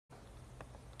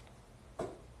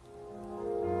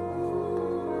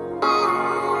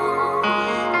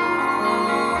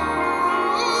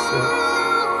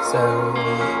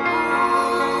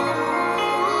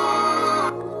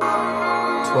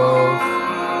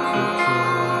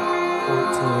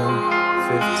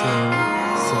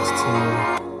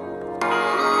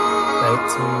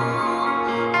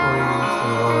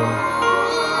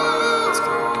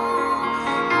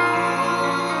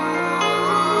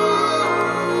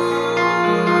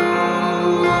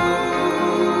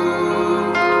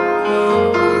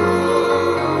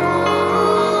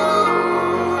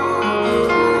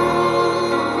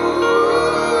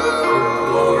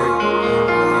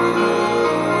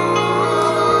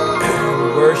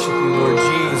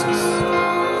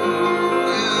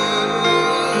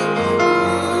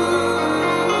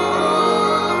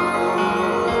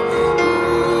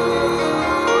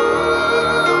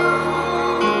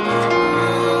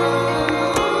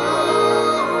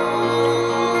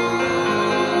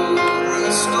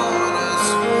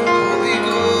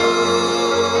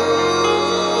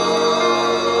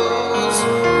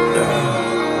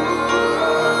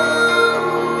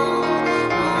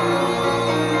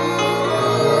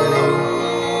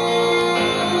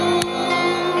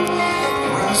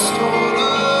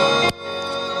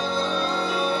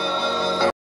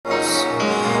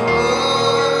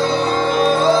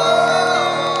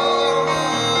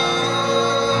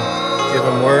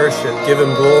Give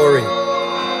him glory.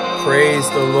 Praise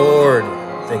the Lord.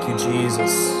 Thank you,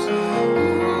 Jesus.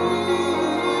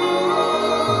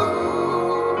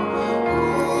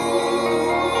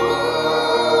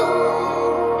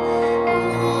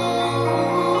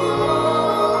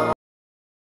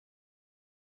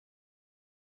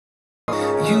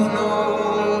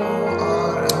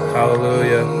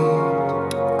 Hallelujah.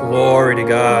 Glory to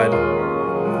God.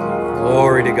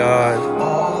 Glory to God.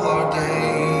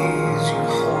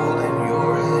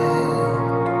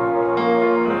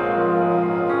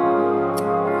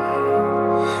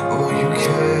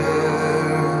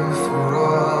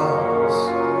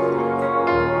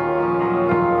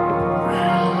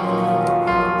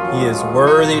 He is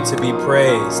worthy to be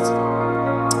praised.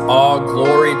 All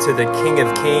glory to the King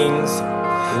of Kings,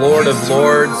 Lord of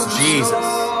Lords, Jesus.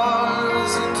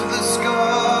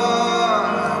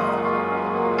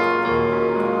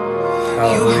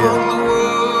 Hallelujah.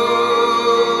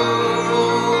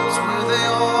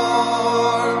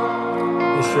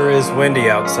 It sure is windy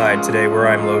outside today where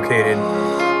I'm located.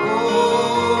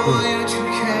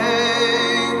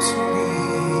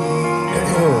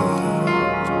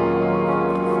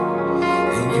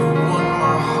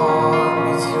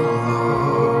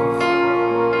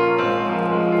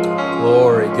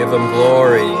 Glory, give him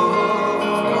glory.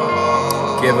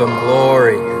 Give him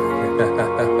glory.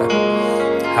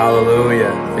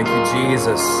 Hallelujah. Thank you,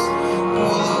 Jesus.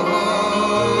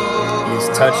 He's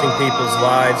touching people's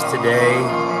lives today.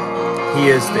 He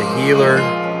is the healer.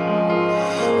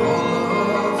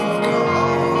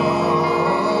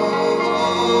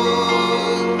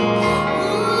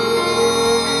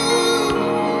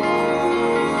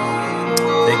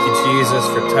 Thank you, Jesus,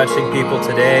 for touching people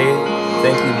today.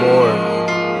 Thank you, Lord.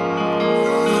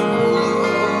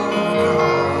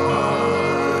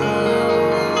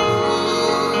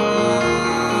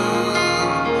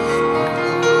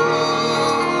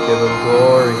 Give him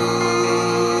glory.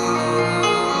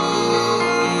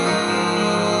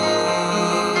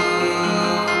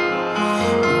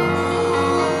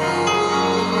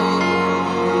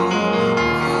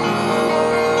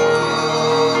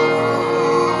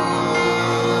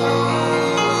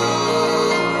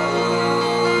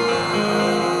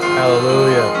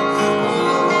 Hallelujah.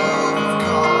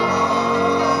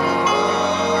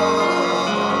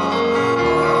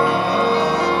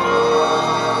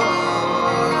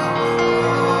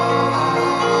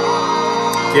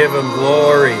 Give him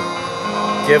glory.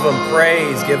 Give him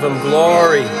praise. Give him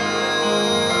glory.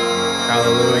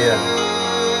 Hallelujah.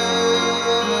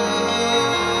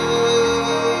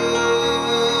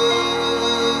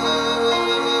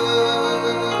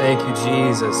 Thank you,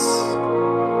 Jesus.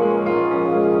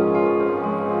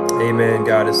 Amen.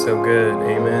 God is so good.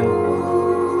 Amen.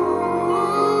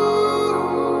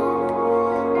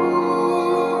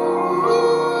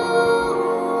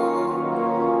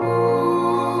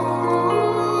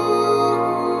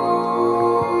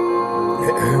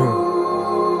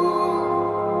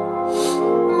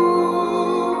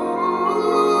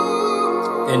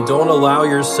 And don't allow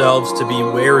yourselves to be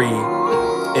weary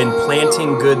in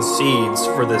planting good seeds,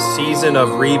 for the season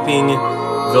of reaping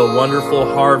the wonderful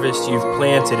harvest you've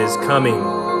planted is coming.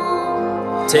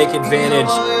 Take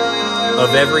advantage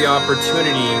of every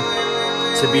opportunity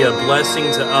to be a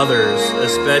blessing to others,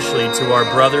 especially to our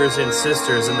brothers and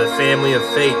sisters in the family of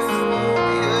faith.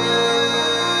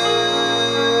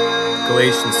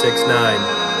 Galatians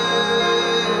 6:9.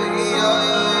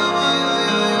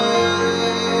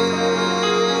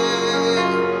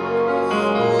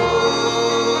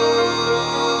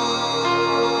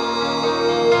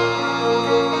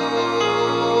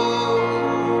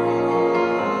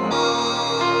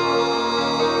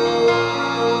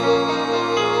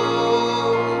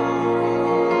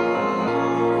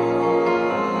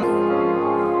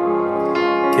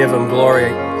 Give him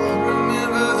glory.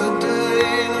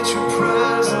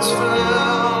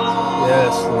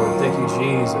 Yes, Lord. Thank you,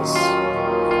 Jesus.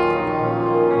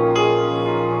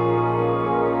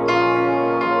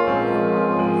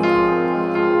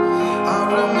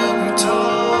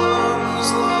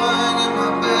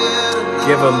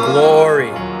 Give him glory.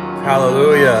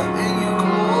 Hallelujah.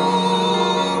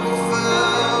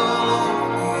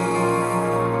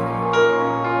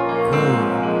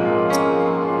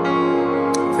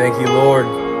 Thank you, Lord.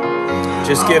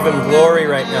 Just give him glory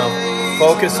right now.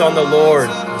 Focus on the Lord.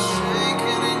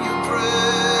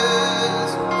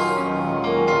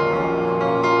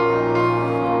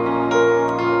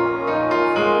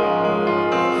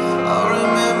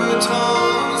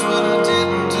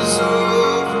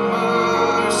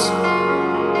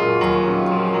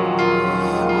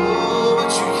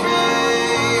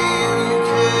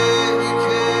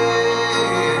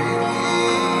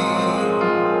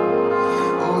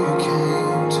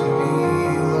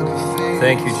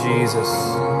 Thank you, Jesus.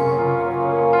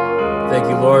 Thank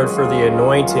you, Lord, for the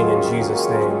anointing in Jesus'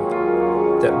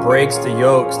 name that breaks the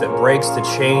yokes, that breaks the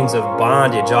chains of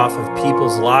bondage off of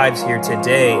people's lives here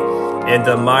today. In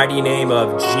the mighty name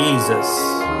of Jesus.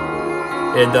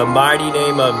 In the mighty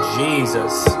name of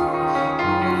Jesus.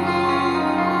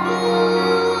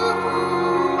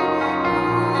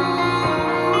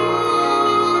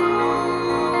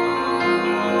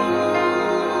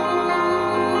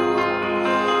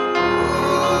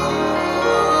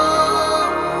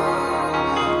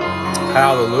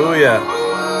 Hallelujah.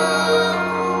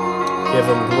 Give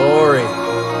him glory.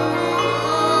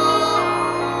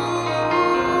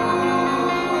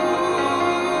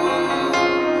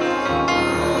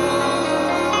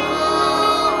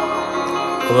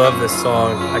 I love this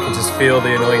song. I can just feel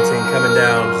the anointing coming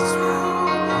down.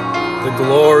 The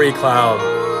glory cloud.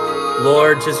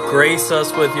 Lord, just grace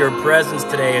us with your presence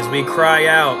today as we cry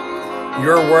out.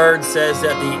 Your word says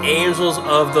that the angels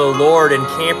of the Lord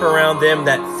encamp around them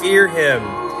that fear him.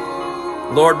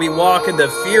 Lord, we walk in the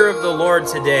fear of the Lord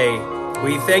today.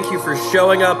 We thank you for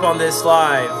showing up on this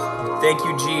live. Thank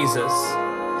you, Jesus.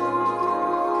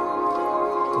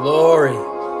 Glory.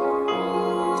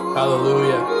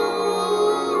 Hallelujah.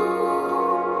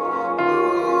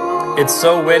 It's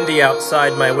so windy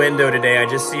outside my window today. I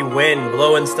just see wind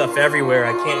blowing stuff everywhere.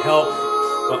 I can't help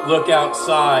but look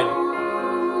outside.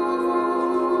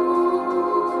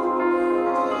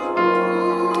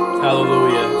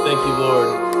 Hallelujah. Thank you,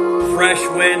 Lord. Fresh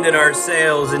wind in our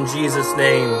sails in Jesus'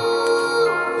 name.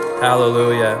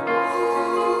 Hallelujah.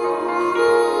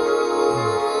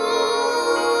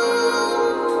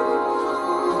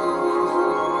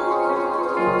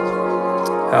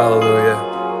 Hallelujah.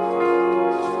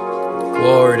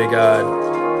 Glory to God.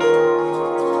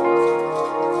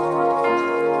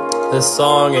 This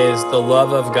song is The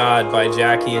Love of God by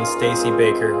Jackie and Stacy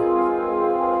Baker.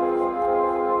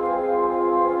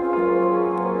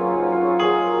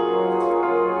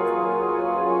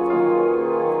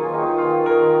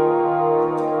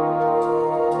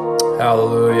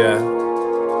 Hallelujah.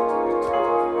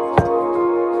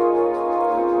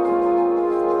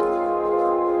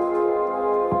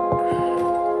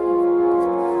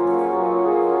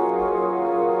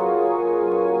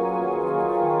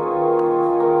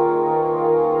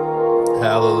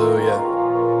 Hallelujah.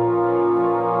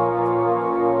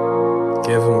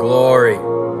 Give him glory.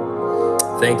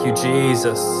 Thank you,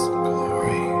 Jesus.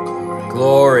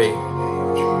 Glory.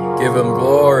 Give him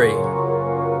glory.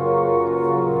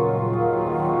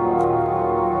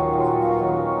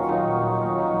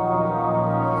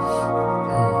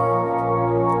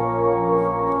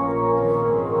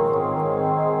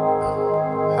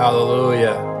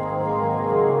 Hallelujah.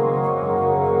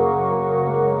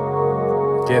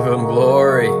 Give him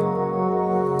glory.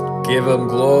 Give him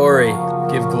glory.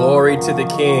 Give glory to the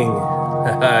King.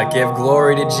 Give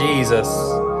glory to Jesus.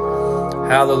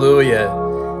 Hallelujah.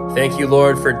 Thank you,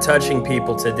 Lord, for touching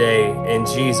people today in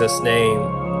Jesus' name.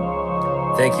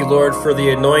 Thank you, Lord, for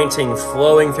the anointing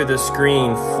flowing through the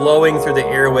screen, flowing through the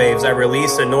airwaves. I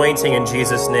release anointing in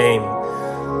Jesus' name.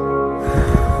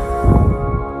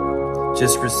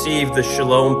 Just receive the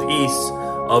shalom peace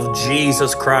of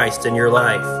Jesus Christ in your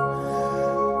life.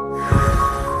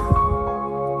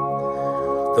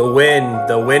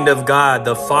 The wind of God,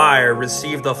 the fire,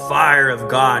 receive the fire of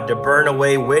God to burn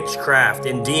away witchcraft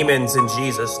and demons in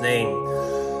Jesus' name.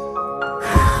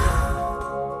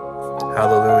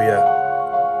 Hallelujah.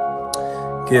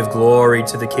 Give glory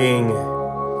to the King.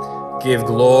 Give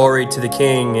glory to the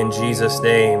King in Jesus'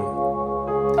 name.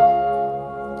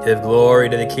 Give glory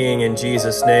to the King in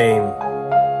Jesus' name.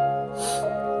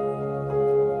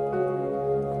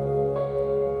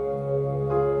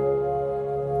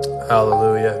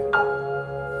 Hallelujah.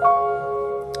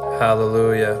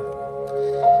 Hallelujah.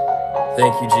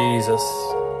 Thank you, Jesus.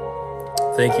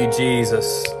 Thank you,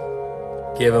 Jesus.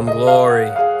 Give him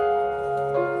glory.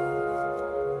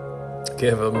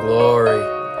 Give him glory.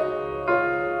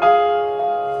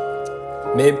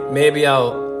 Maybe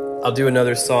I'll do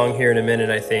another song here in a minute,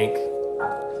 I think.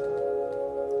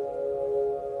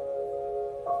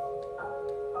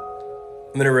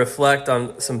 I'm going to reflect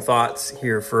on some thoughts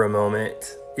here for a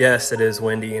moment. Yes, it is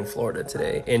windy in Florida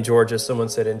today. In Georgia, someone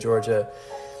said in Georgia.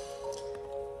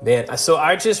 Man, so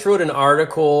I just wrote an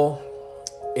article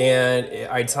and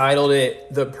I titled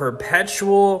it The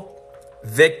Perpetual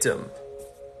Victim.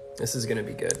 This is going to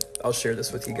be good. I'll share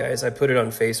this with you guys. I put it on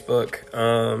Facebook,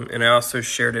 and I also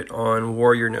shared it on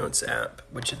Warrior Notes app,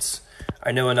 which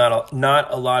I know not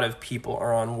a lot of people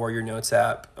are on Warrior Notes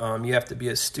app. You have to be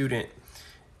a student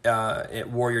at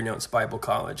Warrior Notes Bible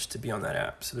College to be on that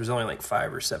app. So there's only like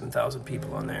 5,000 or 7,000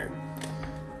 people on there.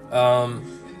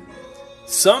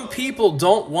 Some people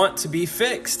don't want to be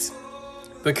fixed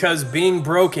because being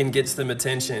broken gets them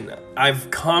attention. I've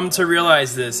come to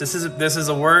realize this. This is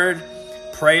a word.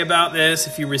 Pray about this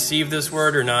if you receive this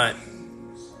word or not.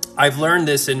 I've learned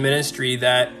this in ministry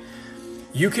that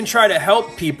you can try to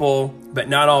help people, but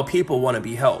not all people want to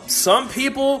be helped. Some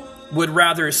people would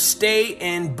rather stay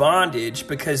in bondage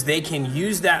because they can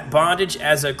use that bondage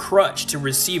as a crutch to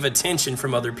receive attention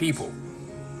from other people.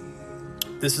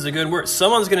 This is a good word.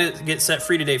 Someone's going to get set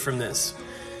free today from this.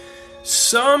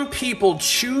 Some people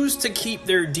choose to keep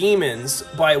their demons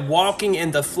by walking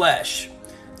in the flesh.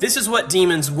 This is what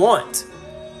demons want.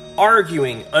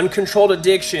 Arguing, uncontrolled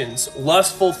addictions,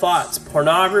 lustful thoughts,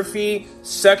 pornography,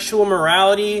 sexual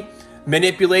immorality,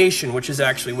 manipulation, which is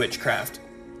actually witchcraft.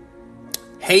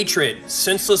 Hatred,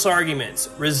 senseless arguments,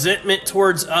 resentment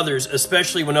towards others,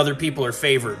 especially when other people are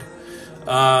favored.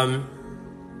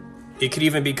 It could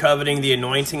even be coveting the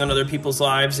anointing on other people's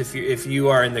lives. If you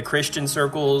are in the Christian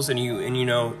circles and you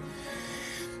know,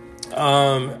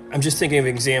 I'm just thinking of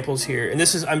examples here, and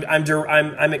this is I'm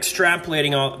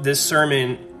extrapolating all this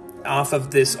sermon off of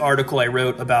this article I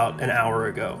wrote about an hour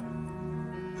ago.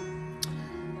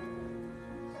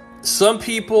 Some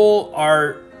people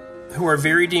who are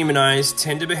very demonized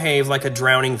tend to behave like a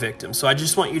drowning victim. So I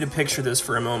just want you to picture this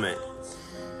for a moment.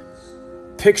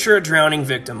 Picture a drowning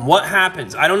victim. What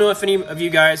happens? I don't know if any of you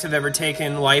guys have ever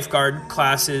taken lifeguard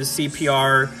classes,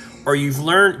 CPR, or you've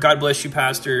learned. God bless you,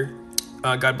 Pastor.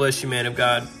 God bless you, man of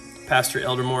God. Pastor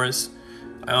Elder Morris,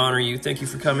 I honor you. Thank you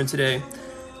for coming today.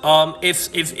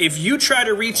 If you try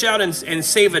to reach out and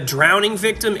save a drowning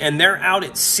victim and they're out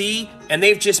at sea and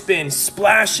they've just been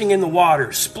splashing in the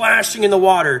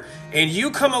water, and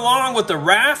you come along with a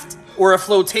raft or a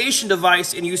flotation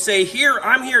device and you say,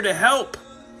 I'm here to help.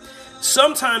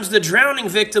 Sometimes the drowning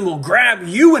victim will grab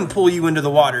you and pull you into the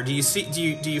water. Do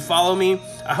you follow me?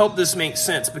 I hope this makes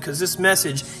sense because this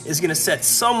message is going to set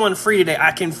someone free today.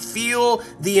 I can feel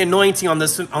the anointing on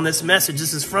this message.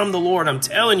 This is from the Lord. I'm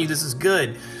telling you, this is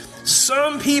good.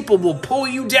 Some people will pull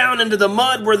you down into the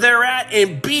mud where they're at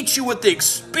and beat you with the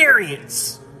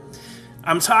experience.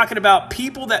 I'm talking about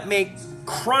people that make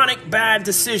chronic bad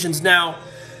decisions. Now,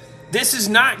 this is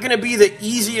not going to be the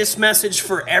easiest message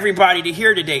for everybody to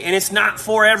hear today, and it's not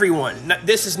for everyone.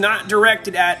 This is not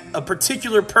directed at a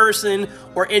particular person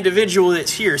or individual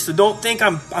that's here, so don't think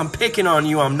I'm picking on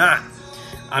you. I'm not.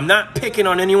 I'm not picking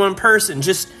on any one person.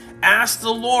 Just ask the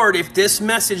Lord if this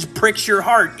message pricks your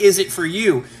heart. Is it for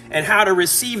you? And how to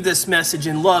receive this message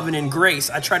in love and in grace.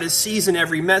 I try to season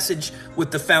every message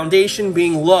with the foundation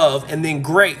being love and then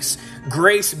grace.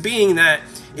 Grace being that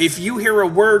if you hear a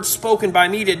word spoken by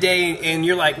me today and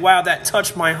you're like, wow, that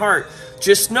touched my heart,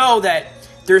 just know that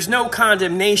there's no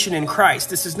condemnation in Christ.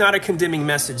 This is not a condemning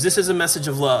message. This is a message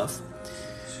of love.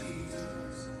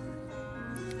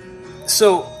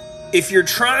 So if you're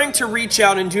trying to reach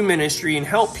out and do ministry and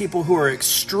help people who are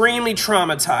extremely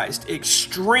traumatized,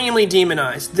 extremely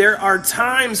demonized, there are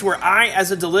times where I,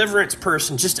 as a deliverance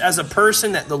person, just as a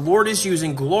person that the Lord is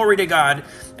using, glory to God,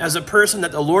 as a person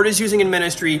that the Lord is using in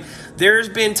ministry, there's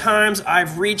been times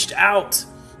I've reached out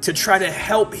to try to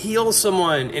help heal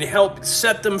someone and help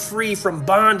set them free from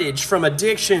bondage, from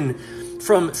addiction,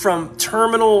 from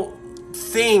terminal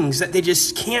things that they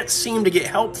just can't seem to get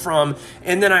help from.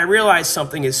 And then I realized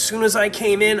something. As soon as I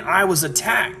came in, I was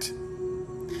attacked.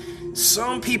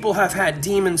 Some people have had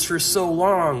demons for so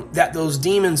long that those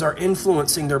demons are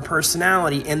influencing their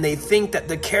personality, and they think that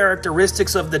the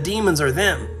characteristics of the demons are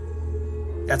them.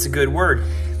 That's a good word.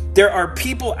 There are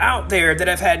people out there that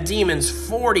have had demons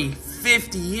 40,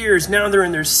 50 years. Now they're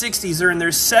in their 60s or in their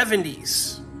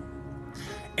 70s.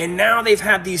 And now they've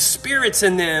had these spirits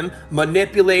in them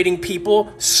manipulating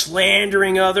people,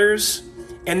 slandering others.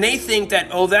 And they think that,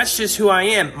 oh, that's just who I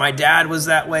am. My dad was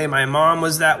that way. My mom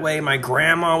was that way. My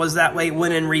grandma was that way.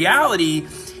 When in reality,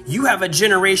 you have a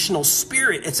generational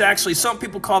spirit. It's actually, some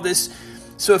people call this,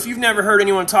 so if you've never heard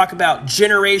anyone talk about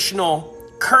generational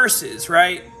curses,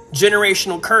 right?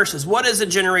 Generational curses. What is a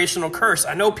generational curse?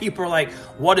 I know people are like,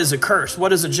 what is a curse?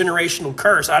 What is a generational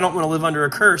curse? I don't want to live under a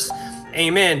curse.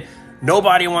 Amen.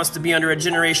 Nobody wants to be under a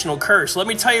generational curse. Let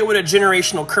me tell you what a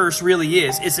generational curse really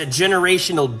is. It's a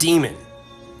generational demon.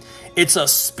 It's a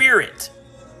spirit.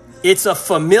 It's a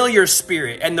familiar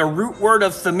spirit. And the root word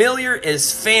of familiar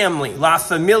is family. La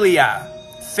familia.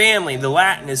 Family. The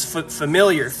Latin is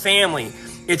familiar. Family.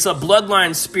 It's a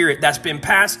bloodline spirit that's been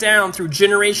passed down through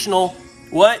generational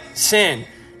what? Sin.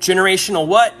 Generational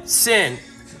what? Sin.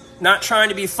 Not trying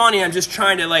to be funny. I'm just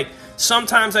trying to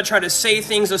sometimes I try to say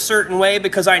things a certain way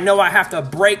because I know I have to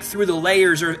break through the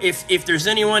layers. Or if there's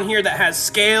anyone here that has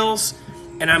scales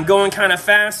and I'm going kind of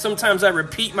fast, sometimes I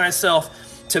repeat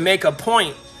myself to make a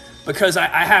point because I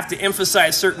have to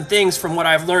emphasize certain things from what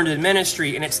I've learned in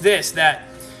ministry. And it's this, that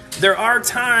there are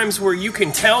times where you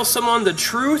can tell someone the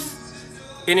truth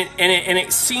and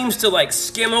it seems to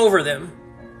skim over them.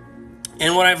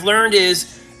 And what I've learned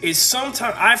is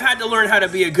sometimes I've had to learn how to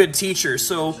be a good teacher.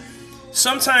 So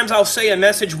sometimes I'll say a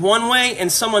message one way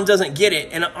and someone doesn't get it.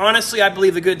 And honestly, I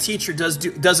believe a good teacher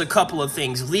does a couple of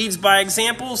things. Leads by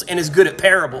examples and is good at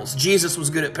parables. Jesus was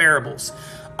good at parables.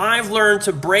 I've learned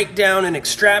to break down and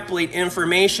extrapolate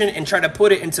information and try to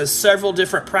put it into several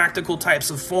different practical types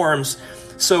of forms.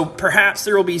 So perhaps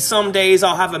there will be some days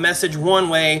I'll have a message one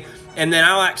way, and then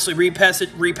I'll actually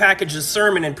repackage the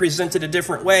sermon and present it a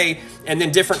different way, and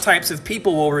then different types of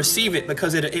people will receive it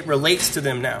because it relates to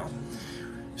them now.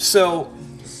 So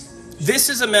this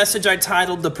is a message I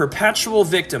titled The Perpetual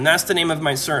Victim. That's the name of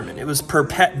my sermon. It was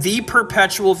The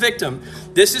Perpetual Victim.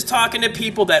 This is talking to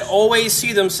people that always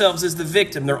see themselves as the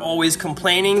victim. They're always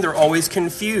complaining. They're always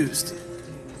confused.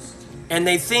 And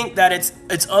they think that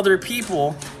it's other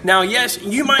people. Now, yes,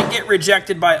 you might get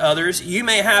rejected by others. You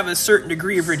may have a certain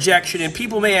degree of rejection, and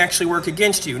people may actually work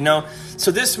against you. Now,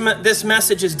 so this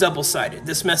message is double-sided.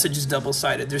 This message is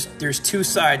double-sided. There's two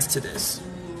sides to this.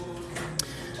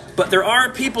 But there are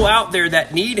people out there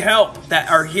that need help, that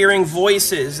are hearing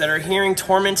voices, that are hearing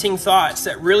tormenting thoughts,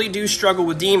 that really do struggle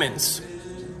with demons.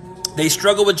 They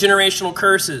struggle with generational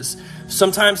curses.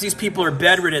 Sometimes these people are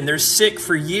bedridden. They're sick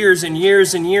for years and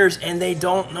years and years, and they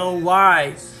don't know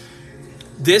why.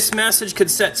 This message could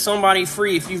set somebody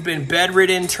free. If you've been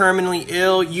bedridden, terminally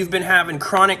ill, you've been having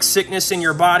chronic sickness in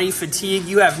your body, fatigue,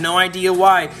 you have no idea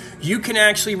why. You can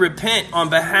actually repent on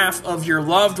behalf of your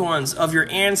loved ones, of your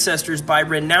ancestors, by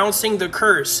renouncing the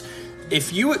curse.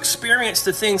 If you experience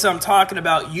the things I'm talking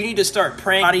about, you need to start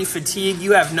praying. Body fatigue,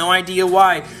 you have no idea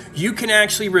why. You can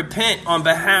actually repent on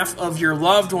behalf of your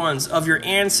loved ones, of your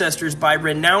ancestors, by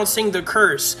renouncing the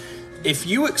curse. If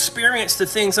you experience the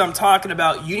things I'm talking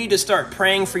about, you need to start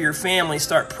praying for your family.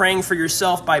 Start praying for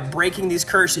yourself by breaking these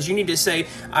curses. You need to say,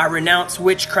 I renounce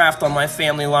witchcraft on my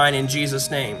family line in Jesus'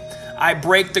 name. I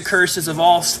break the curses of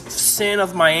all sin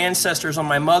of my ancestors on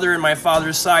my mother and my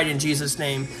father's side in Jesus'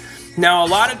 name. Now, a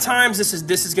lot of times,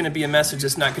 this is going to be a message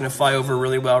that's not going to fly over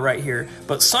really well right here.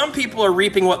 But some people are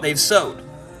reaping what they've sowed.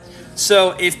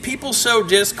 So if people sow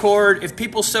discord, if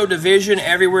people sow division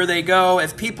everywhere they go,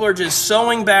 if people are just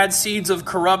sowing bad seeds of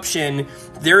corruption,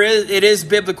 it is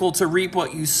biblical to reap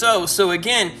what you sow. So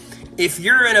again, if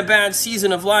you're in a bad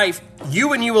season of life,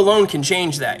 you and you alone can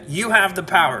change that. You have the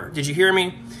power. Did you hear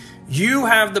me? You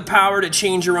have the power to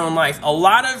change your own life. A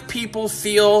lot of people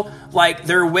feel like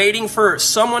they're waiting for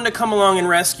someone to come along and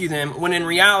rescue them, when in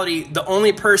reality, the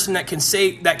only person that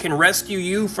can rescue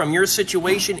you from your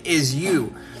situation is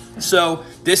you. So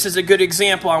this is a good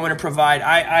example I want to provide.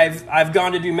 I've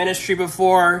gone to do ministry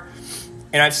before,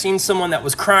 and I've seen someone that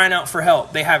was crying out for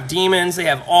help. They have demons, they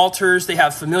have altars, they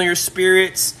have familiar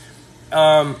spirits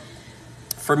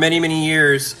for many, many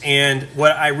years. And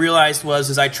what I realized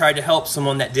was I tried to help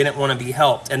someone that didn't want to be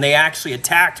helped. And they actually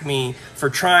attacked me for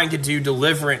trying to do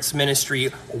deliverance ministry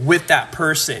with that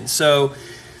person. So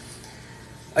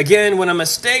again, when a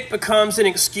mistake becomes an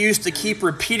excuse to keep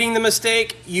repeating the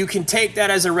mistake, you can take that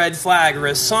as a red flag or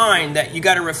a sign that you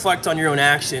got to reflect on your own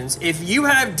actions. If you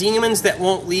have demons that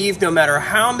won't leave no matter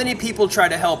how many people try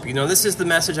to help you, this is the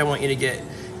message I want you to get.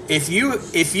 If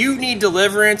you need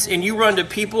deliverance and you run to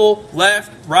people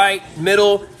left, right,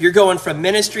 middle, you're going from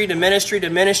ministry to ministry to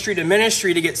ministry to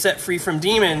ministry to get set free from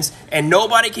demons, and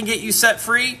nobody can get you set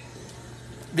free,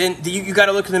 then you got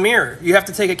to look in the mirror. You have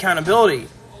to take accountability.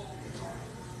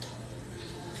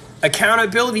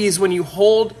 Accountability is when you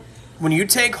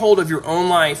take hold of your own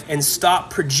life and stop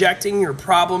projecting your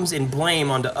problems and blame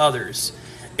onto others.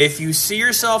 If you see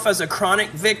yourself as a chronic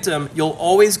victim, you'll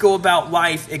always go about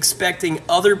life expecting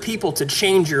other people to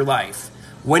change your life,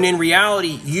 when in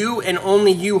reality, you and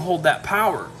only you hold that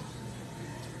power.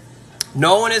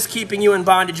 No one is keeping you in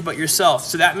bondage but yourself.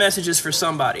 So that message is for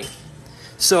somebody.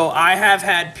 So I have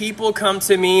had people come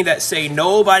to me that say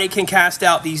nobody can cast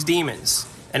out these demons.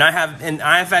 And I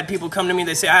have had people come to me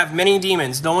that say I have many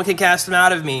demons. No one can cast them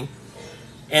out of me.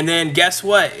 And then guess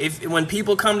what? When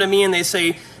people come to me and they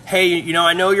say, hey,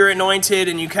 I know you're anointed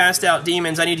and you cast out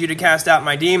demons. I need you to cast out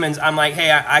my demons. I'm like,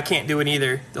 hey, I can't do it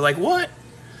either. They're like, what?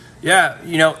 Yeah,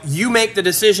 you make the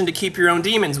decision to keep your own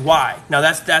demons. Why? Now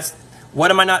that's what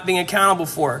am I not being accountable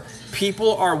for?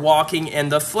 People are walking in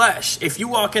the flesh. If you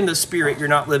walk in the spirit, you're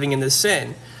not living in the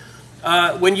sin.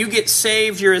 When you get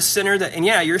saved, you're a sinner.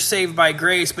 You're saved by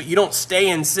grace, but you don't stay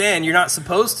in sin. You're not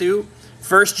supposed to.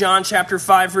 1 John chapter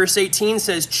 5, verse 18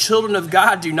 says, children of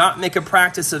God do not make a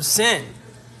practice of sin.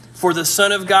 For the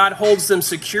Son of God holds them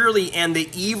securely, and the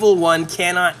evil one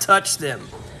cannot touch them.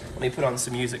 Let me put on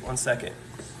some music 1 second.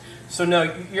 So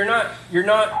no, you're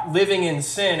not living in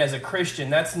sin as a Christian.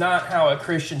 That's not how a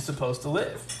Christian's supposed to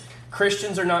live.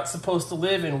 Christians are not supposed to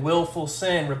live in willful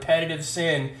sin, repetitive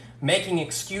sin. Making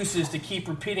excuses to keep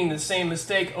repeating the same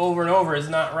mistake over and over is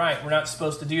not right. We're not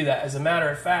supposed to do that. As a matter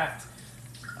of fact,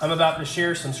 I'm about to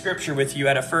share some scripture with you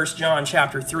out of 1 John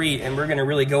chapter 3, and we're going to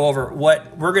really go over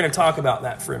we're going to talk about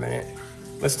that for a minute.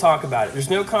 Let's talk about it. There's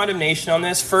no condemnation on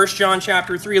this. 1 John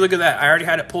chapter 3, look at that. I already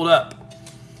had it pulled up.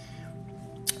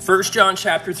 1 John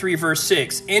chapter 3, verse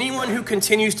 6. Anyone who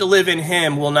continues to live in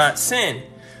him will not sin.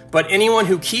 But anyone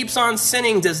who keeps on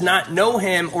sinning does not know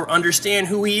him or understand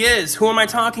who he is. Who am I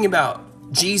talking about?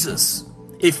 Jesus.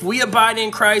 If we abide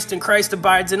in Christ and Christ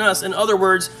abides in us, in other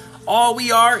words, all we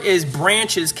are is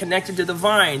branches connected to the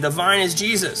vine. The vine is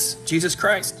Jesus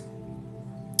Christ.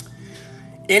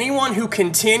 Anyone who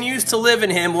continues to live in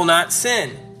him will not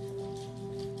sin.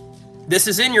 This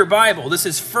is in your Bible. This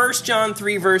is 1 John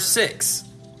 3, verse 6.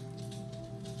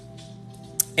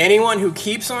 Anyone who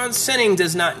keeps on sinning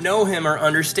does not know him or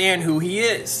understand who he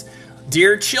is.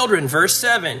 Dear children, verse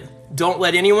 7, don't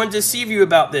let anyone deceive you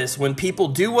about this. When people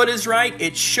do what is right,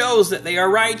 it shows that they are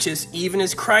righteous, even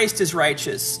as Christ is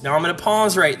righteous. Now I'm going to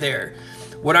pause right there.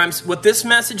 What this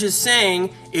message is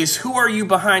saying is, who are you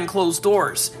behind closed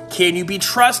doors? Can you be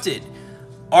trusted?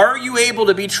 Are you able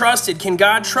to be trusted? Can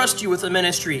God trust you with a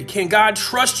ministry? Can God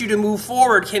trust you to move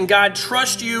forward? Can God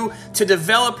trust you to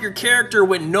develop your character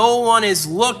when no one is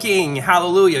looking?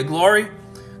 Hallelujah. Glory.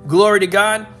 Glory to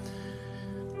God.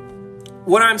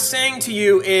 What I'm saying to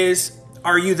you is,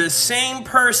 are you the same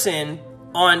person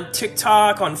on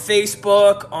TikTok, on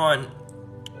Facebook,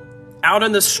 out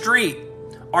in the street?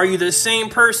 Are you the same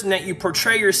person that you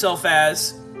portray yourself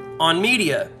as on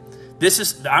media? I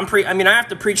have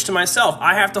to preach to myself.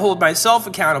 I have to hold myself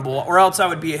accountable, or else I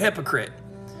would be a hypocrite.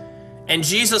 And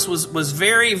Jesus was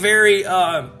very, very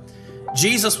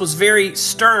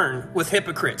stern with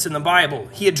hypocrites in the Bible.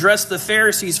 He addressed the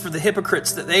Pharisees for the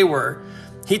hypocrites that they were.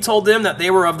 He told them that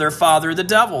they were of their father, the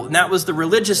devil. And that was the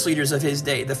religious leaders of his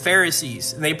day, the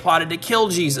Pharisees. And they plotted to kill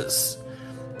Jesus.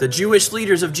 The Jewish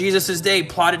leaders of Jesus' day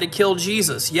plotted to kill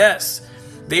Jesus. Yes.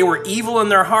 They were evil in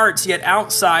their hearts, yet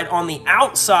on the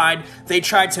outside, they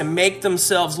tried to make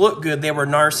themselves look good. They were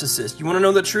narcissists. You want to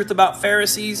know the truth about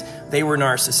Pharisees? They were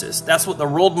narcissists. That's what the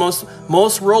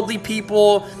most worldly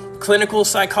people, clinical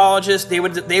psychologists, they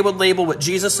would label what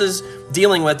Jesus is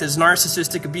dealing with as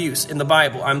narcissistic abuse in the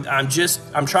Bible.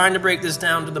 I'm trying to break this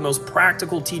down to the most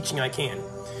practical teaching I can.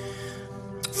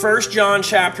 1 John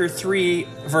chapter 3,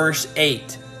 verse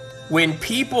 8. When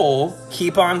people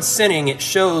keep on sinning, it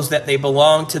shows that they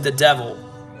belong to the devil,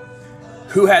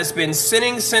 who has been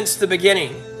sinning since the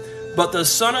beginning. But the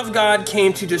Son of God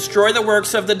came to destroy the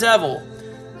works of the devil.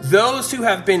 Those who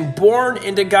have been born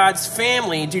into God's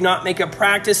family do not make a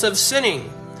practice of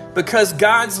sinning, because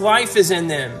God's life is in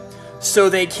them. So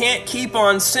they can't keep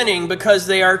on sinning because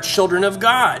they are children of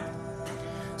God.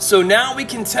 So now we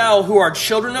can tell who are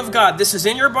children of God. This is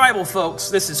in your Bible, folks.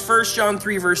 This is 1 John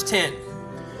 3, verse 10.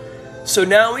 So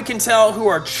now we can tell who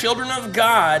are children of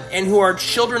God and who are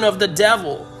children of the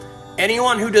devil.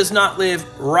 Anyone who does not live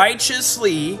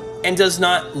righteously and does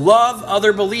not love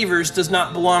other believers does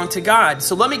not belong to God.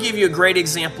 So let me give you a great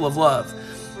example of love.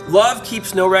 Love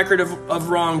keeps no record of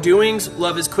wrongdoings.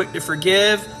 Love is quick to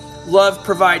forgive. Love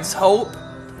provides hope.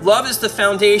 Love is the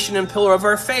foundation and pillar of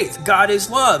our faith. God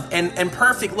is love, and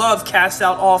perfect love casts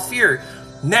out all fear.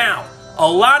 Now, a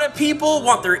lot of people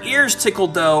want their ears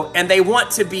tickled, though, and they want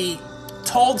to be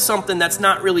told something that's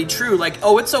not really true. Like,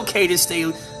 oh, it's okay to stay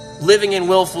living in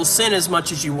willful sin as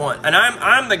much as you want. And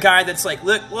I'm the guy that's like,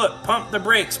 look, pump the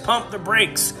brakes.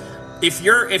 If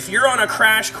you're on a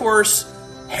crash course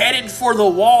headed for the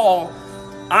wall,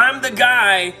 I'm the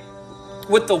guy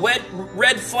with the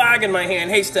red flag in my hand.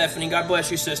 Hey, Stephanie, God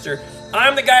bless you, sister.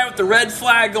 I'm the guy with the red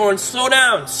flag going, slow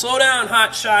down,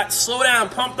 hot shot, slow down,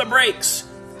 pump the brakes.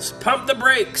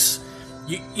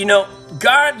 You know,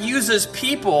 God uses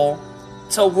people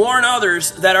to warn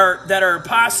others that are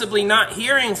possibly not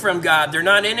hearing from God. They're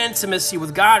not in intimacy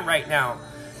with God right now.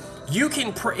 You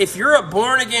can pray. If you're a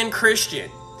born-again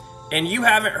Christian and you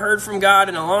haven't heard from God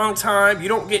in a long time, you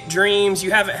don't get dreams,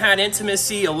 you haven't had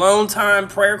intimacy, alone time,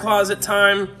 prayer closet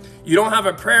time, you don't have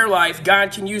a prayer life,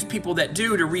 God can use people that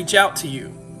do to reach out to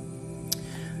you.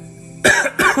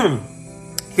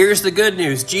 Here's the good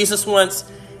news. Jesus wants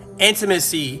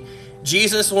intimacy.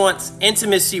 Jesus wants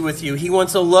intimacy with you. He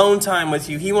wants alone time with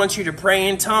you. He wants you to pray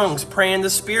in tongues, pray in the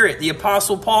Spirit. The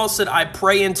Apostle Paul said, I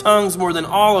pray in tongues more than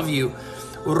all of you.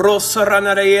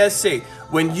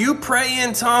 When you pray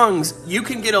in tongues, you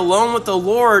can get alone with the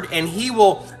Lord, and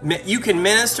you can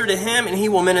minister to him, and he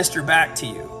will minister back to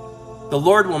you. The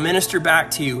Lord will minister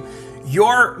back to you.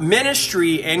 Your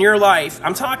ministry and your life,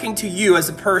 I'm talking to you as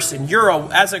a person.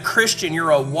 As a Christian,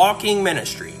 you're a walking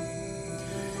ministry.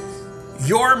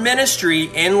 Your ministry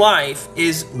in life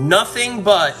is nothing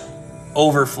but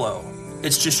overflow.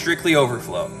 It's just strictly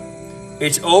overflow.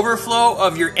 It's overflow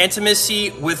of your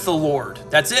intimacy with the Lord.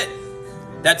 That's it.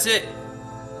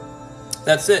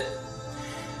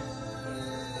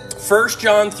 1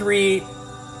 John 3,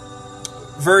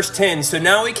 verse 10. So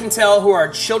now we can tell who are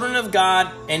children of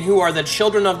God and who are the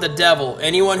children of the devil.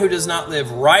 Anyone who does not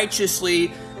live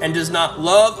righteously and does not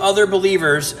love other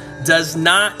believers does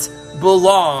not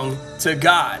belong to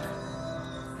God.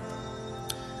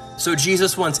 So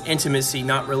Jesus wants intimacy,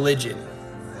 not religion.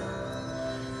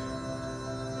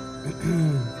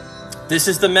 This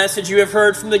is the message you have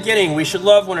heard from the beginning. We should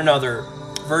love one another.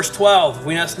 Verse 12,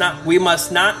 we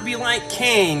must not be like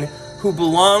Cain, who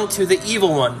belonged to the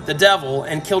evil one, the devil,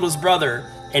 and killed his brother.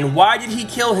 And why did he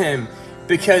kill him?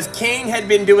 Because Cain had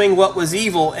been doing what was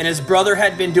evil, and his brother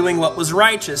had been doing what was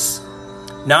righteous.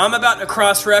 Now I'm about to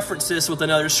cross-reference this with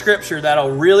another scripture that'll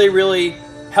really, really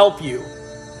help you.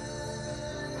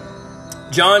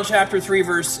 John chapter 3,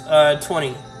 verse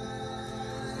 20.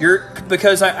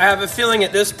 Because I have a feeling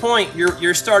at this point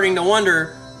you're starting to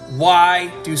wonder,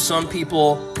 why do some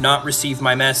people not receive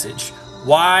my message?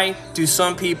 Why do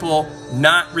some people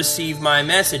not receive my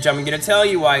message? I'm going to tell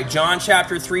you why. John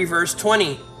chapter 3, verse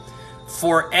 20.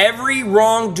 For every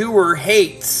wrongdoer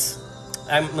hates.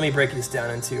 Let me break this down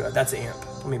into, that's AMP.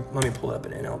 Let me pull up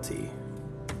an NLT.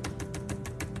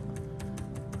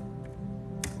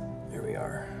 Here we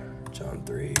are. John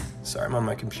 3. Sorry, I'm on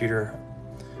my computer.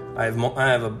 I have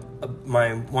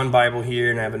my one Bible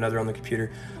here, and I have another on the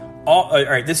computer. All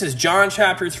right, this is John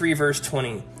chapter 3, verse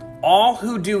 20. All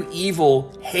who do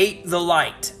evil hate the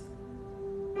light.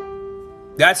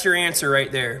 That's your answer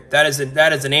right there. That is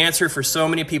an answer for so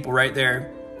many people right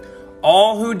there.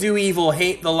 All who do evil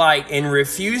hate the light and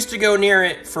refuse to go near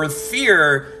it for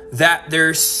fear that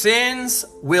their sins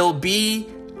will be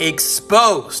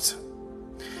exposed.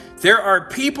 There are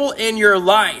people in your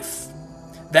life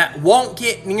that won't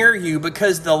get near you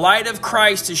because the light of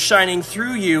Christ is shining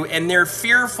through you, and they're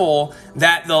fearful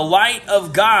that the light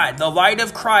of God, the light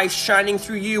of Christ shining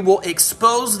through you, will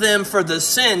expose them for the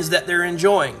sins that they're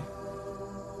enjoying.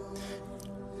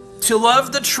 To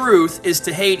love the truth is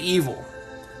to hate evil.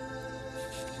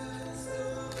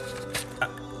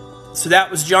 So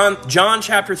that was John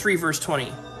chapter 3, verse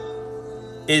 20.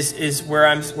 Is where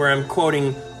I'm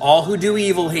quoting, all who do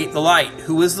evil hate the light.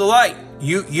 Who is the light?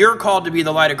 You're called to be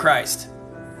the light of Christ.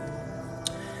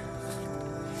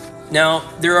 Now,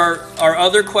 there are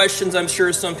other questions I'm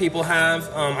sure some people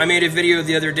have. I made a video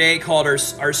the other day called,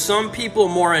 Are some people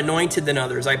more anointed than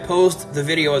others? I posed the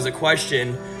video as a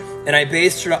question, and I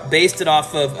based it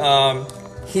off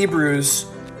of Hebrews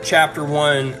chapter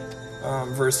 1,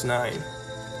 verse 9.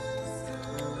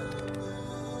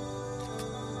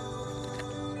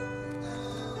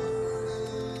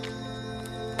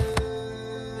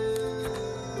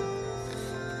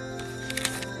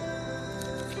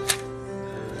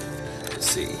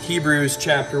 Hebrews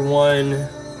chapter 1,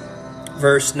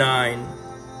 verse 9.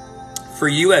 For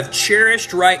you have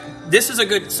cherished right. This is a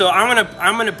good. So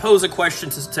I'm gonna pose a question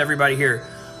to everybody here.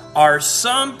 Are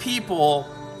some people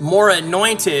more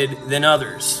anointed than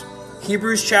others?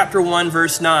 Hebrews chapter 1,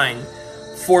 verse 9.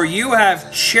 For you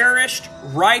have cherished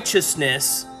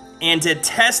righteousness and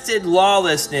detested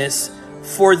lawlessness.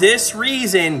 For this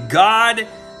reason, God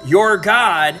your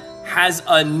God has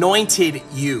anointed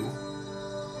you.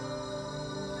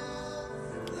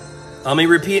 Let me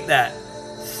repeat that.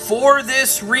 For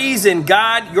this reason,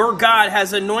 God, your God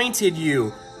has anointed you.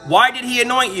 Why did he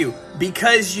anoint you?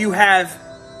 Because you have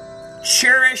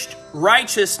cherished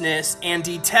righteousness and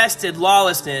detested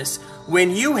lawlessness.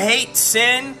 When you hate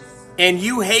sin and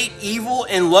you hate evil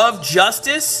and love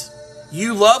justice,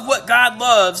 you love what God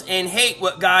loves and hate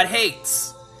what God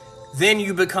hates, then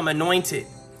you become anointed.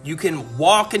 You can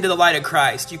walk into the light of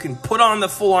Christ. You can put on the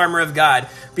full armor of God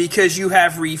because you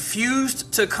have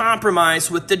refused to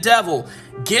compromise with the devil.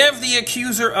 Give the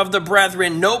accuser of the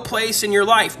brethren no place in your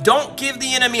life. Don't give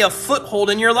the enemy a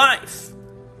foothold in your life.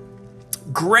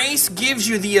 Grace gives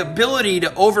you the ability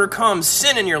to overcome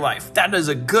sin in your life. That is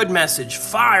a good message.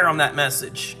 Fire on that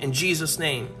message in Jesus'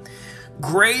 name.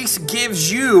 Grace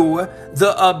gives you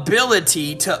the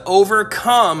ability to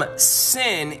overcome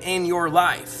sin in your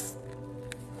life.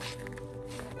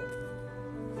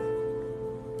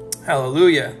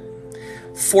 Hallelujah.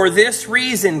 For this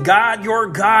reason, God, your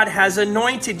God, has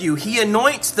anointed you. He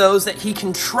anoints those that he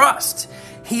can trust.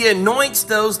 He anoints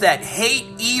those that hate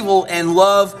evil and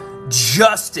love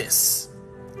justice.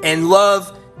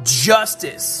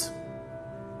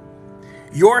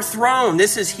 Your throne,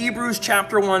 this is Hebrews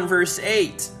chapter 1, verse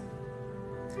 8.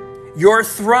 Your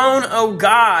throne, O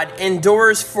God,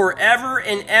 endures forever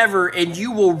and ever, and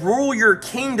you will rule your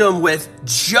kingdom with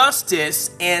justice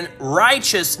and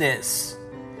righteousness.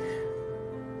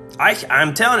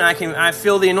 I'm telling you, I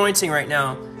feel the anointing right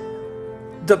now.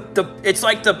 It's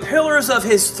like the pillars of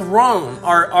his throne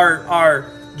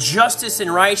are justice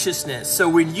and righteousness. So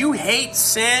when you hate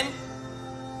sin,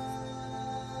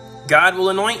 God will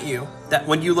anoint you. That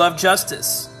when you love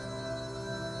justice,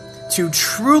 to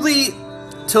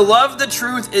love the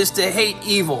truth is to hate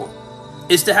evil,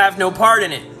 is to have no part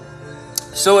in it.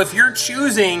 So if you're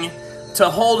choosing to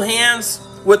hold hands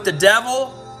with the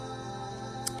devil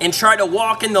and try to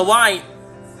walk in the light,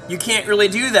 you can't really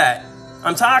do that.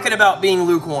 I'm talking about being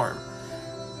lukewarm.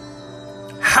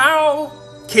 How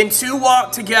can two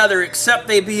walk together except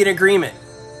they be in agreement?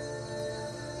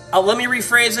 Let me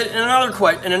rephrase it in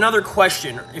another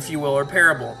question, if you will, or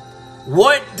parable.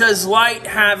 What does light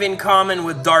have in common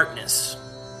with darkness?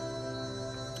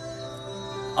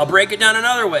 I'll break it down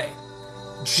another way.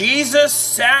 Jesus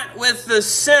sat with the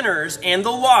sinners and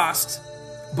the lost,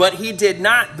 but he did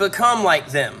not become like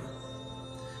them.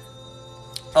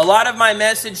 A lot of my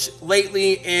message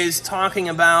lately is talking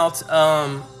about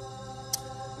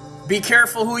be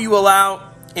careful who you allow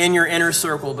in your inner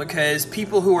circle, because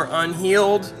people who are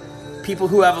unhealed, people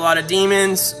who have a lot of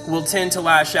demons will tend to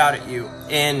lash out at you.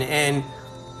 And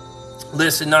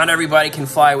listen, not everybody can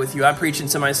fly with you. I'm preaching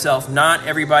to myself. Not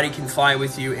everybody can fly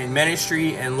with you in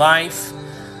ministry and life.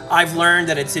 I've learned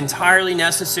that it's entirely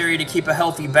necessary to keep a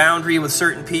healthy boundary with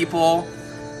certain people.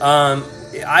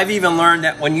 I've even learned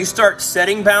that when you start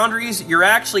setting boundaries, you're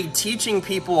actually teaching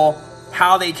people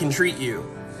how they can treat you.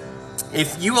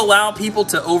 If you allow people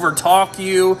to overtalk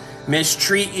you,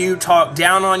 mistreat you, talk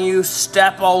down on you,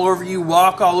 step all over you,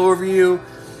 walk all over you,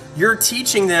 you're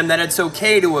teaching them that it's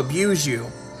okay to abuse you.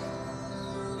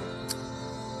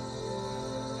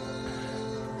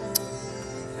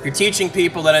 You're teaching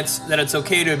people that it's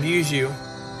okay to abuse you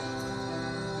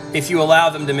if you allow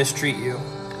them to mistreat you.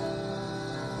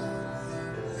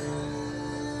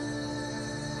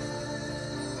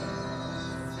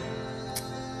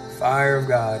 Fire of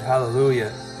God,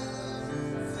 hallelujah.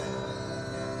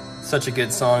 Such a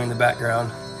good song in the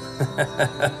background.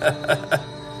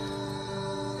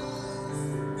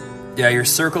 Yeah, your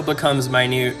circle becomes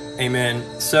minute.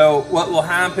 Amen. So what will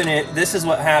happen, this is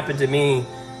what happened to me.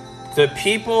 The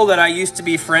people that I used to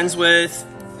be friends with,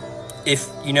 if,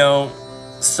 you know,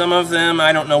 some of them,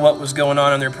 I don't know what was going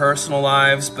on in their personal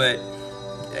lives, but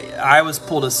I was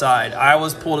pulled aside. I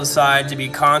was pulled aside to be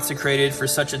consecrated for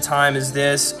such a time as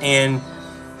this. And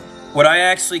what I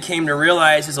actually came to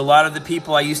realize is a lot of the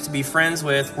people I used to be friends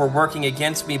with were working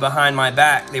against me behind my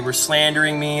back. They were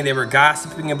slandering me. They were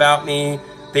gossiping about me.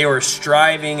 They were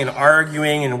striving and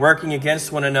arguing and working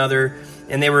against one another.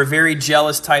 And they were very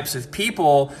jealous types of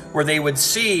people where they would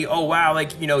see, oh, wow,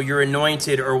 like, you know, you're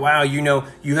anointed, or wow, you know,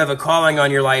 you have a calling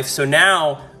on your life. So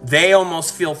now they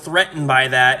almost feel threatened by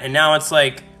that. And now it's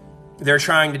like they're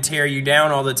trying to tear you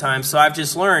down all the time. So I've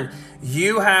just learned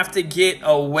you have to get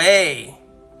away.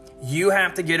 You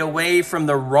have to get away from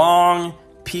the wrong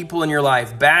people in your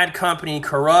life. Bad company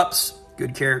corrupts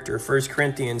good character. 1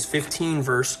 Corinthians 15,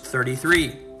 verse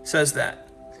 33 says that.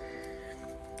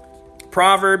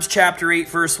 Proverbs chapter 8,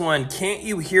 verse 1. Can't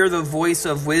you hear the voice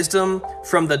of wisdom?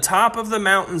 From the top of the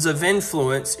mountains of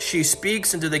influence, she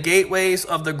speaks into the gateways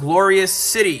of the glorious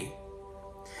city.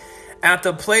 At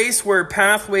the place where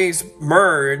pathways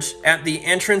merge, at the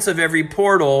entrance of every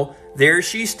portal, there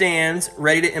she stands,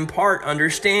 ready to impart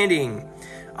understanding.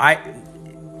 I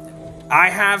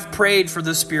have prayed for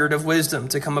the spirit of wisdom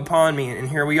to come upon me, and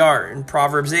here we are in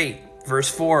Proverbs 8, verse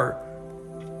 4.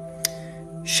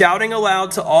 Shouting aloud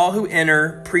to all who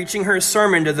enter, preaching her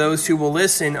sermon to those who will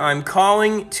listen, I'm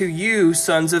calling to you,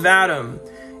 sons of Adam.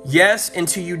 Yes, and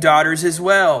to you, daughters as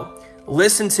well.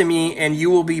 Listen to me, and you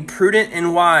will be prudent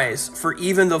and wise, for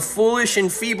even the foolish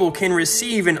and feeble can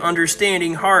receive an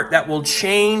understanding heart that will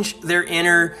change their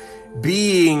inner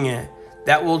being.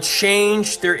 That will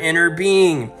change their inner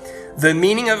being. The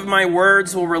meaning of my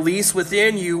words will release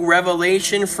within you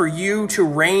revelation for you to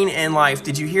reign in life.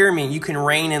 Did you hear me? You can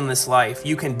reign in this life.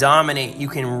 You can dominate. You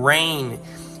can reign.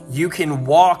 You can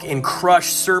walk and crush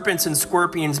serpents and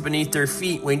scorpions beneath their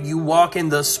feet when you walk in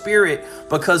the Spirit,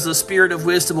 because the Spirit of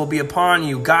wisdom will be upon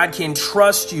you. God can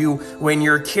trust you when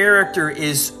your character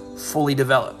is fully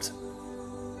developed.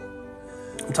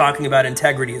 I'm talking about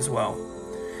integrity as well.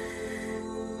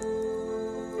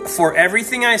 For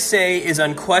everything I say is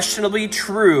unquestionably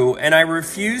true, and I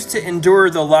refuse to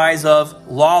endure the lies of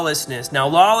lawlessness. Now,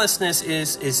 lawlessness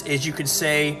is you could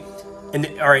say,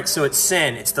 all right, so it's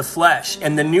sin, it's the flesh.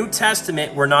 In the New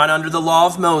Testament, we're not under the law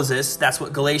of Moses. That's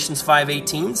what Galatians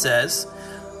 5:18 says.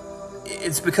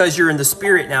 It's because you're in the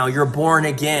Spirit now. You're born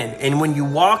again. And when you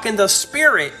walk in the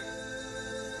Spirit,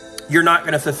 you're not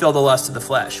going to fulfill the lust of the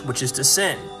flesh, which is to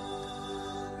sin.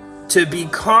 To be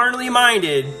carnally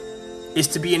minded is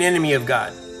to be an enemy of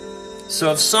God.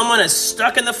 So if someone is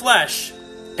stuck in the flesh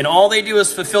and all they do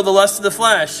is fulfill the lust of the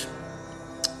flesh,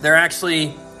 they're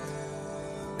actually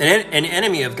an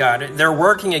enemy of God. They're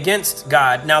working against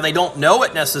God. Now, they don't know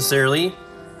it necessarily,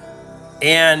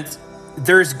 and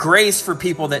there's grace for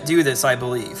people that do this, I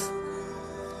believe.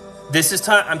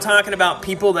 I'm talking about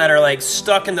people that are like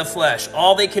stuck in the flesh.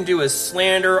 All they can do is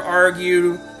slander,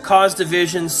 argue, cause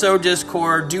division, sow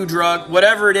discord, do drug,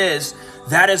 whatever it is.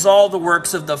 That is all the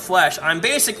works of the flesh. I'm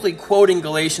basically quoting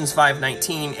Galatians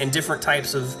 5:19 and different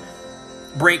types of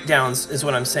breakdowns is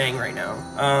what I'm saying right now.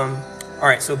 All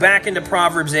right, so back into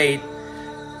Proverbs 8,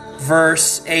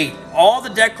 verse 8. All the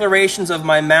declarations of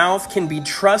my mouth can be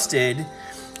trusted.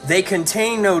 They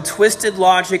contain no twisted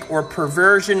logic or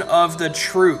perversion of the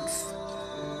truth.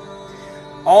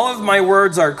 All of my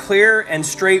words are clear and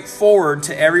straightforward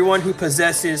to everyone who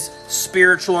possesses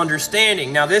spiritual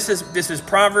understanding. Now, this is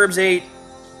Proverbs 8,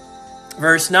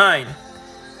 verse 9.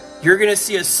 You're going to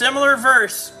see a similar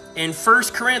verse in 1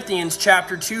 Corinthians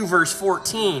chapter 2, verse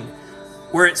 14,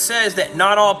 where it says that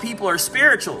not all people are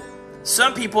spiritual.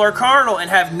 Some people are carnal and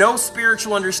have no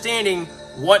spiritual understanding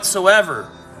whatsoever.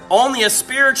 Only a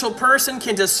spiritual person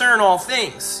can discern all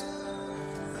things.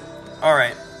 All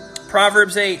right,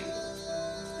 Proverbs 8.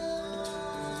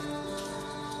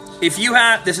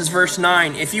 This is verse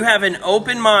 9. If you have an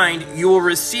open mind, you will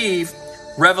receive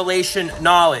revelation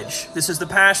knowledge. This is the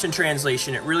Passion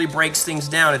Translation. It really breaks things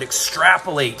down. It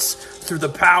extrapolates through the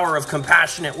power of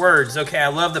compassionate words. Okay, I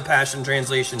love the Passion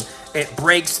Translation. It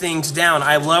breaks things down.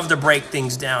 I love to break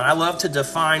things down. I love to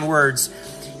define words.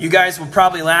 You guys will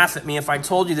probably laugh at me if I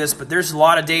told you this, but there's a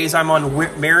lot of days I'm on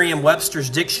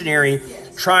Merriam-Webster's dictionary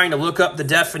trying to look up the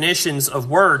definitions of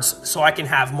words so I can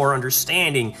have more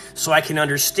understanding, so I can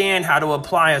understand how to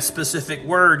apply a specific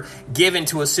word given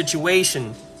to a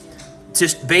situation.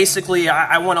 Just basically,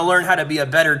 I want to learn how to be a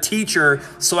better teacher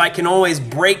so I can always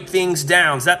break things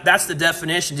down. That's the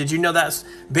definition. Did you know that's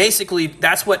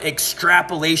what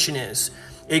extrapolation is?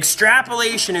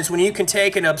 Extrapolation is when you can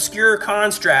take an obscure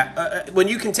construct, when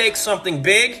you can take something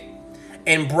big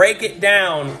and break it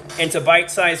down into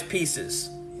bite-sized pieces.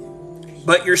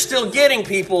 But you're still getting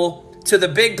people to the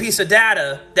big piece of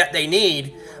data that they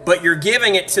need, but you're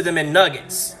giving it to them in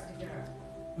nuggets.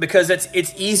 Because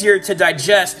it's easier to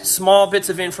digest small bits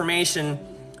of information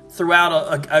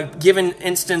throughout a given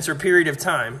instance or period of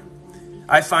time.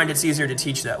 I find it's easier to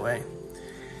teach that way.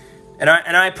 And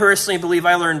I personally believe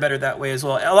I learn better that way as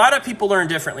well. A lot of people learn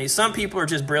differently. Some people are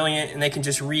just brilliant and they can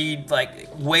just read like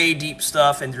way deep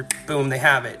stuff and boom, they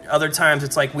have it. Other times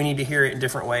it's like we need to hear it in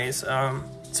different ways.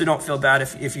 So don't feel bad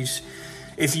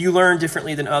if you learn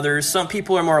differently than others. Some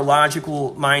people are more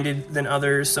logical minded than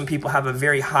others. Some people have a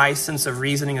very high sense of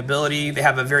reasoning ability. They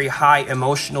have a very high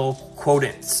emotional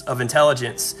quotient of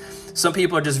intelligence. Some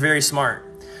people are just very smart.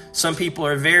 Some people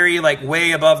are very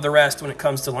way above the rest when it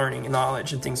comes to learning and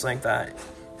knowledge and things like that.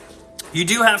 You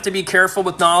do have to be careful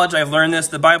with knowledge. I've learned this.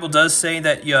 The Bible does say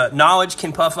that knowledge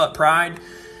can puff up pride.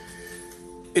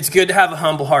 It's good to have a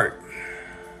humble heart.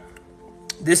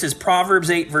 This is Proverbs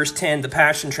 8, verse 10, the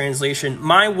Passion Translation.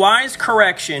 My wise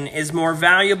correction is more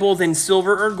valuable than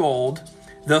silver or gold.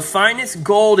 The finest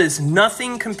gold is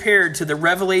nothing compared to the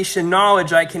revelation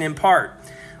knowledge I can impart.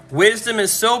 Wisdom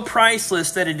is so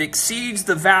priceless that it exceeds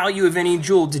the value of any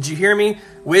jewel. Did you hear me?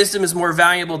 Wisdom is more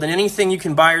valuable than anything you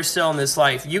can buy or sell in this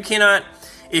life. You cannot,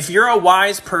 if you're a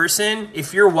wise person,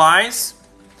 if you're wise,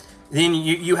 then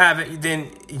you're going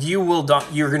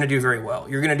to do very well.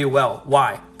 You're going to do well.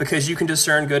 Why? Because you can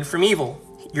discern good from evil.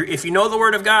 If you know the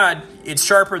word of God, it's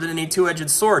sharper than any two-edged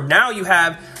sword. Now you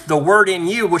have the word in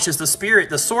you, which is the Spirit.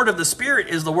 The sword of the Spirit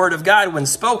is the word of God when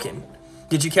spoken.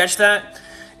 Did you catch that?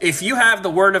 If you have the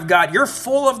word of God, you're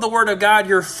full of the word of God.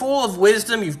 You're full of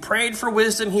wisdom. You've prayed for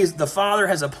wisdom. The Father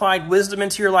has applied wisdom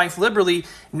into your life liberally.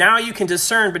 Now you can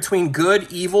discern between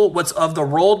good, evil, what's of the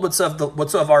world, what's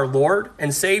of our Lord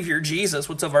and Savior, Jesus,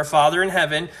 what's of our Father in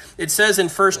heaven. It says in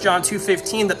 1 John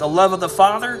 2:15 that the love of the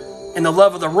Father and the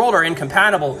love of the world are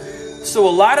incompatible. So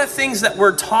a lot of things that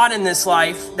we're taught in this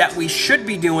life that we should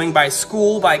be doing by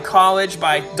school, by college,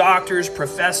 by doctors,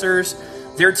 professors,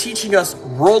 they're teaching us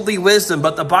worldly wisdom,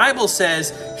 but the Bible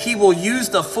says he will use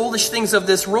the foolish things of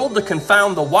this world to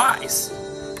confound the wise.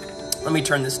 Let me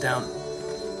turn this down.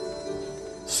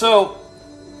 So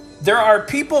there are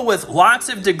people with lots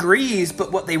of degrees,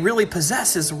 but what they really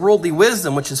possess is worldly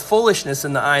wisdom, which is foolishness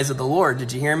in the eyes of the Lord.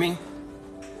 Did you hear me?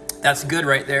 That's good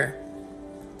right there.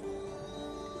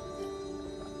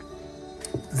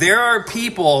 There are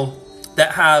people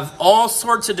that have all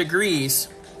sorts of degrees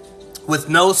with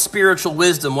no spiritual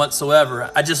wisdom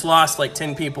whatsoever. I just lost like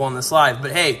 10 people on this live.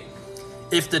 But hey,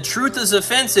 if the truth is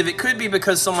offensive, it could be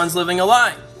because someone's living a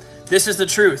lie. This is the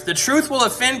truth. The truth will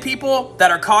offend people that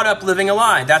are caught up living a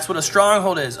lie. That's what a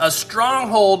stronghold is. A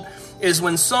stronghold is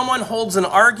when someone holds an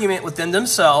argument within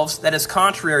themselves that is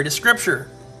contrary to Scripture.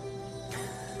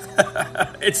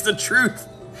 It's the truth.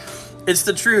 It's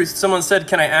the truth. Someone said,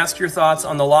 can I ask your thoughts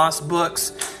on the lost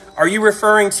books? Are you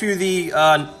referring to the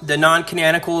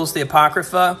non-canonicals, the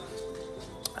Apocrypha?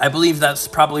 I believe that's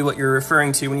probably what you're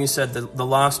referring to when you said the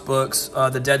lost books,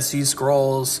 the Dead Sea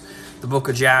Scrolls, the Book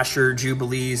of Jasher,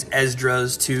 Jubilees,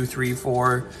 Esdras 2, 3,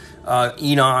 4,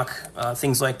 Enoch,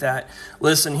 things like that.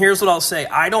 Listen, here's what I'll say.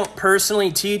 I don't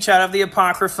personally teach out of the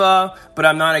Apocrypha, but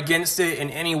I'm not against it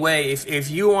in any way. If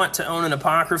you want to own an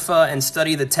Apocrypha and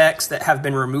study the texts that have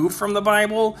been removed from the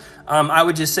Bible, I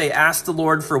would just say ask the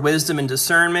Lord for wisdom and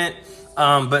discernment.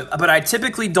 But I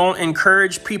typically don't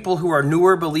encourage people who are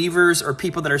newer believers or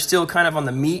people that are still kind of on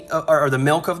the meat or the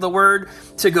milk of the word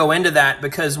to go into that,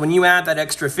 because when you add that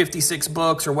extra 56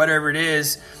 books or whatever it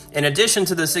is, in addition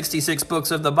to the 66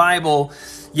 books of the Bible,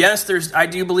 yes, I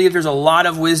do believe there's a lot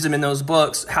of wisdom in those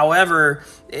books. However,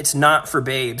 it's not for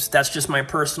babes. That's just my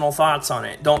personal thoughts on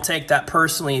it. Don't take that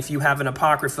personally. If you have an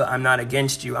Apocrypha, I'm not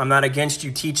against you. I'm not against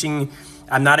you teaching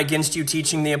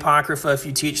the Apocrypha. If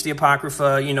you teach the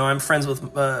Apocrypha, I'm friends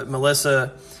with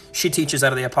Melissa. She teaches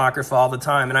out of the Apocrypha all the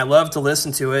time, and I love to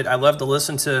listen to it. I love to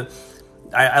listen to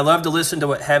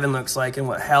what heaven looks like and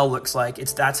what hell looks like.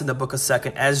 That's in the book of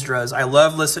 2nd Esdras. I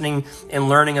love listening and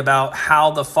learning about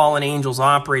how the fallen angels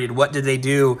operated. What did they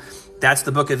do? That's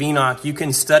the book of Enoch. You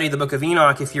can study the book of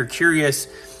Enoch if you're curious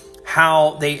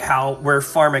where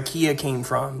pharmakia came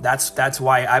from. That's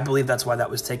why I believe that's why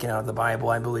that was taken out of the Bible,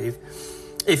 I believe.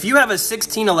 If you have a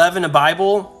 1611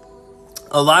 Bible,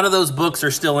 a lot of those books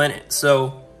are still in it.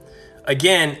 So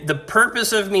again, the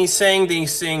purpose of me saying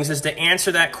these things is to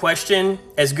answer that question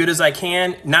as good as I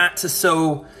can, not to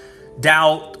sow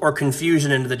doubt or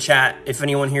confusion into the chat if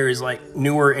anyone here is like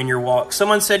newer in your walk.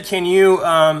 Someone said, can you,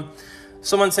 what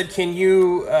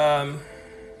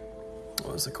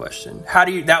was the question?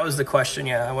 That was the question.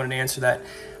 Yeah, I wanted to answer that.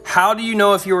 How do you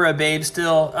know if you were a babe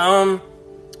still?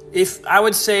 If I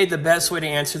would say the best way to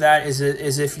answer that is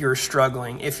if you're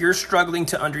struggling. If you're struggling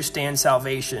to understand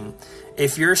salvation,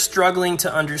 if you're struggling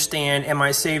to understand, am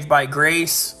I saved by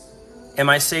grace? Am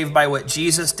I saved by what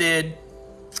Jesus did?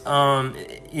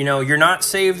 You're not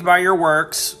saved by your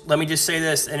works. Let me just say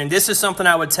this, and this is something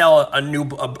I would tell I'm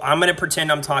going to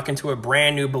pretend I'm talking to a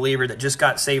brand new believer that just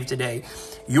got saved today.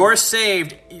 You're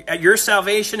saved. Your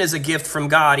salvation is a gift from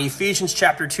God. Ephesians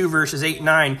chapter 2, verses 8 and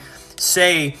 9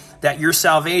 say that your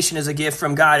salvation is a gift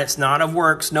from God. It's not of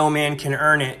works. No man can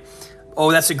earn it. Oh,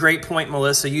 that's a great point,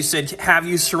 Melissa. You said, have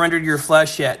you surrendered your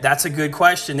flesh yet? That's a good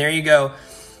question. There you go.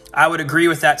 I would agree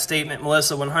with that statement,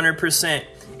 Melissa, 100%.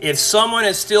 If someone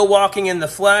is still walking in the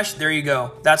flesh, there you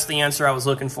go. That's the answer I was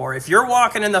looking for. If you're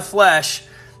walking in the flesh,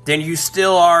 then you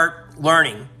still are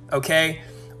learning, okay?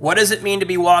 What does it mean to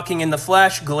be walking in the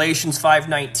flesh? Galatians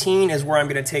 5:19 is where I'm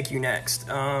going to take you next.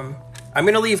 I'm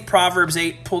going to leave Proverbs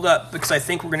 8 pulled up because I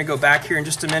think we're going to go back here in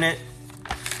just a minute.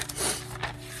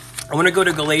 I want to go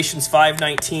to Galatians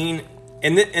 5:19,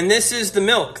 and this is the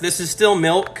milk. This is still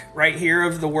milk right here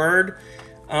of the word.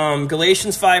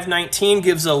 Galatians 5:19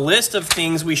 gives a list of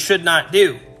things we should not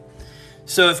do.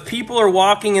 So if people are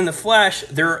walking in the flesh,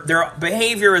 their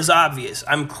behavior is obvious.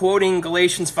 I'm quoting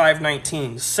Galatians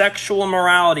 5:19. Sexual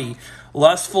immorality,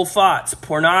 lustful thoughts,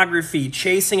 pornography,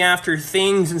 chasing after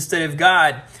things instead of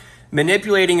God,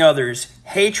 manipulating others,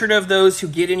 hatred of those who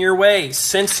get in your way,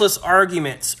 senseless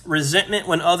arguments, resentment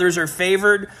when others are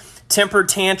favored, temper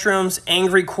tantrums,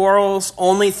 angry quarrels,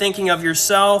 only thinking of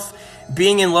yourself,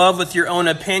 being in love with your own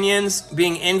opinions,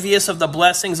 being envious of the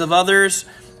blessings of others,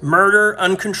 murder,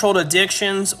 uncontrolled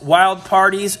addictions, wild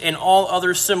parties, and all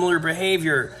other similar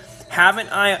behavior.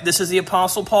 This is the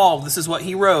Apostle Paul, this is what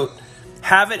he wrote.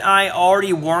 Haven't I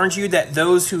already warned you that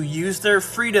those who use their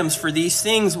freedoms for these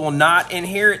things will not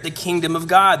inherit the kingdom of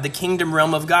God? The kingdom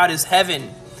realm of God is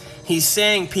heaven. He's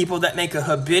saying people that make a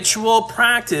habitual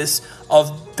practice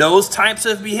of those types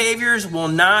of behaviors will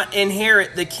not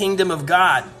inherit the kingdom of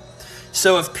God.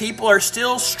 So if people are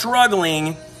still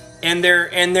struggling and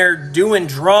they're doing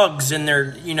drugs and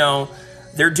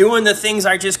they're doing the things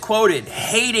I just quoted,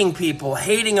 hating people,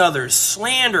 hating others,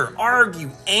 slander, argue,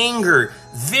 anger,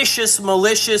 vicious,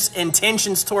 malicious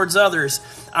intentions towards others.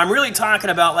 I'm really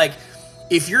talking about, like,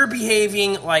 if you're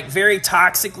behaving like very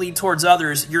toxically towards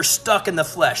others, you're stuck in the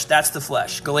flesh. That's the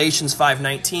flesh. Galatians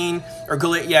 5:19,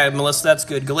 Melissa, that's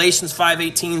good. Galatians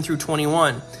 5:18 through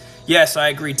 21. Yes, I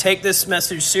agree. Take this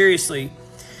message seriously.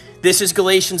 This is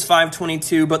Galatians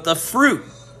 5:22, but the fruit.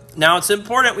 Now, it's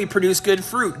important we produce good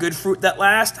fruit that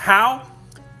lasts. How?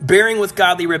 Bearing with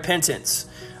godly repentance.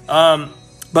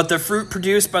 But the fruit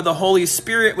produced by the Holy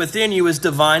Spirit within you is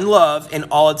divine love in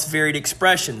all its varied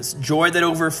expressions. Joy that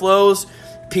overflows,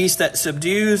 peace that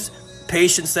subdues,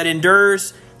 patience that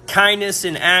endures, kindness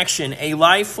in action, a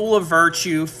life full of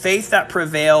virtue, faith that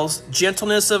prevails,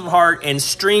 gentleness of heart, and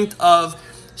strength of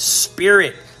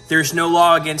spirit. There's no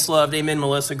law against love. Amen,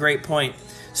 Melissa. Great point.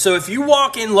 So if you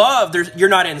walk in love, you're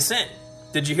not in sin.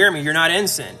 Did you hear me? You're not in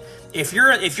sin. If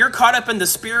you're caught up in the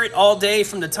Spirit all day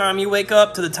from the time you wake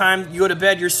up to the time you go to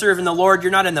bed, you're serving the Lord.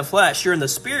 You're not in the flesh. You're in the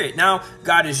Spirit. Now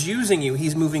God is using you.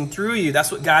 He's moving through you.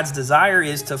 That's what God's desire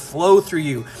is, to flow through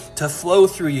you, to flow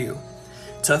through you,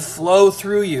 to flow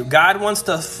through you. God wants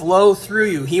to flow through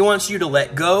you. He wants you to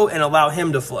let go and allow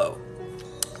Him to flow.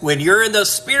 When you're in the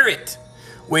Spirit,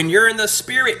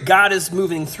 God is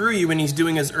moving through you and He's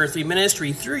doing His earthly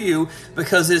ministry through you,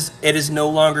 because it is no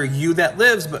longer you that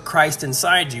lives, but Christ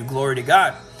inside you. Glory to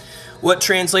God. What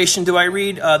translation do I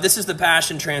read? This is the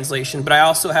Passion Translation, but I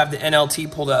also have the NLT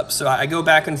pulled up. So I go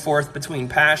back and forth between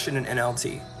Passion and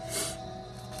NLT.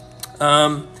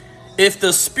 If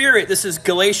the Spirit, this is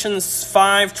Galatians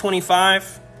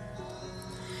 5:25.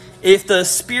 If the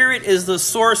Spirit is the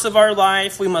source of our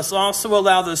life, we must also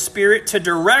allow the Spirit to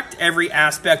direct every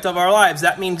aspect of our lives.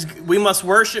 That means we must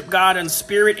worship God in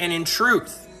spirit and in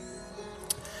truth.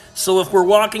 So if we're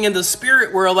walking in the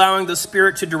Spirit, we're allowing the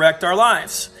Spirit to direct our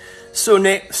lives. So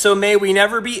may we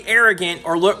never be arrogant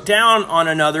or look down on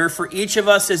another, for each of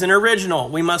us is an original.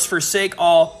 We must forsake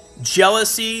all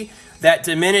jealousy that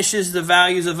diminishes the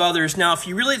values of others. Now, if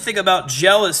you really think about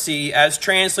jealousy as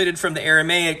translated from the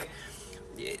Aramaic,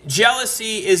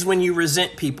 jealousy is when you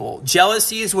resent people.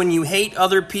 Jealousy is when you hate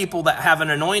other people that have an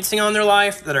anointing on their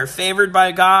life, that are favored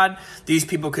by God. These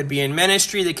people could be in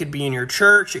ministry. They could be in your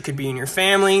church. It could be in your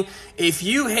family. If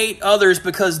you hate others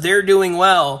because they're doing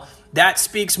well, that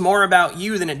speaks more about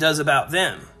you than it does about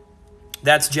them.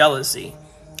 That's jealousy.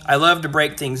 I love to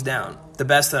break things down the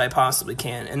best that I possibly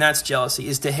can. And that's jealousy,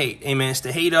 is to hate. Amen. It's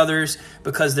to hate others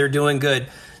because they're doing good.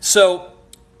 So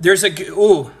this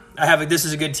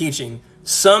is a good teaching.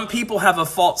 Some people have a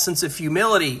false sense of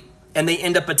humility and they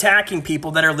end up attacking people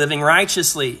that are living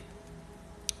righteously.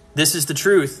 This is the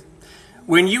truth.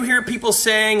 When you hear people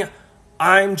saying,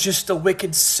 I'm just a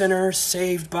wicked sinner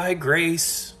saved by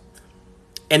grace,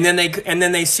 and then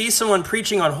they see someone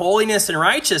preaching on holiness and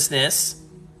righteousness,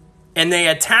 and they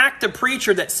attack the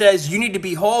preacher that says you need to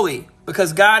be holy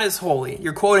because God is holy.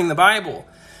 You're quoting the Bible.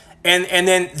 And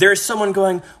then there's someone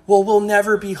going, well, we'll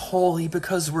never be holy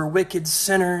because we're wicked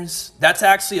sinners. That's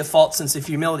actually a false sense of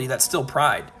humility. That's still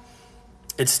pride.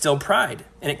 It's still pride.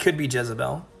 And it could be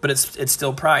Jezebel, but it's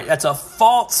still pride. That's a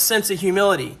false sense of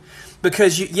humility.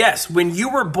 Because, when you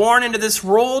were born into this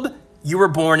world, you were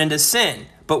born into sin.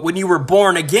 But when you were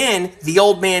born again, the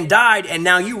old man died, and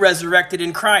now you resurrected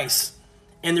in Christ.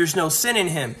 And there's no sin in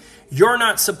him. You're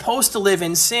not supposed to live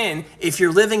in sin if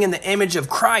you're living in the image of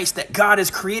Christ that God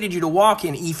has created you to walk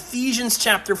in. Ephesians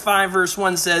chapter 5 verse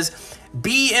 1 says,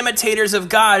 be imitators of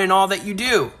God in all that you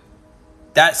do.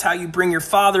 That's how you bring your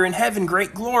Father in heaven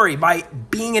great glory, by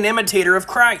being an imitator of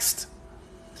Christ.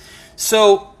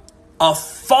 So a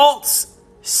false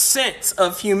sense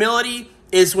of humility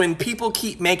is when people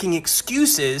keep making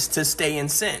excuses to stay in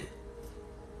sin.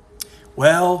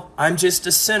 Well, I'm just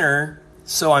a sinner,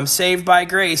 so I'm saved by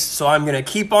grace, so I'm going to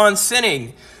keep on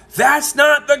sinning. That's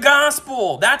not the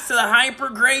gospel. That's the hyper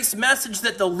grace message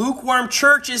that the lukewarm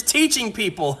church is teaching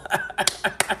people.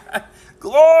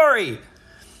 Glory.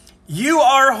 You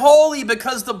are holy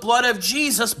because the blood of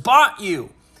Jesus bought you.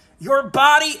 Your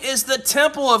body is the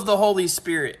temple of the Holy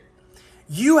Spirit.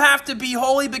 You have to be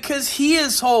holy because he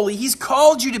is holy. He's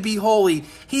called you to be holy.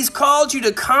 He's called you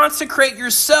to consecrate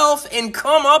yourself and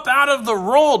come up out of the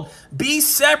world. Be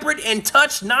separate and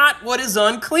touch not what is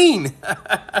unclean.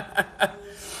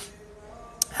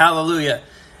 Hallelujah.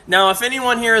 Now, if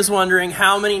anyone here is wondering,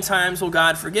 how many times will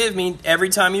God forgive me? Every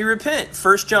time you repent.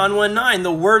 1 John 1:9,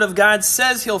 the word of God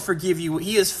says he'll forgive you.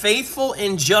 He is faithful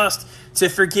and just to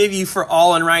forgive you for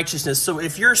all unrighteousness. So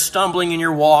if you're stumbling in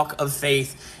your walk of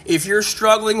faith, if you're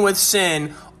struggling with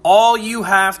sin, all you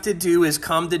have to do is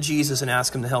come to Jesus and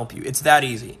ask him to help you. It's that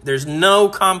easy. There's no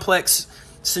complex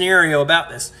scenario about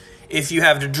this. If you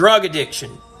have a drug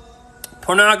addiction,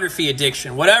 pornography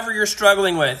addiction, whatever you're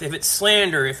struggling with, if it's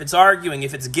slander, if it's arguing,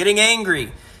 if it's getting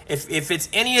angry, if it's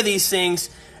any of these things,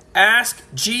 ask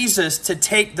Jesus to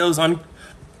take those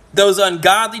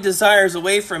ungodly desires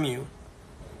away from you.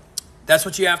 That's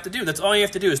what you have to do. That's all you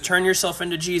have to do is turn yourself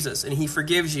into Jesus, and he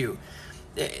forgives you.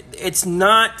 It's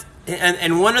not,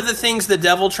 and one of the things the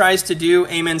devil tries to do,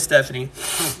 amen, Stephanie.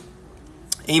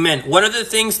 Amen. One of the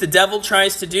things the devil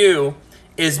tries to do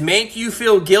is make you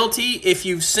feel guilty if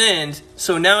you've sinned,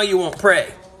 so now you won't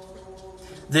pray.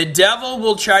 The devil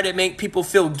will try to make people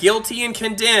feel guilty and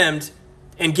condemned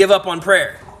and give up on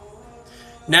prayer.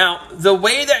 Now, the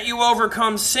way that you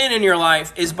overcome sin in your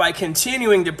life is by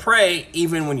continuing to pray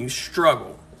even when you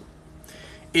struggle.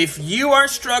 If you are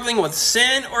struggling with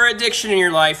sin or addiction in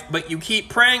your life, but you keep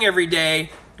praying every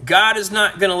day, God is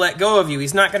not going to let go of you.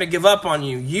 He's not going to give up on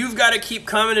you. You've got to keep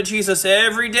coming to Jesus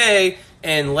every day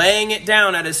and laying it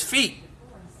down at his feet.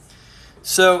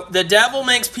 So the devil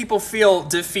makes people feel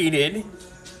defeated.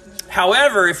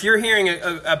 However, if you're hearing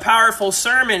a powerful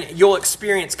sermon, you'll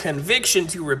experience conviction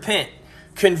to repent.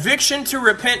 Conviction to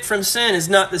repent from sin is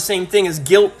not the same thing as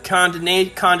guilt,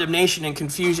 condemnation, and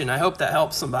confusion. I hope that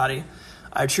helps somebody.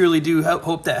 I truly do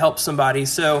hope that helps somebody.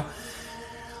 So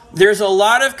there's a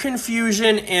lot of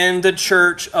confusion in the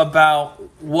church about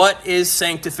what is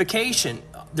sanctification.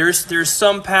 There's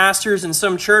some pastors and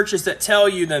some churches that tell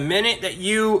you the minute that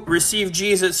you receive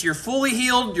Jesus, you're fully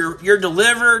healed, you're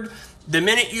delivered. The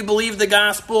minute you believe the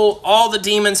gospel, all the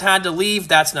demons had to leave.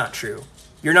 That's not true.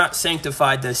 You're not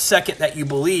sanctified the second that you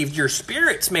believed. Your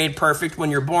spirit's made perfect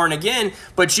when you're born again,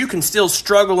 but you can still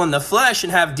struggle in the flesh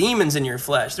and have demons in your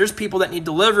flesh. There's people that need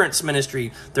deliverance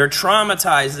ministry. They're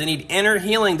traumatized. They need inner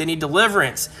healing. They need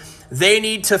deliverance. They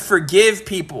need to forgive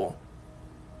people.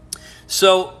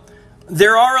 So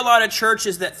there are a lot of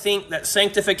churches that think that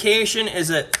sanctification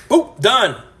is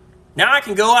done. Now I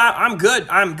can go out. I'm good.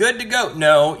 I'm good to go.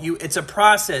 No, it's a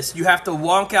process. You have to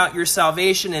walk out your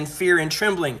salvation in fear and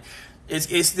trembling.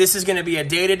 This is going to be a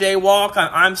day-to-day walk,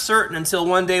 I'm certain, until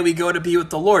one day we go to be with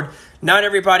the Lord. Not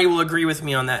everybody will agree with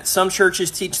me on that. Some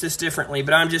churches teach this differently,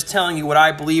 but I'm just telling you what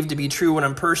I believe to be true, what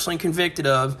I'm personally convicted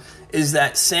of, is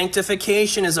that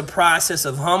sanctification is a process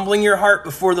of humbling your heart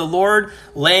before the Lord,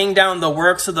 laying down the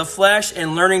works of the flesh,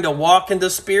 and learning to walk in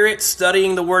the Spirit,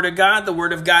 studying the Word of God. The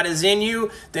Word of God is in you.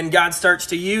 Then God starts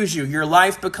to use you. Your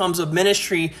life becomes a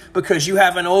ministry because you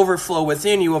have an overflow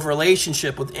within you of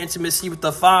relationship, with intimacy with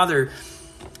the Father.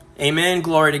 Amen.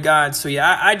 Glory to God. So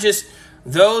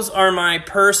those are my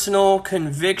personal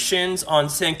convictions on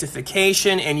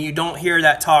sanctification, and you don't hear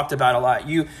that talked about a lot.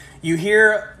 You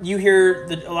hear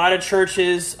a lot of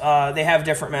churches, they have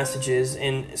different messages,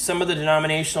 and some of the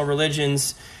denominational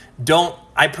religions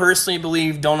I personally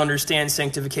believe, don't understand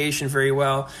sanctification very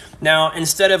well. Now,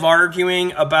 instead of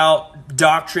arguing about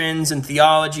doctrines and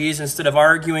theologies, instead of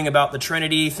arguing about the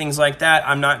Trinity, things like that,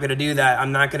 I'm not going to do that.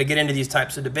 I'm not going to get into these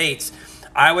types of debates.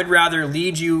 I would rather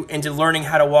lead you into learning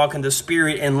how to walk in the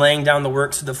Spirit and laying down the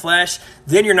works of the flesh.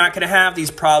 Then you're not going to have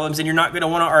these problems, and you're not going to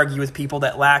want to argue with people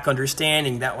that lack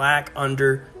understanding,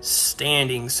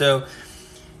 So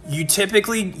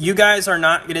you guys are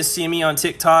not going to see me on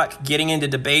TikTok getting into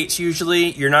debates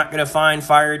usually. You're not going to find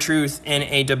Fire Truth in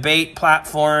a debate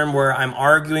platform where I'm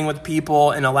arguing with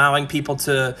people and allowing people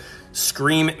to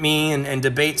scream at me and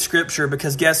debate Scripture,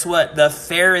 because guess what? The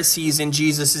Pharisees in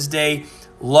Jesus' day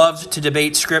loved to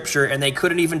debate Scripture, and they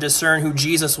couldn't even discern who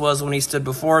Jesus was when he stood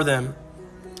before them.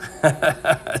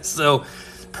 So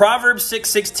Proverbs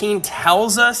 6:16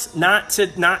 tells us not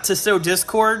to sow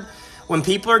discord. When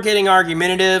people are getting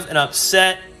argumentative and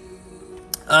upset,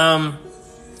 I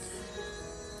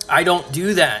don't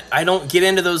do that. I don't get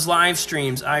into those live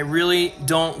streams. I really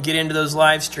don't get into those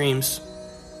live streams.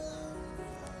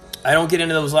 I don't get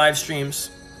into those live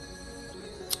streams.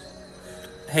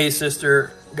 Hey,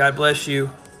 sister. God bless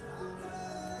you.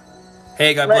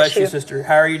 Hey, God bless you, sister.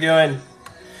 How are you doing?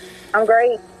 I'm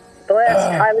great.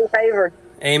 Blessed. Highly favored.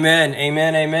 Amen.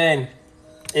 Amen. Amen.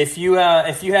 If you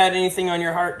had anything on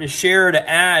your heart to share or to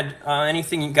add,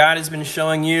 anything God has been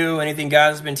showing you, anything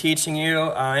God has been teaching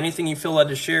you, anything you feel led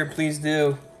to share, please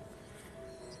do.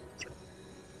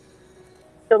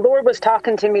 The Lord was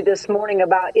talking to me this morning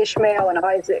about Ishmael and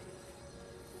Isaac.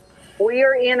 We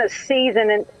are in a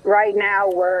season right now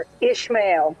where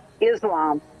Islam, is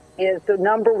the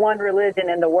number one religion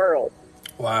in the world.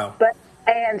 Wow.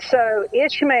 And so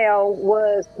Ishmael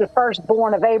was the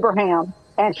firstborn of Abraham,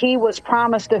 and he was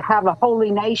promised to have a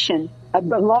holy nation, a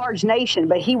large nation,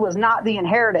 but he was not the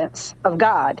inheritance of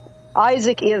God.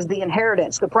 Isaac is the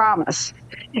inheritance, the promise.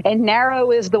 And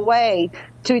narrow is the way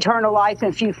to eternal life,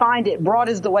 and if you find it, broad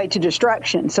is the way to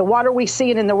destruction. So what are we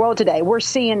seeing in the world today? We're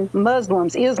seeing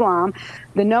Muslims, Islam,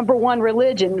 the number one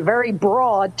religion, very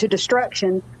broad to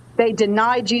destruction. They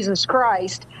deny Jesus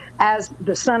Christ as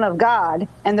the Son of God.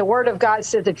 And the Word of God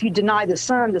says if you deny the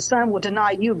Son will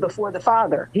deny you before the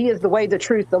Father. He is the way, the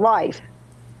truth, the life.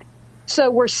 So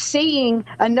we're seeing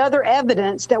another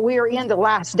evidence that we are in the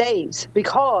last days,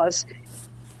 because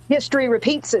history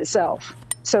repeats itself.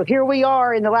 So here we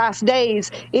are in the last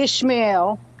days,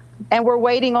 Ishmael, and we're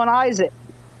waiting on Isaac,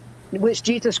 which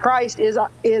Jesus Christ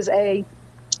is a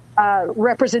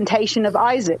representation of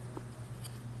Isaac,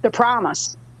 the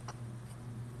promise.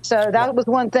 So that was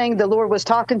one thing the Lord was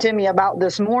talking to me about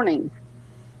this morning.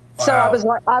 Wow.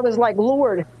 So I was like,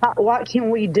 Lord, what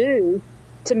can we do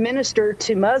to minister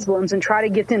to Muslims and try to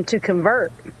get them to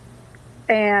convert?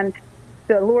 And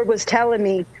the Lord was telling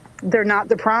me, they're not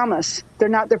the promise. They're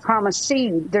not the promised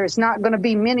seed. There's not going to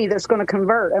be many that's going to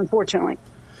convert, unfortunately.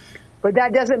 But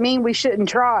that doesn't mean we shouldn't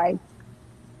try.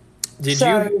 Did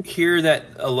you hear that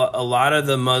a lot of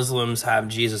the Muslims have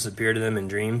Jesus appear to them in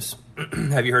dreams?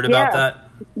 Have you heard about that?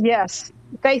 Yes.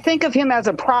 They think of him as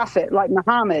a prophet like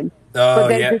Muhammad. Oh,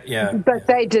 but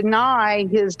they deny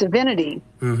his divinity.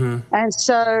 Mm-hmm. And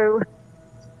so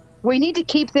we need to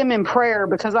keep them in prayer,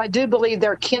 because I do believe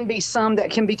there can be some that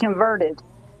can be converted.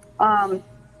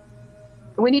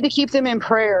 We need to keep them in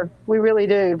prayer. We really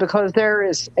do, because there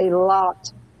is a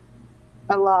lot.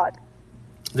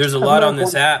 There's a lot on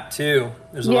this app, too.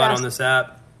 There's a lot on this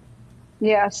app.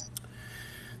 Yes.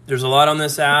 There's a lot on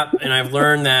this app, and I've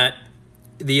learned that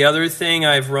the other thing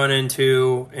I've run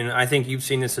into, and I think you've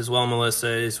seen this as well, Melissa,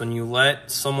 is when you let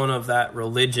someone of that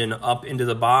religion up into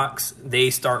the box,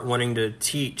 they start wanting to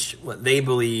teach what they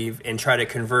believe and try to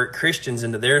convert Christians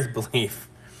into their belief.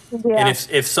 Yeah. And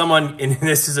if someone, and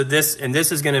this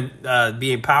is going to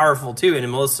be powerful too, and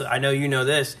Melissa, I know you know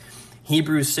this,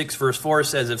 Hebrews 6 verse 4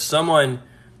 says if someone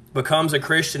becomes a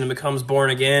Christian and becomes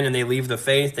born again and they leave the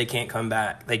faith, they can't come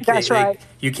back. That's right.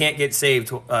 You can't get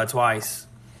saved twice.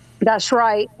 That's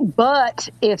right. But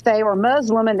if they were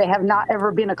Muslim and they have not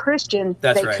ever been a Christian,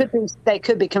 they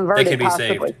could be converted. They could be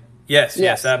possibly saved.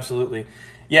 Yes, absolutely.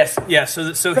 Yes.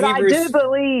 So but Hebrews.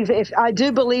 I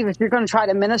do believe if you're going to try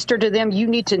to minister to them, you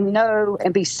need to know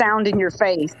and be sound in your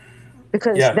faith,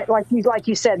 because like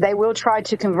you said, they will try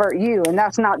to convert you, and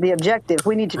that's not the objective.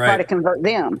 We need to try to convert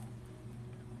them.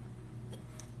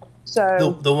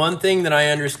 So the one thing that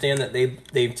I understand that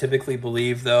they typically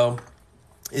believe, though,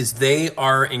 is they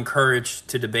are encouraged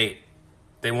to debate.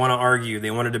 They want to argue.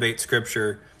 They want to debate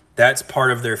Scripture. That's part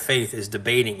of their faith, is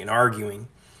debating and arguing.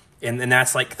 And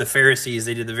that's like the Pharisees.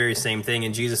 They did the very same thing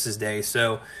in Jesus' day.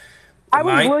 So I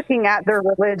was looking at their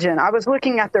religion. And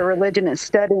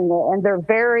studying it, and they're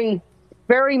very,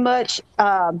 very much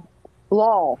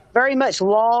law, very much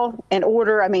law and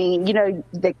order. I mean,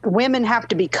 the women have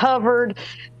to be covered.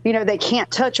 They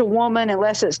can't touch a woman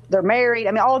unless they're married.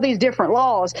 I mean, all these different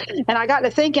laws. And I got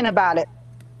to thinking about it.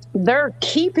 They're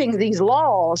keeping these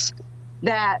laws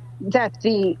that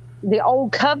the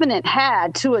old covenant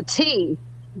had to a T,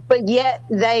 but yet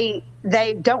they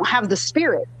don't have the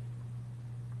Spirit.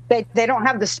 They don't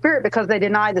have the Spirit because they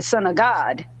deny the Son of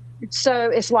God.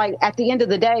 So it's like, at the end of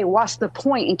the day, what's the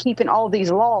point in keeping all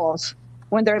these laws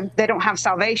when they don't have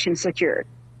salvation secured?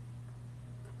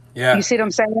 Yeah. You see what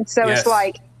I'm saying? So It's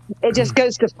like, It just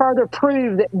goes to further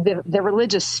prove that the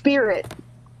religious spirit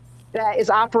that is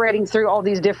operating through all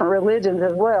these different religions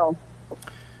as well.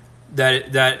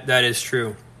 That is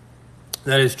true.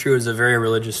 That is true. It's a very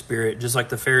religious spirit, just like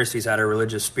the Pharisees had a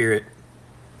religious spirit.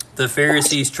 The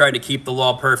Pharisees tried to keep the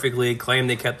law perfectly, claimed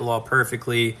they kept the law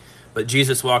perfectly, but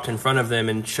Jesus walked in front of them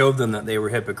and showed them that they were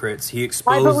hypocrites. He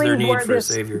exposed their need for a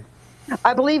Savior.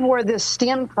 I believe where this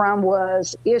stemmed from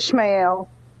was Ishmael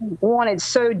wanted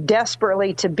so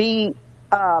desperately to be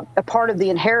a part of the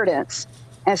inheritance.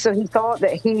 And so he thought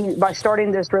that he, by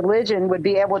starting this religion, would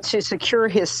be able to secure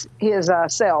his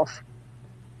self.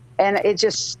 And it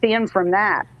just stemmed from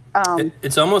that.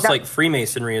 It's almost like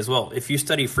Freemasonry as well. If you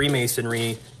study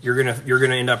Freemasonry, you're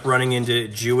gonna end up running into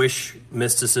Jewish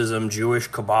mysticism, Jewish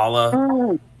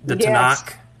Kabbalah, the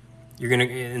Tanakh. You're gonna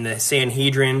in the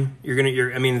Sanhedrin.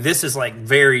 I mean, this is like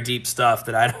very deep stuff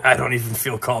that I don't even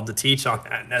feel called to teach on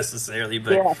that necessarily,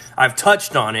 but I've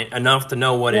touched on it enough to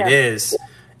know what it is.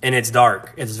 And it's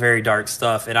dark. It's very dark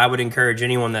stuff. And I would encourage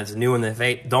anyone that's new in the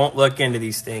faith, don't look into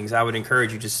these things. I would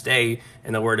encourage you to stay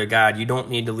in the Word of God. You don't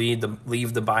need to leave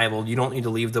the Bible. You don't need to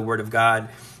leave the Word of God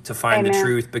to find the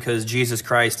truth, because Jesus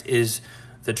Christ is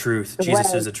the truth.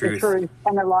 Jesus is the truth.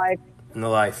 And the life. And the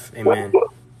life. Amen.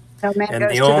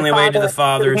 And the only way to the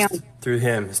Father is through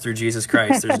Him, is through Jesus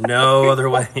Christ. There's no other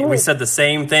way. We said the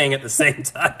same thing at the same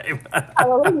time.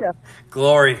 Hallelujah.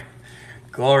 Glory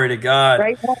to God.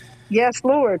 Right. Yes,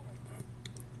 Lord.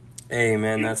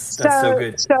 Amen. That's so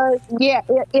good. So yeah,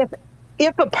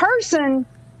 if a person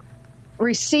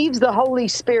receives the Holy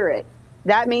Spirit,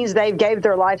 that means they've gave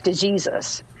their life to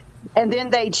Jesus, and then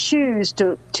they choose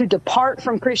to depart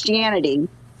from Christianity,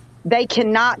 they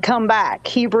cannot come back.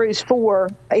 Hebrews 4,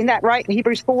 isn't that right?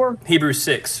 Hebrews 4? Hebrews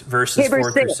 6, verses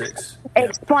 4 through 6.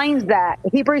 Explains that.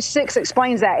 Hebrews 6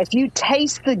 explains that. If you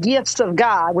taste the gifts of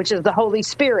God, which is the Holy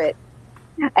Spirit,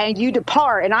 and you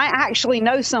depart, and I actually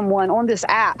know someone on this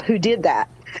app who did that.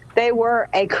 They were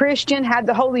a Christian, had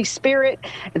the Holy Spirit,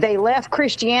 they left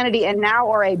Christianity, and now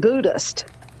are a Buddhist.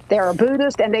 They're a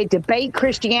Buddhist, and they debate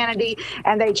Christianity,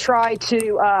 and they try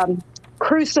to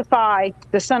crucify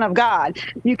the Son of God.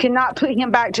 You cannot put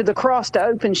him back to the cross to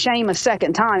open shame a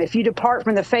second time. If you depart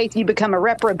from the faith, you become a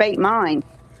reprobate mind,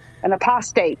 an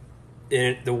apostate.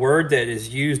 And the word that is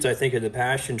used, I think, in the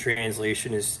Passion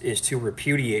Translation is to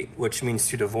repudiate, which means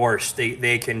to divorce.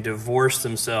 They can divorce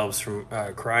themselves from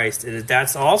Christ. And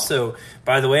that's also,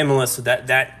 by the way, Melissa,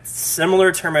 that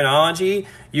similar terminology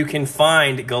you can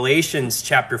find. Galatians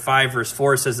chapter 5, verse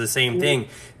 4 says the same thing.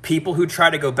 People who try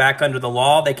to go back under the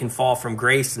law, they can fall from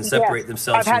grace and separate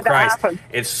themselves from Christ.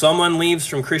 If someone leaves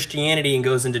from Christianity and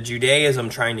goes into Judaism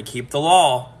trying to keep the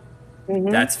law,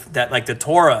 that's like the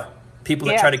Torah. People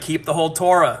that try to keep the whole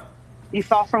Torah. You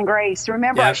fall from grace.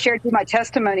 Remember, I shared you my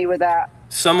testimony with that.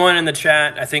 Someone in the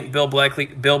chat, I think Bill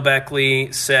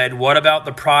Beckley said, what about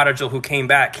the prodigal who came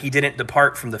back? He didn't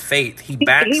depart from the faith. He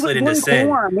backslid into sin.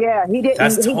 Yeah, he didn't.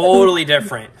 That's totally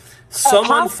different.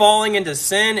 Someone falling into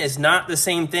sin is not the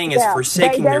same thing as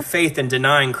forsaking their faith and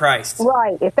denying Christ.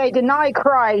 Right. If they deny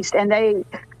Christ and they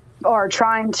are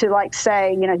trying to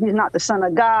say, he's not the Son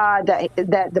of God,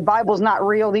 that the Bible's not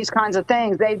real, these kinds of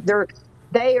things, they're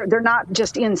not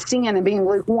just in sin and being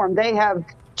lukewarm. They have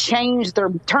turned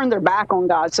their back on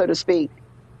God, so to speak.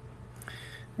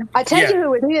 I tell you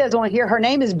who it is on here. Her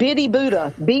name is Biddy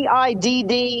Buddha, Bidd,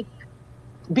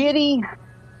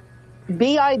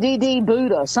 Bidd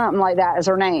Buddha, something like that is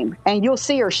her name. And you'll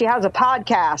see her. She has a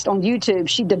podcast on YouTube.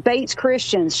 She debates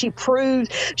Christians. She proves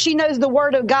she knows the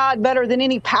Word of God better than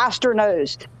any pastor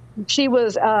knows. She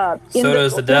was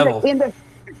does the devil.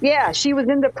 She was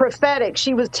in the prophetic.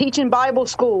 She was teaching Bible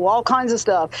school, all kinds of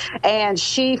stuff. And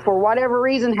she, for whatever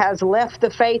reason, has left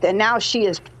the faith, and now she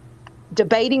is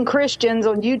debating Christians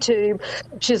on YouTube.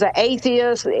 She's an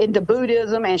atheist into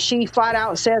Buddhism, and she flat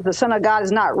out says the Son of God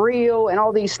is not real and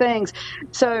all these things.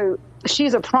 So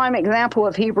she's a prime example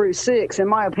of Hebrews 6, in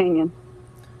my opinion.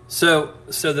 So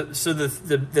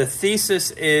the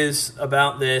thesis is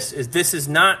about this is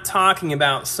not talking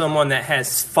about someone that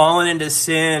has fallen into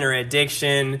sin or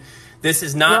addiction. This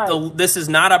is not this is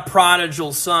not a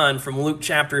prodigal son from Luke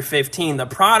chapter 15. The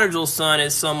prodigal son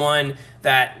is someone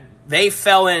that they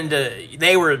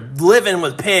were living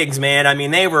with pigs, man. I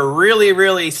mean, they were really,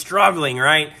 really struggling,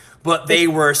 right? But they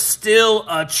were still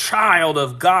a child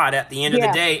of God at the end of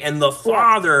the day. And the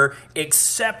Father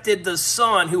accepted the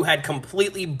Son who had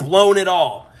completely blown it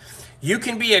all. You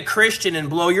can be a Christian and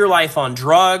blow your life on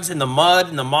drugs and the mud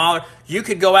and the mauler. You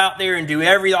could go out there and do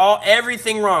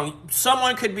everything wrong.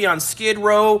 Someone could be on Skid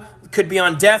Row could be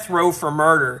on death row for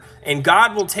murder, and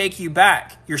God will take you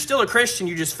back. You're still a Christian,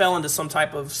 you just fell into some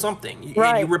type of something.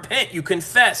 Right. You repent, you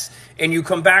confess, and you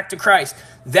come back to Christ.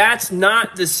 That's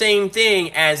not the same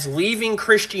thing as leaving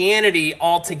Christianity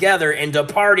altogether and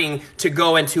departing to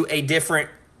go into a different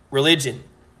religion.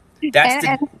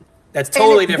 That's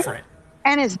totally different.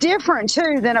 And it's different,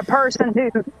 too, than a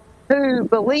person who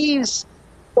believes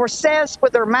or says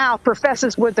with their mouth,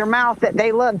 professes with their mouth that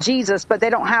they love Jesus, but they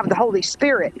don't have the Holy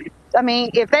Spirit. I mean,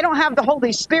 if they don't have the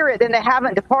Holy Spirit, then they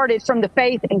haven't departed from the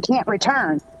faith and can't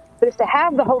return. But if they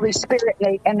have the Holy Spirit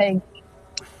and they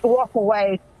walk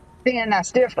away, then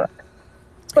that's different.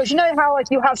 Because you know how,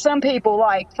 like, you have some people,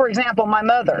 like, for example, my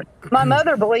mother. My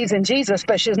mother believes in Jesus,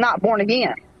 but she's not born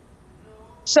again.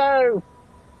 So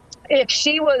if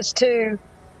she was to,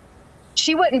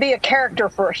 she wouldn't be a character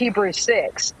for Hebrews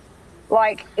 6.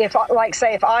 Like if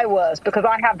I was, because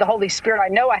I have the Holy Spirit, I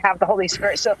know I have the Holy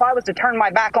Spirit. So if I was to turn my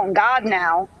back on God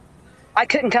now, I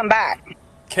couldn't come back.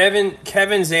 Kevin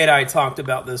Zadai talked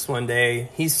about this one day.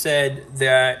 He said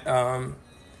that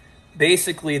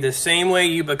basically the same way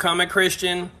you become a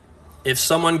Christian, if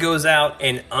someone goes out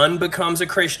and unbecomes a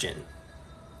Christian,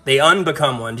 they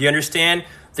unbecome one. Do you understand?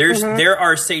 There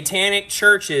are satanic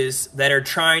churches that are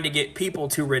trying to get people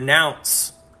to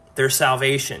renounce their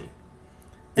salvation.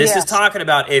 This is talking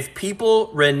about if people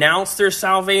renounce their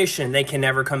salvation, they can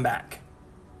never come back.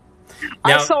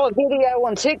 Now, I saw a video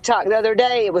on TikTok the other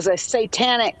day. It was a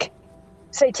satanic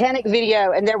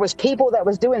video, and there was people that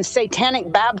was doing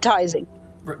satanic baptizing.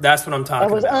 That's what I'm talking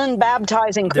about. It was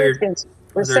unbaptizing Christians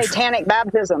with satanic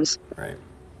baptisms. Right.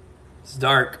 It's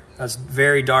dark. That's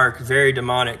very dark, very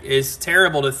demonic. It's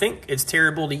terrible to think. It's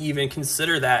terrible to even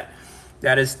consider that.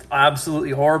 That is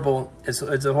absolutely horrible. It's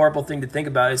a horrible thing to think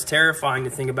about. It's terrifying to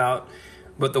think about.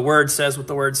 But the word says what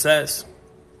the word says.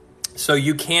 So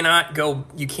you can't go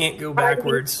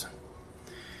backwards.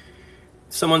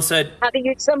 Someone said,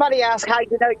 somebody asked how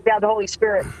you know you have the Holy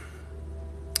Spirit.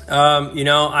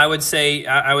 I would say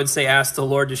ask the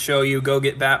Lord to show you, go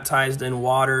get baptized in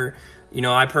water.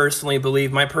 I personally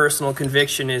believe, my personal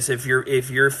conviction is if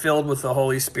you're filled with the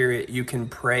Holy Spirit, you can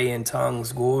pray in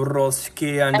tongues. You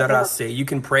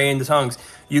can pray in the tongues.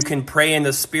 You can pray in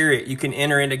the Spirit. You can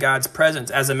enter into God's presence.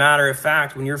 As a matter of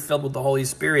fact, when you're filled with the Holy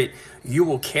Spirit, you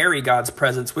will carry God's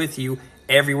presence with you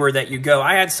everywhere that you go.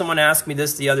 I had someone ask me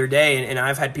this the other day, and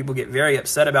I've had people get very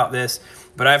upset about this,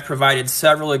 but I've provided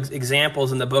several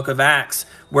examples in the book of Acts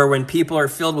where when people are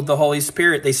filled with the Holy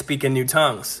Spirit, they speak in new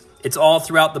tongues. It's all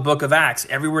throughout the book of Acts.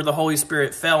 Everywhere the Holy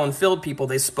Spirit fell and filled people,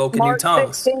 they spoke in new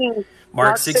tongues.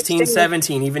 Mark 16,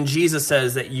 17. Even Jesus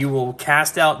says that you will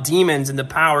cast out demons in the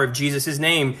power of Jesus'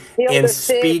 name and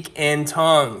speak in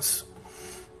tongues.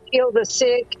 Heal the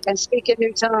sick and speak in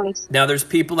new tongues. Now, there's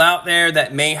people out there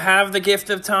that may have the gift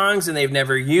of tongues and they've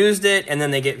never used it, and then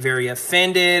they get very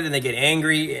offended and they get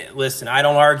angry. Listen, I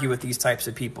don't argue with these types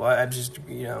of people. I'm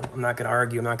not going to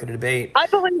argue. I'm not going to debate. I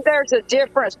believe there's a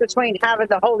difference between having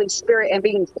the Holy Spirit and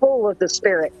being full of the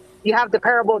Spirit. You have the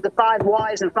parable of the 5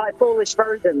 wise and 5 foolish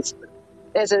virgins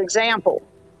as an example.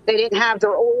 They didn't have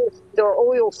their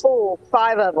oil full,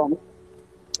 5 of them.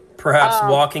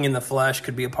 Perhaps walking in the flesh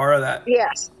could be a part of that.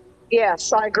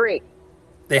 Yes, I agree.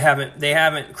 They haven't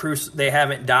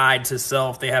died to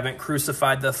self. They haven't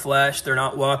crucified the flesh. They're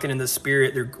not walking in the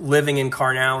Spirit. They're living in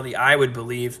carnality, I would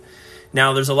believe.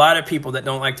 Now, there's a lot of people that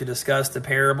don't like to discuss the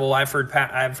parable. I've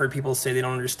heard people say they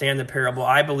don't understand the parable.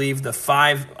 I believe the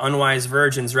 5 unwise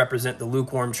virgins represent the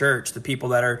lukewarm church, the people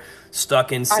that are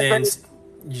stuck in sins.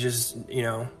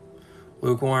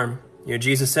 Lukewarm.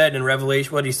 Jesus said in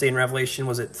Revelation, what did he say in Revelation?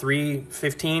 Was it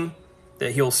 3:15?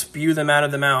 That he'll spew them out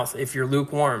of the mouth if you're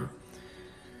lukewarm.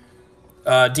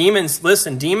 Demons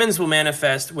will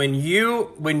manifest when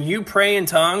you pray in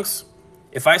tongues.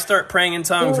 If I start praying in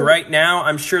tongues right now,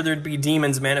 I'm sure there'd be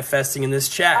demons manifesting in this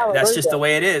chat. Hallelujah. That's just the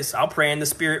way it is. I'll pray in the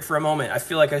Spirit for a moment. I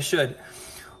feel like I should.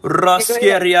 Holy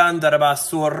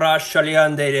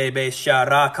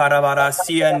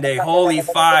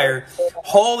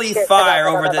fire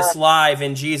over this live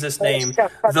in Jesus' name.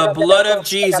 The blood of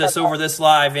Jesus over this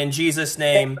live in Jesus'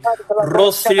 name.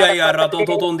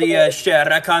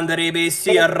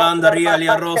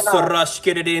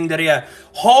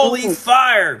 Holy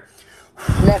fire.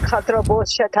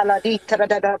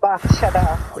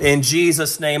 In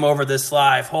Jesus' name over this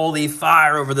live. Holy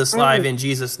fire over this live in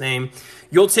Jesus' name.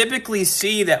 You'll typically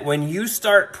see that when you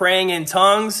start praying in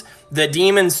tongues, the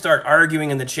demons start arguing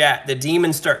in the chat. The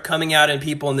demons start coming out in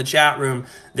people in the chat room.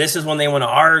 This is when they want to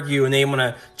argue and they want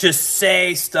to just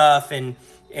say stuff and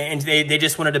they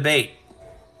just want to debate.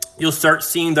 you'll start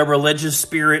seeing the religious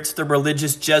spirits, the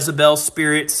religious Jezebel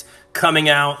spirits coming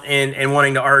out and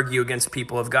wanting to argue against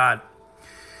people of God.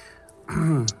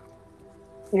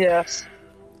 Yes.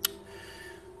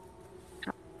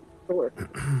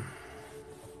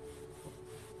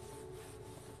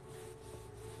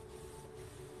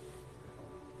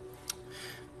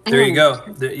 There you go.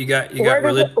 You got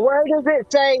religion. Where does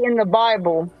it say in the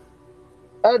Bible,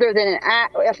 other than in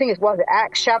I think it was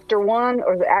Acts chapter 1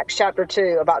 or Acts chapter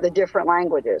 2, about the different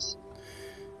languages?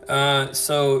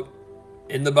 So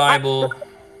in the Bible,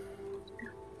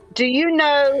 do you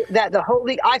know that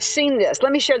I've seen this.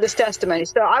 Let me share this testimony.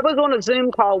 So I was on a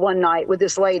Zoom call one night with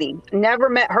this lady. Never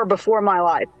met her before in my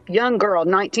life. Young girl,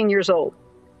 19 years old.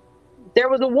 There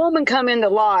was a woman come into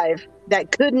live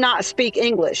that could not speak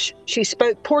English. She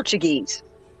spoke Portuguese.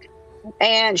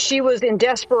 And she was in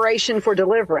desperation for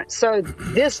deliverance. So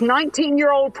this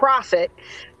 19-year-old prophet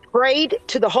prayed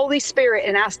to the Holy Spirit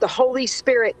and asked the Holy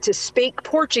Spirit to speak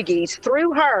Portuguese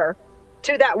through her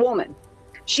to that woman.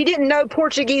 She didn't know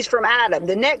Portuguese from Adam.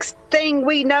 The next thing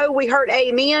we know, we heard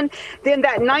amen. Then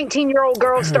that 19-year-old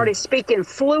girl started speaking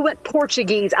fluent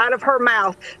Portuguese out of her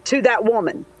mouth to that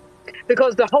woman,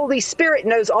 because the Holy Spirit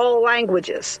knows all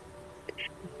languages.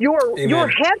 Your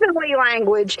heavenly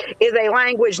language is a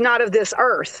language not of this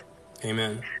earth.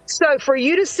 Amen. So for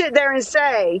you to sit there and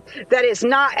say that it's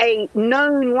not a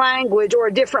known language or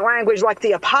a different language like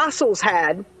the apostles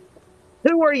had,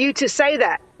 who are you to say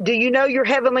that? Do you know your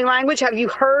heavenly language? Have you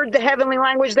heard the heavenly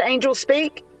language the angels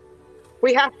speak?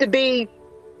 We have to be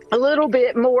a little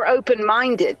bit more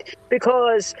open-minded,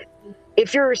 because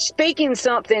if you're speaking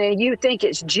something and you think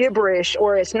it's gibberish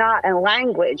or it's not a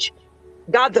language,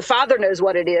 God the Father knows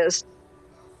what it is.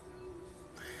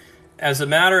 As a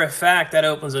matter of fact, that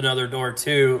opens another door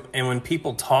too. And when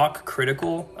people talk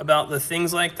critical about the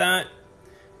things like that,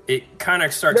 it kind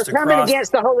of starts to cross. They're coming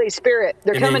against the Holy Spirit.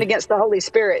 They're coming against the Holy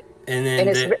Spirit. And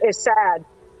it's sad.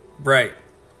 Right.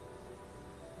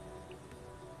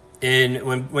 And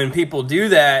when people do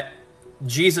that,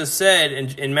 Jesus said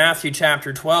in Matthew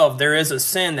chapter 12, there is a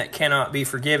sin that cannot be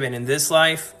forgiven in this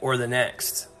life or the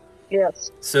next.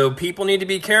 Yes. So people need to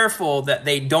be careful that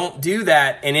they don't do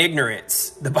that in ignorance.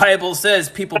 The Bible says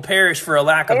people perish for a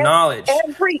lack of knowledge.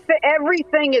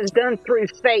 Everything is done through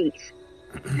faith.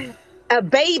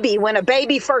 When a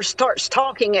baby first starts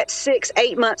talking at 6,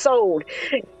 8 months old,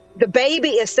 the baby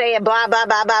is saying blah, blah,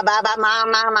 blah, blah, blah, blah, ma,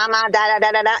 ma, ma, ma, da, da,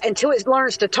 da, da, da, until it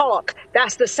learns to talk.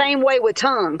 That's the same way with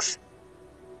tongues.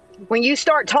 When you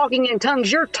start talking in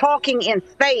tongues, you're talking in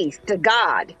faith to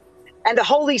God. And the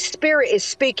Holy Spirit is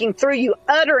speaking through you.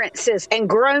 Utterances and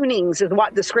groanings is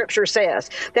what the scripture says,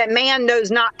 that man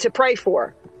knows not to pray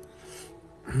for.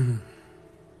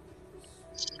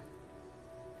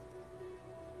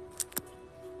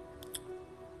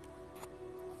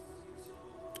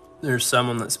 There's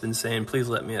someone that's been saying, please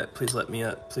let me up, please let me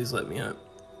up, please let me up.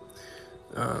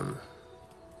 Let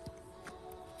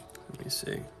me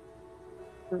see.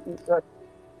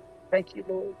 Thank you,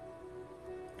 Lord.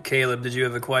 Caleb, did you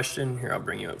have a question? Here, I'll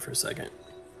bring you up for a second.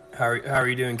 How are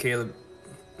you doing, Caleb?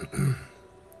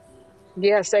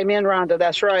 Yes, amen, Rhonda.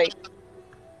 That's right.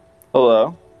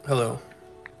 Hello. Hello.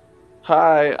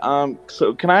 Hi.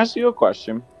 So can I ask you a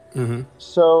question? Mm-hmm.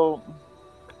 So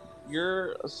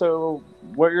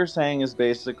what you're saying is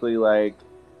basically like,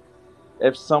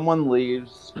 if someone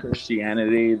leaves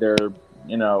Christianity, they're, I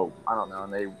don't know,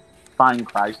 and they find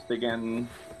Christ again,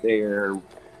 they're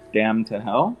damned to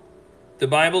hell? The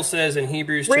Bible says in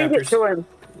Hebrews Read it to him.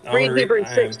 Read Hebrews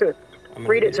 6 to him.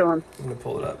 Read it to him. I'm going to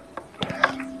pull it up.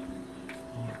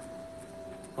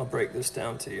 I'll break this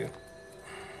down to you.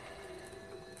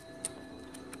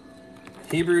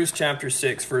 Hebrews chapter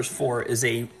 6, verse 4 is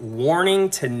a warning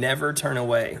to never turn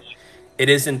away. It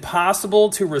is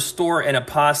impossible to restore an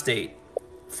apostate,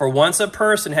 for once a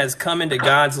person has come into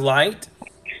God's light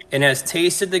and has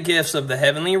tasted the gifts of the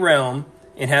heavenly realm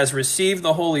and has received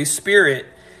the Holy Spirit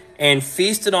and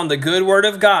feasted on the good word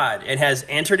of God and has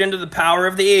entered into the power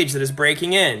of the age that is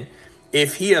breaking in,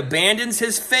 if he abandons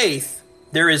his faith,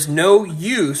 there is no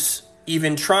use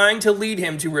even trying to lead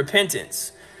him to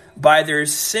repentance. By their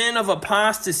sin of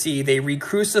apostasy, they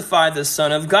re-crucify the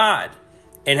Son of God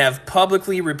and have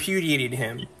publicly repudiated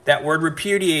him. That word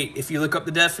repudiate, if you look up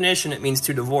the definition, it means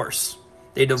to divorce.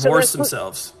 They divorce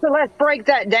themselves. So let's break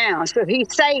that down. So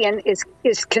he's saying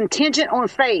it's contingent on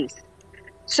faith.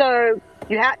 So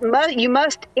you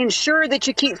must ensure that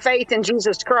you keep faith in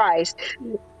Jesus Christ.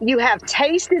 You have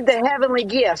tasted the heavenly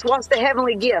gifts. What's the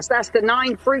heavenly gifts? That's the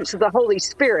 9 fruits of the Holy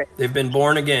Spirit. They've been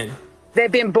born again.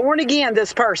 They've been born again,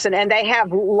 this person, and they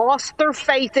have lost their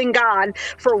faith in God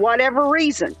for whatever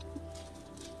reason.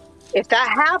 If that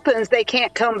happens, they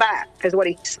can't come back. Is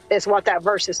what that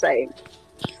verse is saying.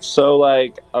 So,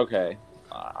 like, okay,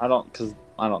 I don't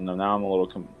know. Now I'm a little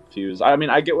confused. I mean,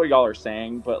 I get what y'all are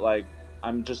saying, but like,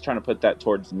 I'm just trying to put that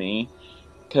towards me,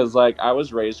 because like I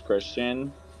was raised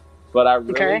Christian, but I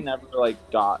really never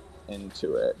like got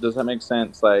into it. Does that make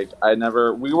sense? Like,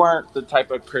 we weren't the type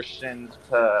of Christians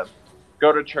to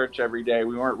go to church every day.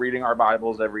 We weren't reading our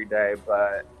Bibles every day,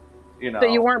 but So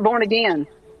you weren't born again.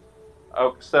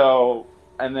 Oh, so,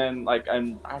 and then like,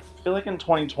 and I feel like in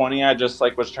 2020, I just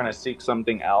like was trying to seek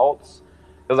something else,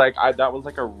 because like that was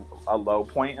like a low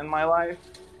point in my life.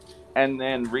 And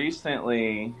then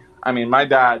recently, I mean, my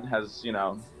dad has,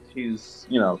 he's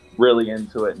really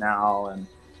into it now, and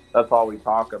that's all we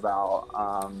talk about.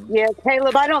 Yeah,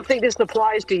 Caleb, I don't think this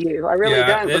applies to you. I really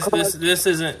don't. This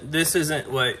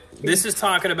isn't what this is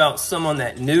talking about. Someone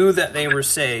that knew that they were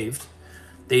saved.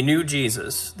 They knew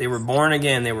Jesus. They were born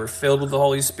again. They were filled with the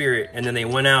Holy Spirit. And then they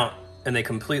went out and they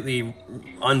completely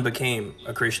unbecame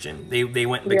a Christian. They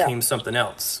went and became something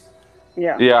else.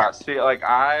 Yeah. Yeah. See, like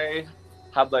I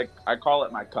had I call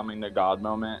it my coming to God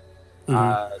moment.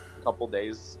 A couple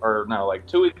days, or no, like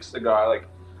 2 weeks ago,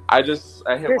 I hit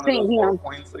one of those low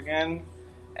points again.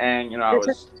 And,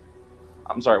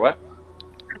 I'm sorry, what?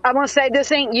 I want to say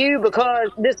this ain't you, because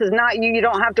this is not you. You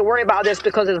don't have to worry about this,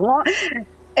 because as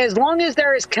long as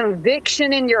there is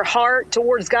conviction in your heart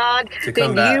towards God,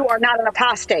 then you are not an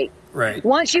apostate. Right.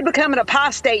 Once you become an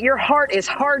apostate, your heart is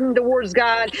hardened towards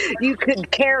God. You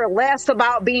could care less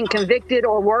about being convicted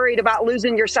or worried about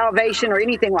losing your salvation or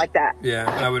anything like that. Yeah,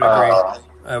 I would agree.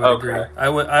 I would agree.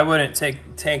 I wouldn't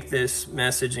take this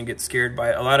message and get scared by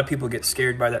it. A lot of people get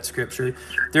scared by that scripture.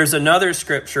 There's another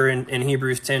scripture in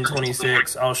Hebrews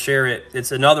 10:26. I'll share it.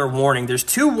 It's another warning. There's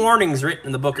 2 warnings written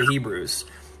in the book of Hebrews.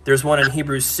 There's one in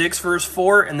Hebrews 6, verse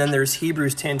 4, and then there's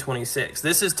Hebrews 10:26.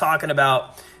 This is talking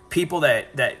about people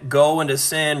that go into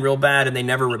sin real bad and they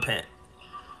never repent.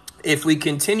 If we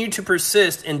continue to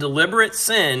persist in deliberate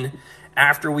sin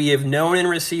after we have known and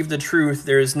received the truth,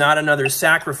 there is not another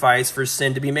sacrifice for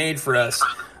sin to be made for us.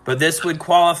 But this would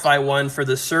qualify one for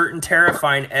the certain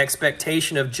terrifying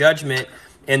expectation of judgment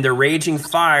and the raging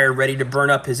fire ready to burn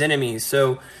up his enemies.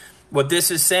 So what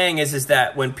this is saying is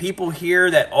that when people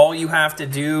hear that all you have to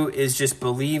do is just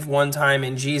believe one time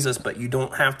in Jesus, but you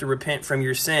don't have to repent from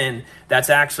your sin, that's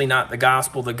actually not the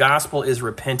gospel. The gospel is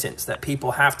repentance, that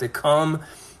people have to come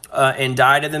and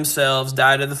die to themselves,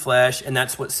 die to the flesh, and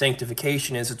that's what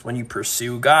sanctification is. It's when you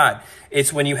pursue God.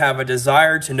 It's when you have a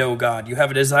desire to know God. You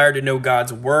have a desire to know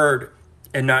God's word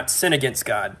and not sin against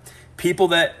God. People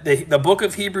the book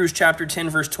of Hebrews chapter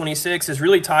 10 verse 26 is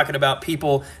really talking about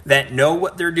people that know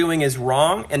what they're doing is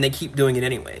wrong and they keep doing it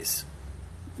anyways.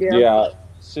 Yeah.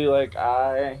 See,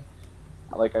 I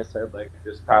said,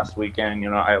 this past weekend,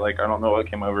 I don't know what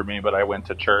came over me, but I went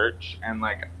to church, and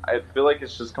I feel like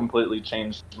it's just completely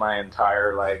changed my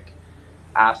entire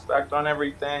aspect on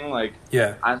everything.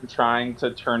 I'm trying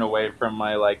to turn away from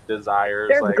my desires.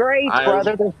 There's grace,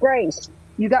 brother. There's grace.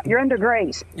 You're under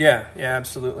grace. Yeah,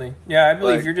 absolutely. Yeah, I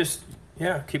believe you're just,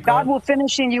 keep going. God will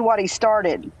finish in you what he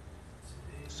started.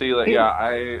 See,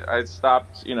 I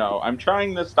stopped, I'm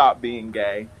trying to stop being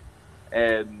gay,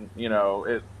 and,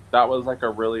 that was a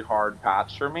really hard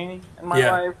patch for me in my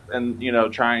life, and,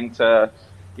 trying to,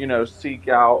 seek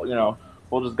out,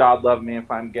 well, does God love me if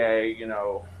I'm gay?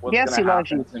 What's going to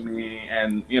happen to me?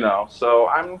 And, so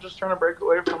I'm just trying to break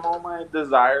away from all my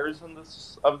desires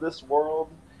of this world.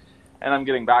 And I'm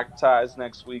getting baptized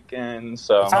next weekend.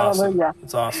 So hallelujah.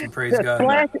 It's awesome. Praise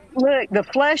God. The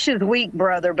flesh is weak,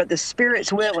 brother, but the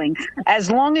spirit's willing.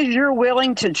 As long as you're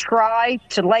willing to try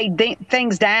to lay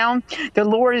things down, the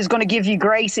Lord is going to give you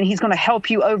grace, and he's going to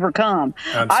help you overcome.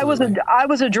 Absolutely. I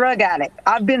was a drug addict.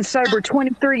 I've been sober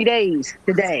 23 days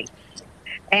today.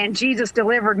 And Jesus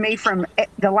delivered me from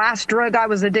the last drug I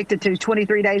was addicted to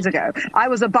 23 days ago. I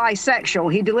was a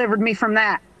bisexual. He delivered me from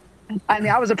that.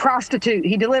 I was a prostitute.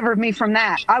 He delivered me from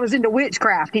that. I was into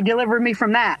witchcraft. He delivered me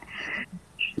from that.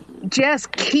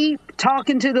 Just keep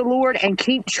talking to the Lord and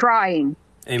keep trying.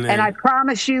 Amen. And I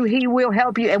promise you, he will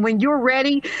help you. And when you're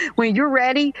ready,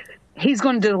 he's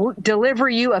going to deliver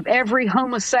you of every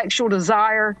homosexual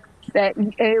desire, that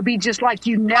it'll be just like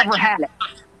you never had it.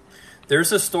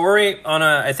 There's a story on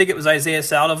I think it was Isaiah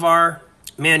Saldivar.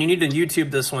 Man, you need to YouTube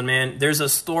this one, man. There's a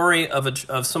story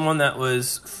of someone that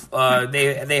was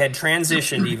they had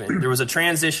transitioned. Even there was a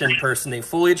transition person. They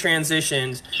fully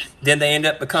transitioned. Then they end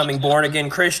up becoming born again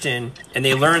Christian, and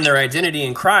they learned their identity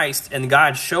in Christ. And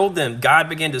God showed them. God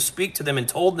began to speak to them and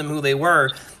told them who they were.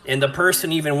 And the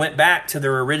person even went back to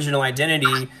their original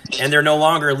identity, and they're no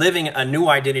longer living a new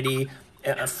identity.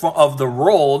 of the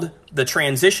world, the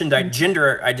transitioned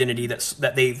gender identity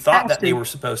that they thought that they were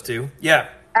supposed to. Yeah.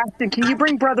 Ashton, can you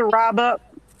bring Brother Rob up?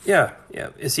 Yeah.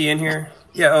 Is he in here?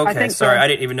 Yeah, okay. I think Sorry, so. I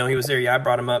didn't even know he was there. Yeah, I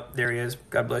brought him up. There he is.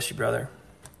 God bless you, brother.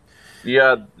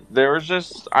 Yeah, there was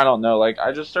just, I don't know, like,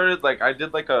 I just started, like, I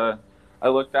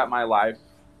looked at my life,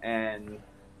 and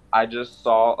I just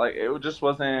saw, like, it just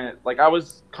wasn't, like, I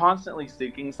was constantly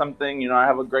seeking something. You know, I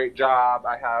have a great job,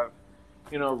 I have,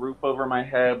 you know, a roof over my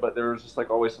head, but there was just, like,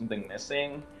 always something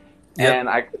missing. Yep. And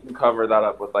I couldn't cover that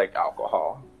up with, like,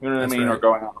 alcohol. You know what That's I mean? right. Or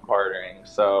going out and partying.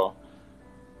 So,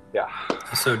 yeah.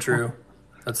 That's so true.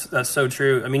 That's so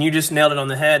true. I mean, you just nailed it on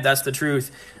the head. That's the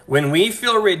truth. When we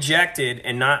feel rejected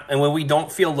and when we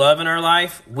don't feel love in our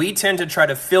life, we tend to try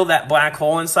to fill that black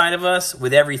hole inside of us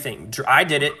with everything. I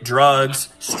did it: drugs,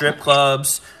 strip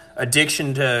clubs,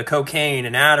 addiction to cocaine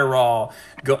and Adderall,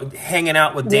 hanging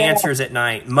out with dancers at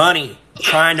night, money,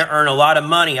 trying to earn a lot of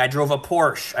money. I drove a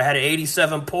Porsche. I had an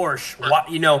 '87 Porsche.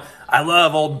 You know, I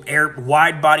love old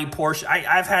wide body Porsche.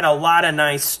 I've had a lot of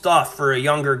nice stuff for a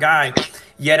younger guy.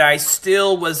 Yet I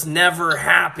still was never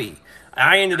happy.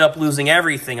 I ended up losing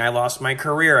everything. I lost my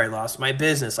career. I lost my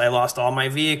business. I lost all my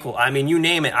vehicle. I mean, you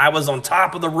name it. I was on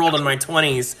top of the world in my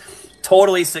 20s,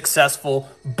 totally successful.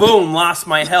 Boom, lost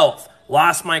my health,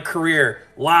 lost my career,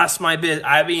 lost my business.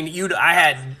 I mean, I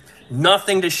had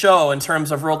nothing to show in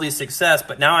terms of worldly success,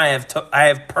 but now I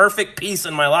have perfect peace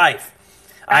in my life.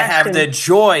 I have the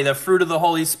joy, the fruit of the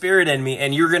Holy Spirit in me,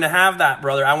 and you're going to have that,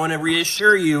 brother. I want to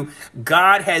reassure you,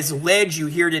 God has led you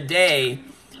here today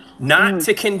not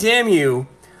to condemn you,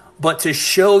 but to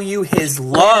show you his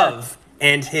love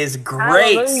and his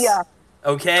grace. Hallelujah.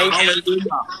 Okay?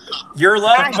 You're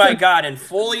loved by God and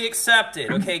fully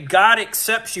accepted. Okay? God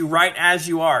accepts you right as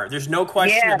you are. There's no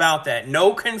question about that.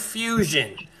 No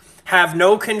confusion. Have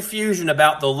no confusion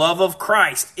about the love of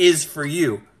Christ is for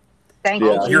you. Thank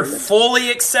you. You're fully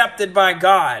accepted by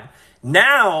God.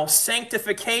 Now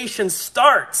sanctification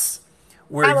starts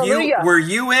where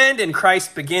you end and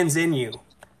Christ begins in you.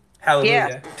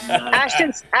 Hallelujah. Yeah.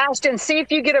 Ashton, see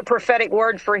if you get a prophetic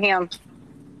word for him.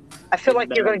 I feel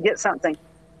like you're going to get something.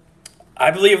 I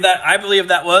believe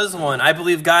that was one. I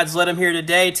believe God's led him here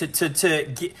today to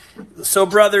get. So,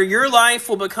 brother, your life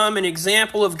will become an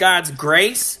example of God's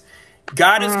grace.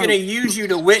 God is going to use you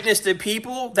to witness to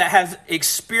people that have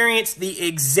experienced the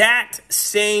exact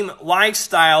same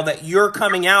lifestyle that you're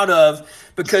coming out of,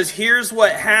 because here's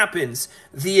what happens.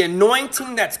 The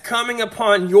anointing that's coming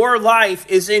upon your life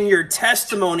is in your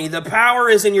testimony. The power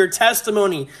is in your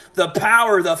testimony. The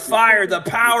power, the fire, the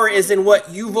power is in what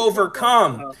you've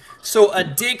overcome. So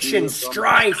addiction,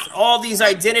 strife, all these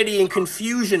identity and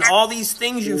confusion, all these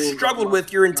things you've struggled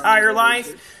with your entire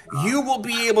life, you will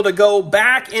be able to go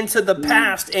back into the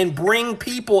past and bring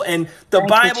people. And the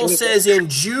Bible says in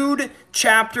Jude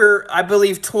chapter, I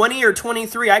believe 20 or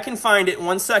 23, I can find it in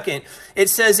 1 second. It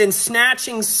says, in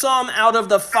snatching some out of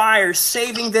the fire,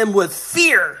 saving them with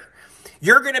fear.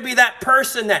 You're going to be that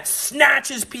person that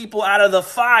snatches people out of the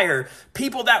fire,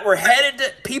 people that were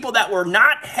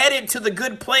not headed to the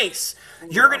good place.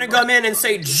 You're going to come in and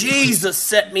say, Jesus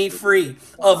set me free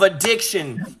of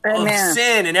addiction, of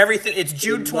sin, and everything. It's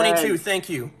Jude 22. Thank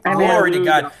you. Glory to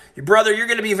God. Your brother, you're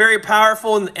going to be very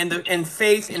powerful in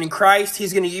faith and in Christ.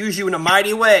 He's going to use you in a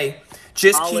mighty way.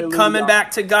 Just keep coming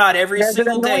back to God every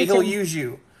single day. He'll use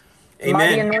you.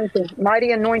 Amen.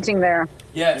 Mighty anointing there.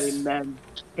 Yes. Amen.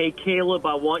 Hey, Caleb,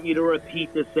 I want you to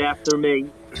repeat this after me.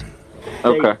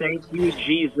 Okay. Say thank you,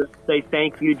 Jesus. Say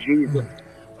thank you, Jesus.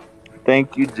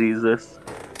 Thank you, Jesus.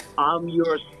 I'm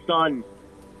your son.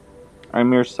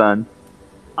 I'm your son.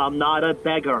 I'm not a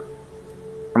beggar.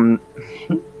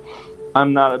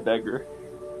 I'm not a beggar.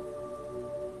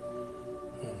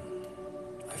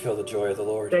 I feel the joy of the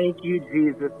Lord. Thank you,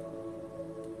 Jesus.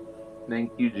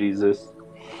 Thank you, Jesus.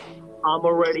 I'm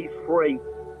already free.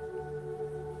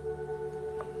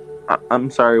 I'm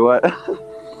sorry, what?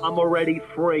 I'm already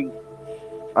free.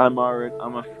 I'm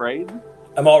afraid?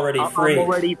 I'm already free. I'm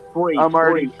already free. I'm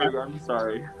already free. I'm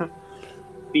sorry.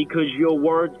 Because your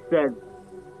word said.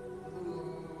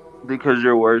 Because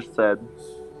your word said.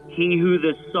 He who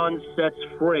the Son sets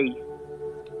free.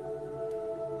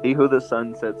 He who the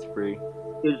Son sets free.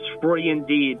 Is free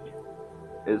indeed.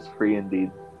 Is free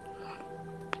indeed.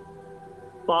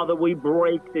 Father, we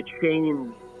break the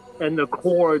chains and the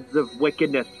cords of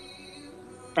wickedness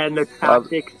and the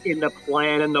tactics in the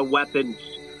plan and the weapons.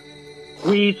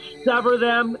 We sever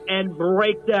them and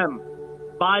break them.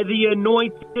 By the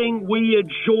anointing, we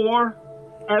adjure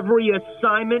every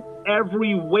assignment,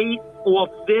 every weight off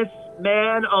this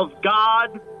man of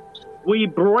God We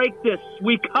break this.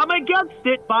 We come against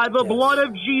it by the blood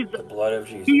of Jesus. The blood of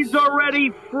Jesus. He's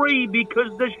already free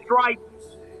because the stripes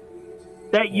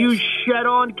that you shed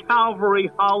on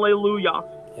Calvary. Hallelujah.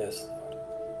 Yes.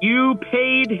 You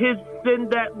paid his sin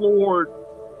debt, Lord.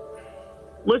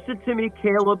 Listen to me,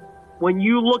 Caleb. When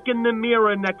you look in the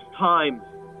mirror next time,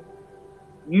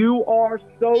 you are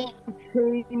so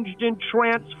changed and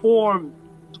transformed.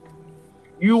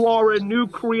 You are a new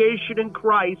creation in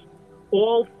Christ.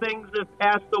 All things have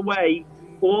passed away.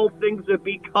 All things have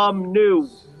become new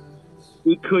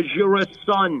because you're a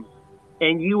son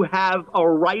and you have a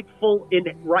right to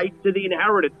the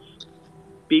inheritance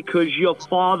because your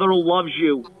father loves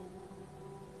you.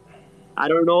 I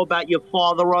don't know about your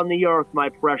father on the earth, my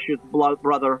precious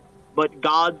brother, but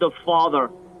God the Father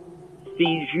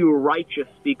sees you righteous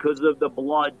because of the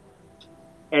blood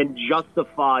and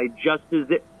justified just as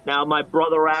it. Now, my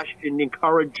brother Ashton,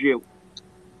 encourage you.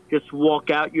 Just walk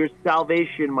out your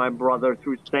salvation, my brother,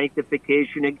 through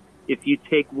sanctification. If you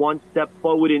take one step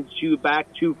forward and two back,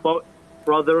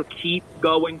 brother, keep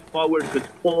going forward, because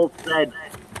Paul said,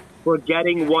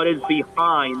 forgetting what is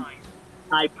behind,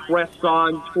 I press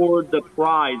on toward the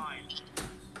prize,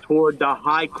 toward the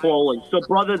high calling. So,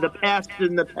 brother, the past is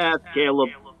in the past,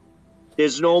 Caleb.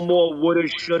 There's no more woulda,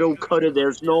 shoulda, coulda.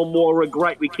 There's no more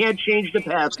regret. We can't change the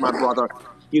past, my brother.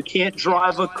 You can't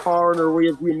drive a car in a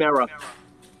rearview mirror.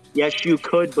 Yes, you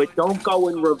could, but don't go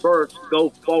in reverse. Go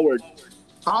forward.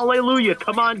 Hallelujah.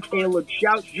 Come on, Caleb.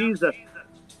 Shout Jesus.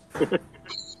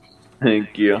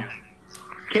 Thank you.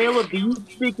 Caleb, do you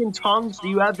speak in tongues? Do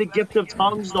you have the gift of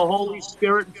tongues, the Holy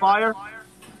Spirit and fire?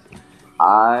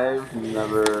 I've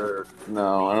never,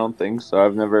 no, I don't think so.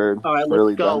 I've never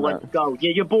really done that. Let's go.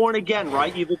 Yeah, you're born again,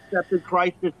 right? You've accepted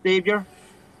Christ as Savior?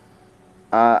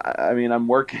 I mean, I'm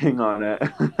working on it.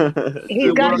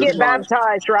 He's got to get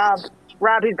baptized, Rob.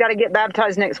 Rob, he's got to get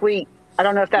baptized next week. I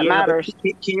don't know if that matters.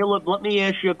 Caleb, let me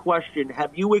ask you a question.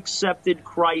 Have you accepted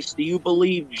Christ? Do you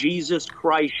believe Jesus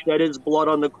Christ shed his blood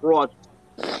on the cross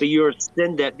for your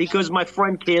sin debt? Because, my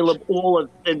friend Caleb, all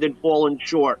have sinned and fallen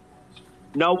short.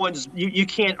 No one's, you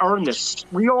can't earn this.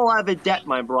 We all have a debt,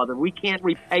 my brother. We can't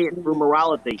repay it through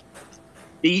morality.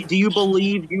 Do you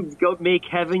believe you make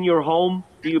heaven your home?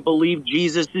 Do you believe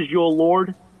Jesus is your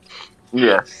Lord?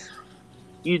 Yes.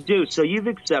 You do. So you've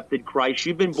accepted Christ.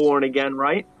 You've been born again,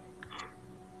 right?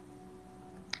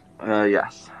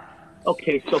 Yes.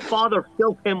 Okay, so Father,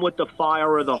 fill him with the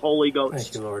fire of the Holy Ghost.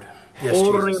 Thank you, Lord. Yes,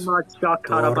 Jesus.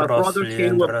 Brother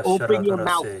Caleb, open your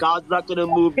mouth. God's not going to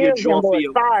move your jaw for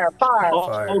you. Fire.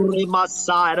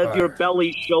 Out of your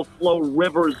belly shall flow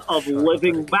rivers of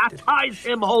living. Baptize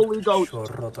him, Holy Ghost,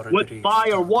 with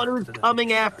fire. One who's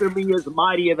coming after me is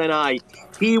mightier than I.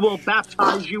 He will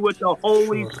baptize you with the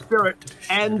Holy Spirit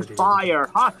and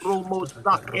fire.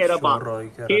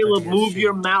 Caleb, move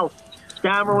your mouth.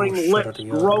 Stammering lips,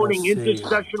 groaning,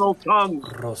 intercessional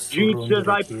tongues. Jesus,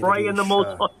 I pray in the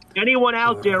most... Anyone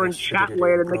out there in chat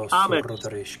land in the comments,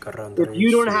 if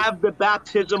you don't have the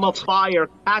baptism of fire,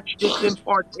 catch this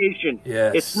impartation.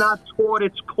 Yes. It's not taught,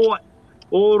 it's caught.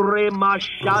 By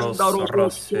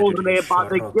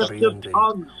the gift of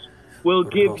tongues will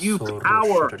give you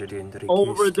power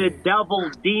over the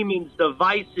devil, demons,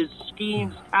 devices,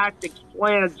 schemes, tactics,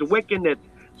 plans, wickedness,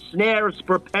 snares,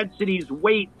 propensities,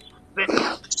 weights,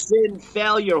 sin,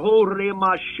 failure.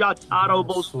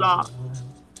 Yes, Lord.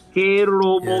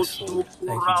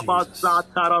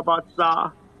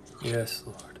 Yes,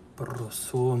 Lord.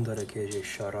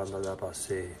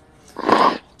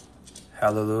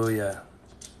 Hallelujah.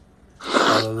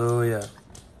 Hallelujah.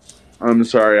 I'm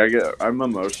sorry, I'm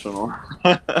emotional.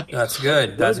 That's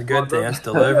good. That's a good thing. That's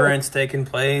deliverance taking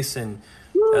place, and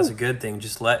that's a good thing.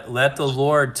 Just let the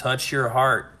Lord touch your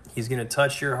heart. He's going to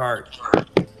touch your heart.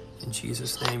 In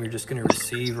Jesus' name, you're just going to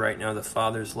receive right now the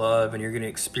Father's love, and you're going to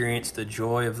experience the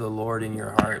joy of the Lord in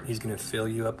your heart. He's going to fill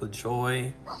you up with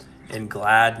joy and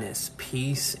gladness.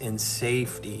 Peace and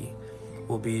safety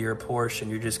will be your portion.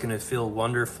 You're just going to feel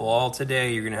wonderful all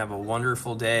today. You're going to have a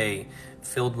wonderful day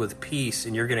filled with peace,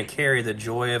 and you're going to carry the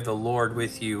joy of the Lord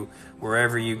with you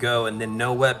wherever you go, and then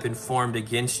no weapon formed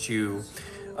against you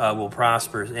will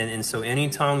prosper. And so any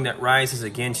tongue that rises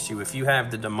against you, if you have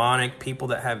the demonic people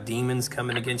that have demons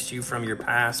coming against you from your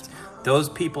past, those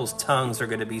people's tongues are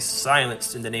going to be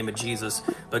silenced in the name of Jesus,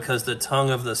 because the tongue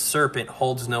of the serpent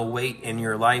holds no weight in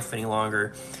your life any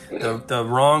longer. The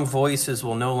wrong voices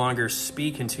will no longer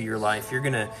speak into your life. You're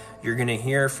going to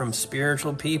hear from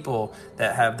spiritual people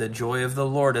that have the joy of the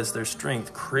Lord as their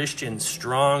strength. Christians,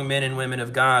 strong men and women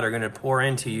of God are going to pour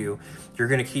into you. You're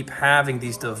going to keep having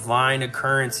these divine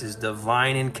occurrences,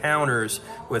 divine encounters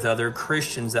with other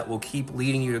Christians that will keep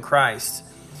leading you to Christ.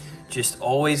 just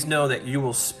always know that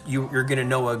you're going to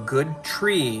know a good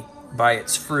tree by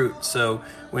its fruit. So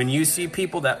when you see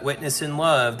people that witness in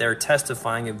love, they're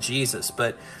testifying of Jesus.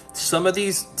 But some of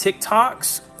these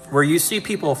TikToks where you see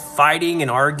people fighting and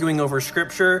arguing over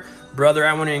scripture, brother,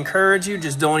 I want to encourage you,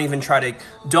 just don't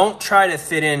try to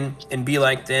fit in and be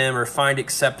like them or find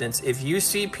acceptance. If you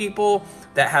see people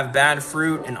that have bad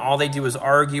fruit and all they do is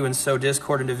argue and sow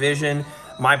discord and division,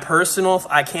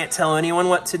 I can't tell anyone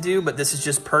what to do, but this is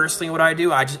just personally what I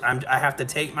do. I have to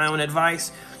take my own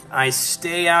advice. I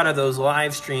stay out of those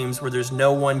live streams where there's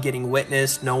no one getting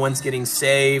witnessed, no one's getting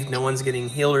saved, no one's getting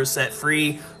healed or set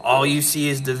free. All you see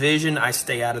is division. I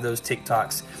stay out of those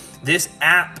TikToks. This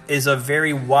app is a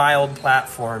very wild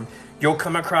platform. You'll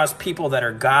come across people that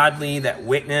are godly, that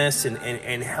witness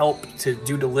and help to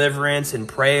do deliverance and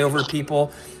pray over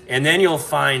people. And then you'll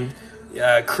find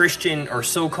Christian or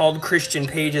so-called Christian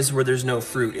pages where there's no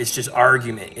fruit. It's just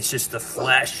argument. It's just the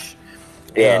flesh.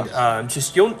 Yeah. And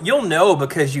just you'll know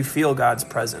because you feel God's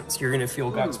presence. You're going to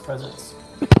feel God's presence.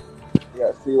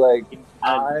 Yeah, see, like,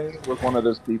 I was one of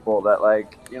those people that,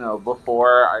 like, you know,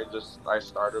 before I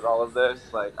started all of this,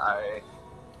 like, I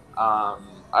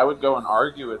would go and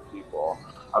argue with people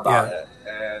about it,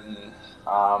 and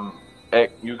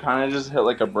you kind of just hit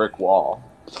like a brick wall.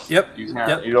 Yep. You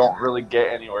don't really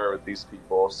get anywhere with these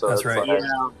people. So that's right. Like,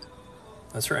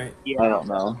 that's right. Yeah. I don't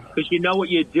know. Because you know what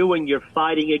you're doing. You're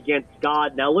fighting against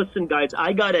God. Now, listen, guys,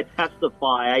 I got to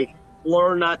testify. I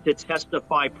learned not to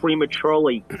testify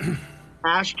prematurely.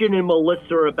 Ashton and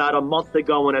Melissa, about a month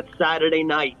ago on a Saturday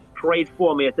night, prayed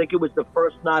for me. I think it was the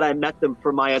first night I met them,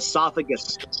 for my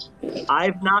esophagus.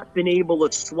 I've not been able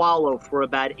to swallow for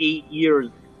about 8 years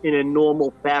in a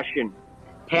normal fashion.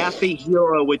 Half a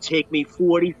hero would take me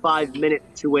 45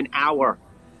 minutes to an hour.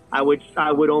 I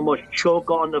would almost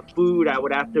choke on the food. I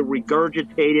would have to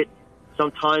regurgitate it.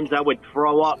 Sometimes I would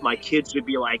throw up. My kids would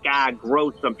be like,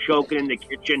 gross, I'm choking in the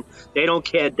kitchen. They don't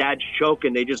care Dad's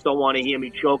choking. They just don't want to hear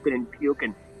me choking and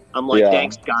puking. I'm like,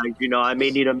 thanks, guys. You know, I may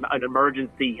need an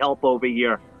emergency help over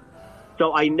here.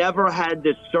 So I never had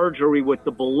this surgery with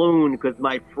the balloon because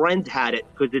my friend had it,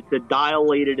 because it's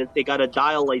they got to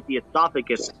dilate the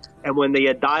esophagus. And when they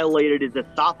had dilated his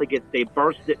esophagus, they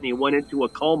burst it and he went into a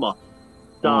coma.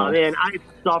 So, man, I've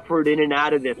suffered in and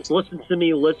out of this. Listen to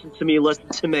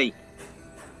me.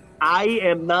 I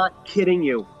am not kidding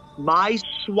you. My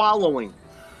swallowing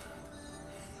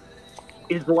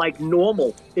is like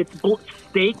normal. It's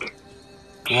steak.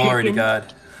 Glory chicken. to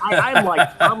God. I'm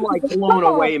like blown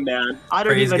away, man. I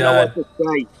don't even know what to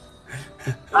say.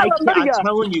 I'm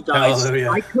telling you guys,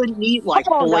 Hallelujah. I couldn't eat like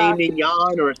filet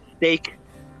mignon or steak.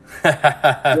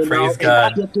 Praise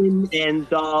God. Chicken and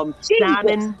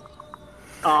salmon.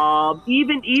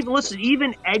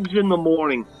 Even eggs in the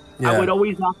morning. I would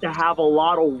always have to have a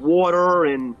lot of water,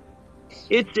 and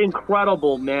it's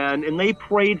incredible, man. And they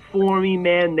prayed for me,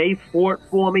 man. They fought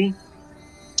for me.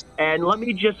 And let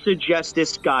me just suggest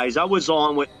this, guys. I was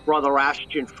on with Brother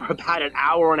Ashton for about an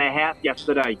hour and a half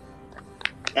yesterday.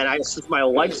 And my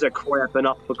legs are cramping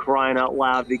up, for crying out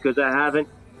loud, because I haven't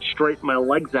straightened my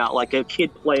legs out like a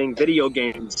kid playing video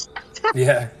games.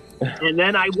 Yeah. And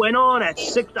then I went on at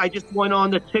 6. I just went on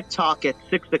the TikTok at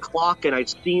 6 o'clock, and I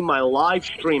seen my live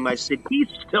stream. I said, he's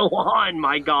still on,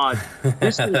 my God.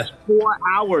 This is 4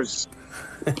 hours.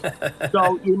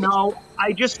 So, you know,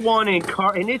 I just want to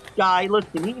encourage. And this guy,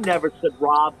 listen, he never said,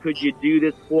 Rob, could you do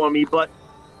this for me? But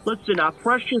listen, our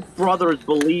precious brother is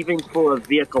believing for a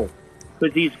vehicle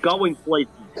because he's going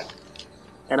places.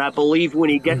 And I believe when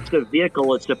he gets the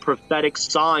vehicle, it's a prophetic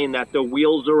sign that the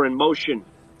wheels are in motion.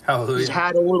 Hallelujah. He's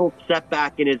had a little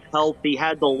setback in his health. He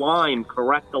had the Lyme,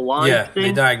 correct? The Lyme thing?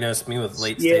 They diagnosed me with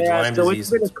late-stage Lyme so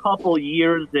disease. It's been a couple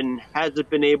years and hasn't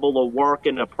been able to work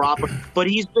in a proper... But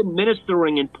he's been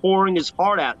ministering and pouring his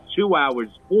heart out 2 hours,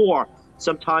 4.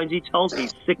 Sometimes he tells me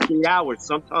 60 hours.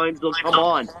 Sometimes he'll come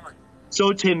on.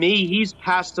 So to me, he's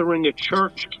pastoring a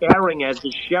church, caring as a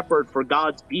shepherd for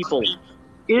God's people.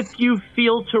 If you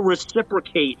feel to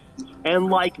reciprocate,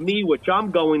 and like me, which I'm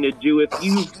going to do, if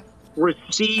you've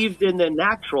received in the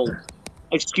natural,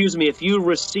 if you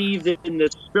received in the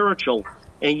spiritual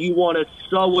and you want to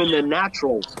sow in the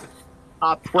natural,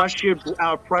 our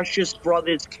precious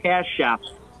brother's Cash App,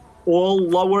 all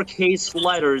lowercase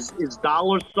letters, is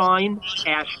 $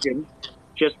 Ashton,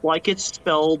 just like it's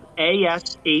spelled,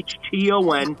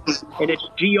 ASHTON, and it's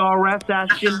GRS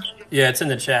Ashton. Yeah, it's in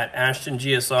the chat. Ashton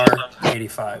GSR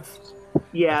 85.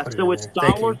 Yeah, so it's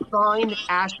 $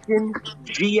 Ashton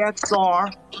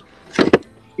GSR.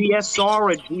 GSR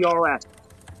or GRS?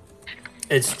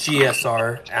 It's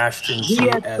GSR, Ashton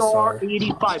GSR GSR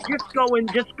 85.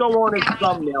 Just go on his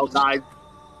thumbnail, guys.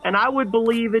 And I would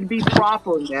believe it'd be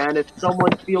proper, man, if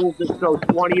someone feels as though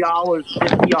 $20,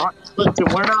 $50. Listen,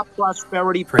 we're not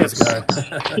prosperity Praise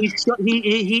pips. God.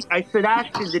 I said,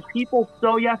 Ashton, did people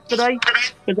sow yesterday?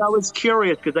 Because I was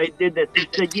curious, because I did this. He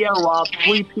said, yeah, Rob,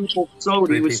 3 people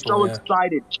sowed. He was so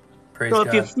excited. Praise So God.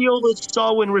 if you feel to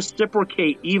sow and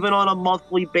reciprocate, even on a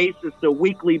monthly basis, a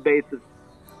weekly basis,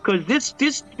 because this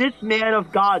man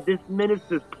of God, this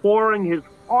minister is pouring his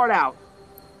heart out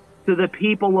to the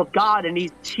people of God, and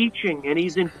he's teaching, and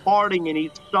he's imparting, and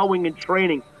he's sowing and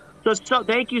training. So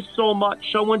thank you so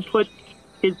much. Someone put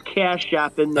his Cash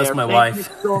App in there. That's my Thank wife. you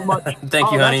so much.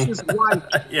 Thank you, honey. That's his wife.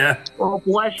 Yeah. Oh,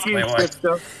 bless you, My wife.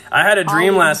 sister. I had a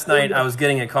dream last Hallelujah. night. I was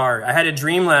getting a car. I had a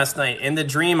dream last night. In the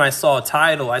dream, I saw a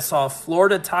title. I saw a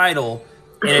Florida title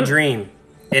in a dream,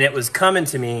 and it was coming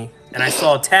to me, and I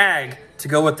saw a tag to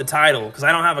go with the title because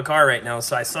I don't have a car right now.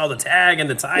 So I saw the tag and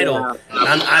the title.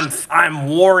 Yeah. I'm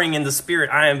warring in the spirit.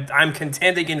 I'm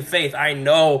contending in faith. I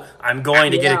know I'm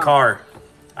going to get a car.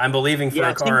 I'm believing for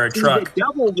a car or a truck. The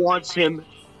devil wants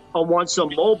to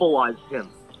mobilize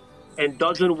him and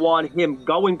doesn't want him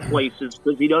going places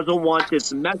because he doesn't want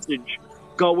this message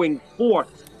going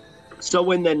forth. So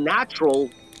in the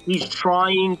natural, he's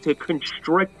trying to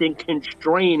constrict and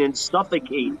constrain and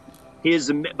suffocate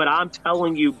but I'm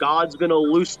telling you, God's going to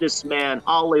loose this man.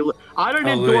 Hallelujah. I don't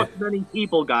endorse many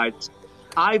people, guys.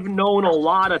 I've known a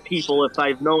lot of people if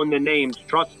I've known the names.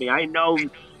 Trust me, I know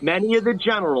many of the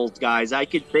generals, guys. I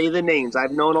could say the names. I've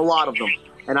known a lot of them,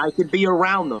 and I could be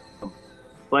around them.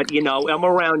 But, I'm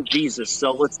around Jesus.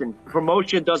 So listen,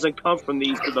 promotion doesn't come from the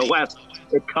east or the west.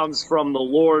 It comes from the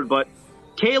Lord. But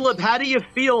Caleb, how do you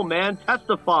feel, man?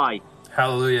 Testify.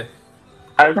 Hallelujah.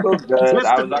 I feel good.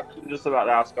 I was actually just about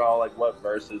to ask all what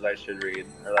verses I should read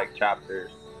or chapters,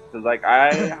 because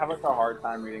I have a hard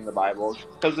time reading the Bible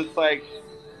because it's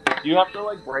you have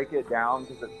to break it down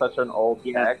because it's such an old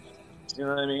text. You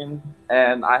know what I mean?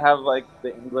 And I have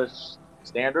the English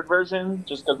Standard Version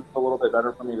just because it's a little bit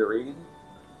better for me to read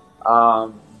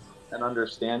and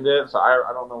understand it. So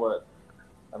I don't know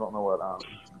what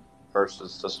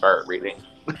verses to start reading.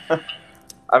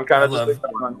 I'm kind of just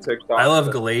on TikTok. I love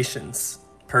Galatians.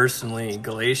 Personally,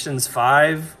 Galatians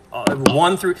 5,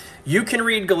 1 through... You can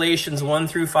read Galatians 1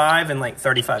 through 5 in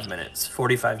 35 minutes,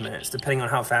 45 minutes, depending on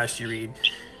how fast you read.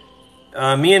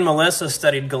 Me and Melissa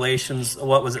studied Galatians,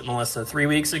 what was it, Melissa? 4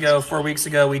 weeks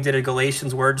ago, we did a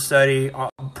Galatians word study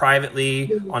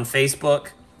privately on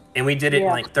Facebook, and we did it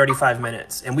in 35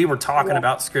 minutes. And we were talking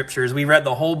about scriptures. We read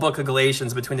the whole book of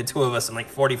Galatians between the two of us in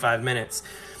 45 minutes.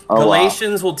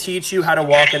 Galatians will teach you how to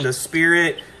walk in the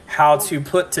Spirit, how to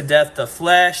put to death the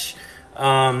flesh.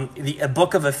 The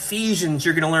book of Ephesians,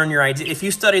 you're going to learn your idea. If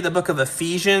you study the book of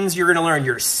Ephesians, you're going to learn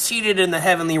you're seated in the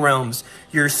heavenly realms.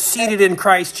 You're seated in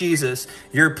Christ Jesus.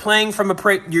 You're playing from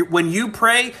when you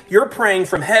pray, you're praying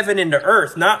from heaven into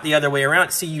earth, not the other way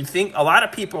around. See, you think a lot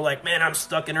of people are like, man, I'm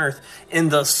stuck in earth. In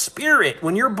the Spirit,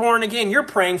 when you're born again, you're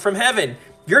praying from heaven.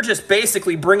 You're just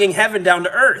basically bringing heaven down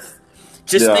to earth.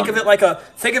 Just think of it like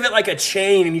a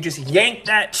chain, and you just yank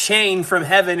that chain from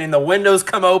heaven, and the windows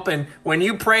come open. When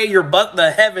you pray,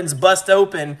 the heavens bust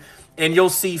open, and you'll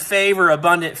see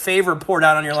abundant favor poured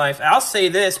out on your life. I'll say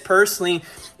this personally,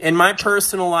 in my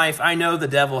personal life, I know the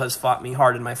devil has fought me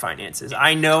hard in my finances.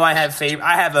 I know I have favor.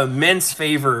 I have immense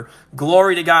favor.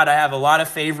 Glory to God, I have a lot of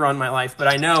favor on my life, but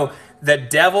I know the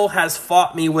devil has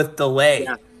fought me with delay.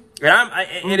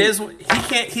 And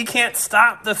he can't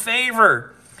stop the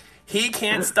favor. He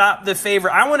can't stop the favor.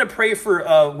 I want to pray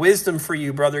for wisdom for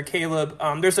you, Brother Caleb.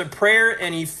 There's a prayer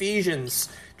in Ephesians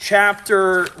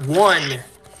chapter 1,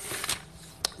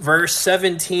 verse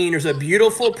 17. There's a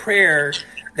beautiful prayer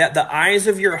that the eyes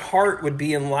of your heart would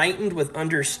be enlightened with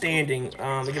understanding.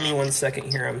 Give me 1 second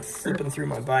here. I'm flipping through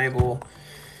my Bible.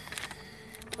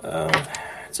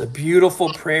 It's a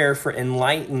beautiful prayer for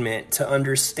enlightenment, to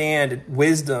understand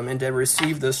wisdom and to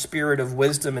receive the spirit of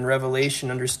wisdom and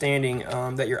revelation, understanding,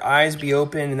 that your eyes be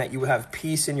open and that you have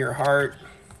peace in your heart.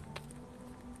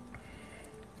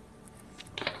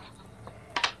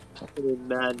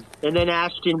 Amen. And then,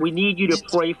 Ashton, we need you to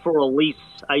pray for Elise.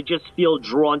 I just feel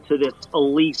drawn to this.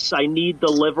 Elise, I need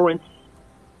deliverance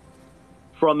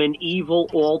from an evil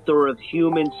altar of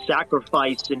human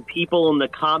sacrifice, and people in the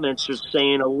comments are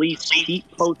saying, Elise, keep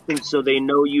posting so they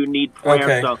know you need prayer.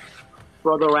 Okay. So,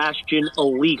 Brother Ashton,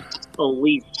 Elise,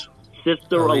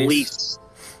 Sister Elise,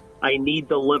 I need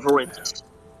deliverance.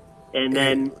 And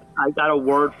then I got a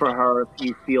word for her if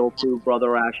you feel to,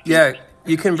 Brother Ashton. Yeah,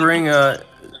 you can bring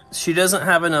she doesn't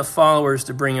have enough followers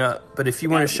to bring up, but if you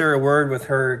want to share a word with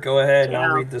her, go ahead and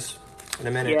I'll read this in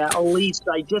a minute. Yeah, Elise,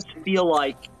 I just feel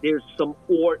like there's some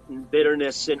hurt and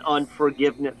bitterness and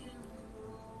unforgiveness.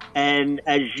 And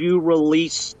as you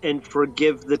release and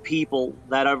forgive the people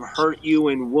that have hurt you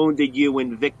and wounded you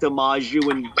and victimized you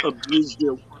and abused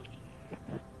you,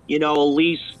 you know, at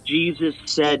least Jesus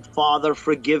said, Father,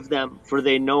 forgive them, for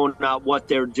they know not what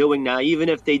they're doing now, even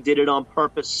if they did it on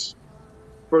purpose.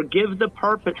 Forgive the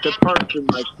person,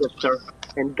 my sister,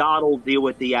 and God will deal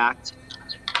with the act.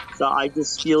 So I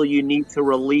just feel you need to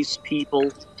release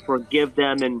people, forgive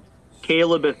them. And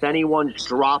Caleb, if anyone's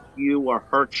dropped you or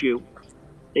hurt you,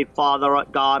 say, Father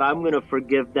God, I'm going to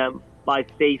forgive them by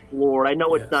faith, Lord. I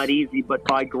know it's not easy, but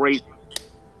by grace,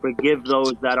 forgive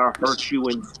those that are hurt you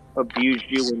and abused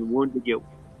you and wounded you.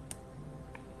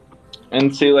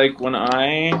 And see, like,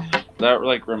 that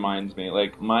like reminds me,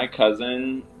 like, my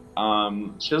cousin,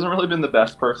 she hasn't really been the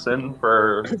best person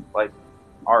for like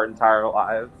our entire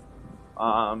lives.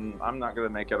 I'm not gonna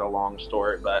make it a long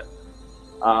story, but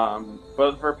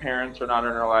both of her parents are not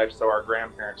in her life, so our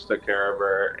grandparents took care of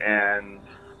her, and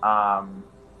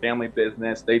family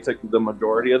business, they took the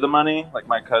majority of the money, like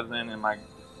my cousin and my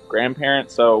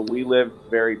grandparents, so we lived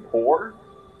very poor.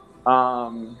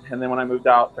 And then when I moved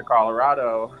out to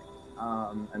Colorado,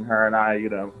 and her and I,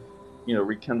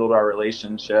 rekindled our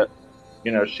relationship,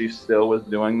 she still was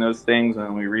doing those things,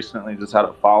 and we recently just had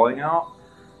a falling out.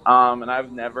 And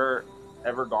I've never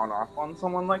ever gone off on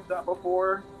someone like that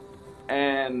before.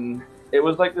 And it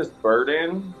was like this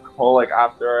burden. Well, like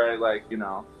after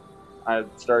I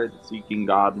started seeking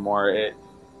God more,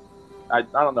 I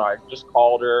don't know, I just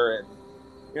called her and,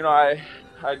 I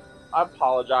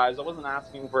apologized. I wasn't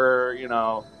asking for,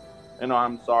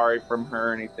 I'm sorry from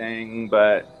her or anything,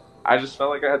 but I just felt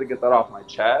like I had to get that off my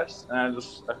chest, and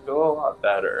I feel a lot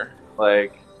better.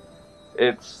 Like,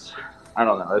 I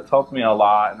don't know, it's helped me a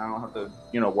lot, and I don't have to,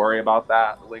 worry about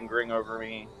that lingering over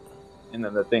me and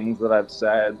then the things that I've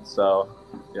said. So,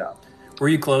 yeah. Were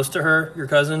you close to her, your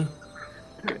cousin?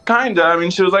 Kinda. I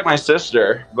mean, she was like my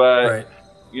sister, but right.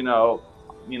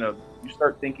 You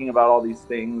start thinking about all these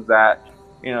things that,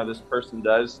 this person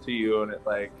does to you, and it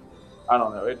like, I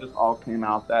don't know, it just all came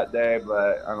out that day.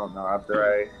 But I don't know,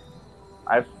 after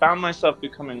I found myself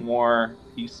becoming more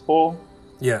peaceful,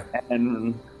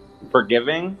 and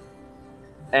forgiving,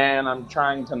 and I'm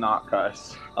trying to not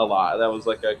cuss a lot. That was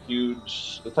like a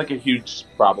huge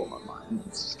problem of mine.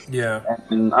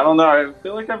 And I don't know, I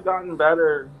feel like I've gotten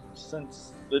better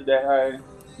since the day I,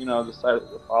 decided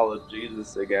to follow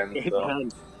Jesus again. So,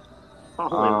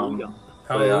 hallelujah.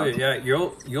 Hallelujah. Yeah,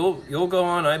 you'll go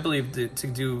on, I believe, to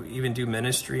do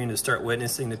ministry and to start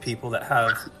witnessing to people that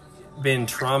have been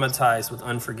traumatized with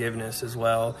unforgiveness as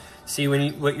well. See,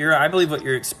 I believe what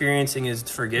you're experiencing is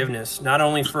forgiveness, not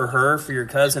only for her, for your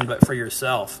cousin, but for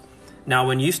yourself. Now,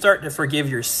 when you start to forgive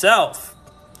yourself,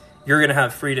 you're going to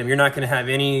have freedom. You're not going to have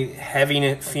any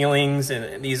heavy feelings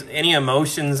and any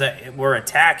emotions that were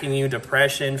attacking you,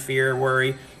 depression, fear,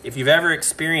 worry. If you've ever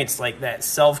experienced like that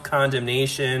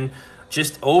self-condemnation,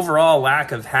 just overall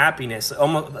lack of happiness,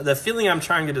 almost the feeling I'm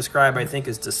trying to describe, I think,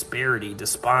 is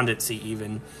despondency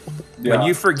even. Yeah. When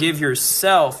you forgive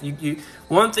yourself,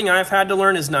 one thing I've had to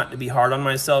learn is not to be hard on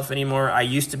myself anymore. I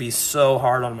used to be so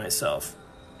hard on myself.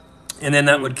 And then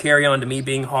that would carry on to me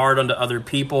being hard onto other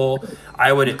people.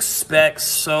 I would expect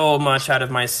so much out of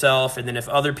myself. And then if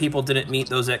other people didn't meet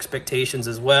those expectations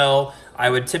as well, I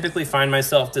would typically find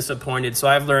myself disappointed. So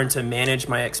I've learned to manage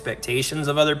my expectations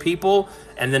of other people.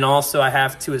 And then also I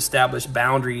have to establish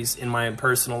boundaries in my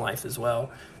personal life as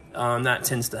well. That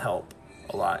tends to help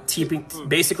a lot.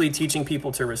 Basically teaching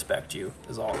people to respect you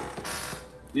is all.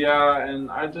 Yeah, and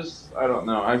I don't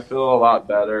know. I feel a lot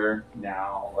better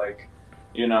now. Like,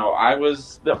 I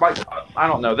was like, I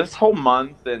don't know, this whole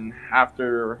month and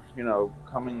after,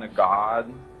 coming to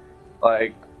God,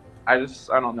 like, I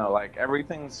don't know, like,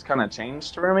 everything's kind of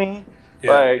changed for me.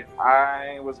 Yeah. Like,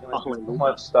 I was going to do so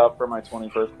much stuff for my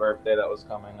 21st birthday that was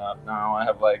coming up. Now I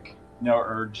have, like, no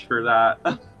urge for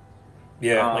that.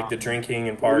 Yeah, like the drinking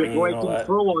and partying and all that.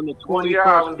 Through on the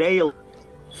 21st day,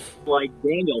 like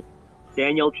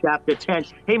Daniel chapter 10.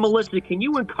 Hey, Melissa, can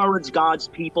you encourage God's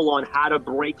people on how to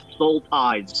break soul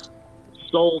ties?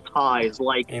 Soul ties,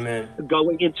 like Amen.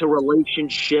 Going into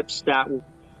relationships that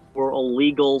were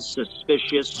illegal,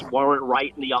 suspicious, weren't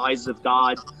right in the eyes of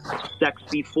God, sex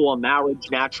before marriage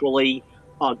naturally,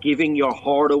 giving your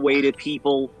heart away to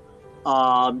people,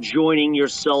 joining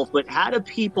yourself. But how do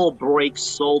people break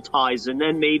soul ties? And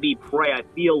then maybe pray. I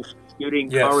feel you'd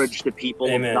encourage the people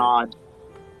Amen. of God.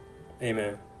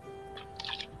 Amen.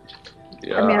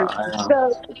 Yeah,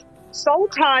 so soul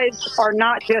ties are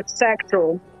not just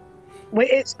sexual.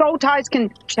 Soul ties can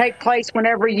take place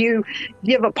whenever you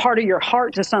give a part of your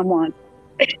heart to someone.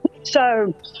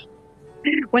 So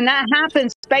when that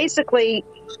happens, basically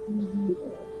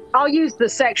I'll use the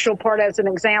sexual part as an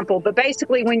example, but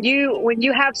basically when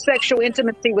you have sexual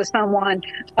intimacy with someone,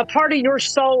 a part of your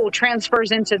soul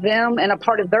transfers into them and a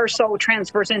part of their soul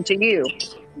transfers into you.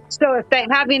 So if they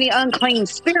have any unclean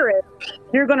spirit,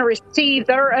 you're going to receive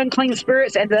their unclean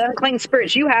spirits, and the unclean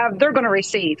spirits you have, they're going to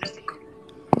receive.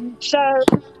 So,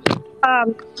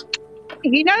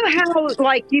 you know how,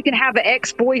 like, you can have an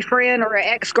ex-boyfriend or an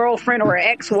ex-girlfriend or an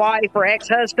ex-wife or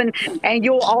ex-husband, and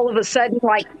you'll all of a sudden,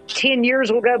 like, 10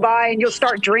 years will go by and you'll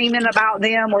start dreaming about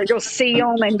them, or you'll see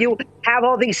them and you'll have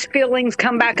all these feelings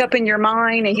come back up in your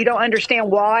mind and you don't understand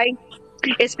why?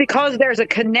 It's because there's a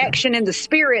connection in the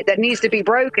spirit that needs to be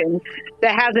broken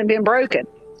that hasn't been broken.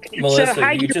 Melissa, So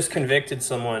you just convicted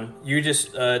someone. You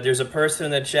just, there's a person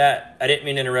in the chat. I didn't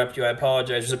mean to interrupt you. I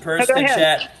apologize. There's a person in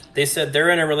chat. They said they're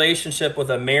in a relationship with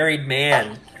a married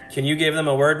man. Can you give them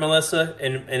a word, Melissa,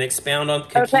 and expound on,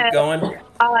 keep going?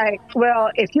 All right. Well,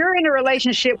 if you're in a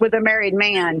relationship with a married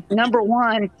man, number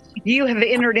one, you have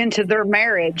entered into their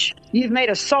marriage. You've made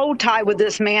a soul tie with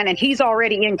this man, and he's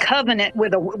already in covenant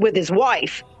with his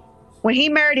wife. When he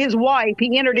married his wife,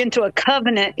 he entered into a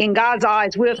covenant in God's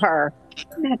eyes with her.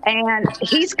 And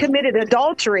he's committed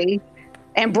adultery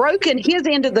and broken his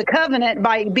end of the covenant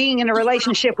by being in a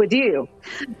relationship with you.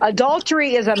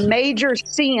 Adultery is a major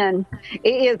sin.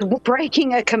 It is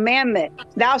breaking a commandment.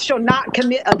 Thou shalt not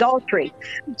commit adultery.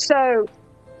 So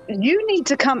you need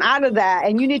to come out of that,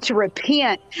 and you need to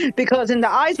repent, because in the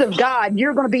eyes of God,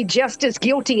 you're going to be just as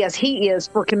guilty as he is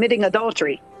for committing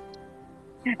adultery.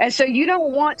 And so you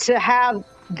don't want to have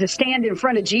to stand in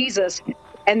front of Jesus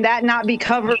and that not be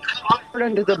covered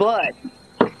under the blood.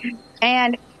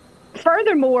 And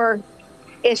furthermore,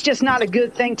 it's just not a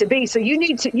good thing to be. So you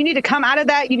need to come out of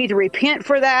that. You need to repent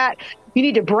for that. You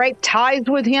need to break ties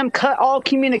with him, cut all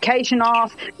communication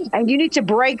off, and you need to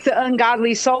break the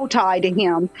ungodly soul tie to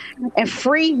him and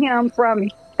free him from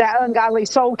that ungodly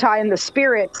soul tie in the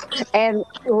spirit, and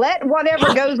let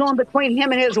whatever goes on between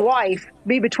him and his wife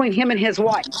be between him and his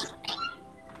wife.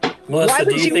 Melissa,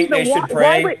 do you think they should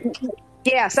pray?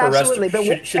 Yes, absolutely.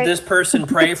 But should this person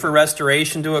pray for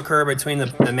restoration to occur between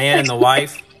the man and the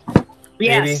wife?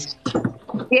 Yes. Maybe?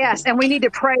 Yes, and we need to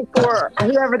pray for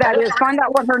whoever that is. Find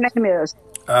out what her name is.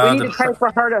 We need to pray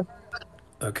for her to...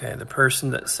 Okay, the person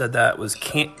that said that was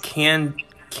Candid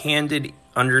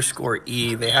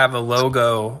 _E. They have a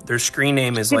logo. Their screen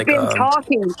name is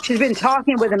She's been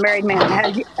talking with a married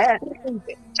man.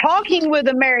 Talking with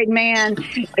a married man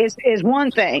is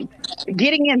one thing.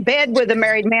 Getting in bed with a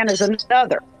married man is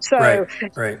another. So,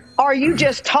 right. Are you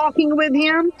just talking with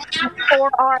him, or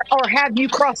have you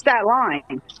crossed that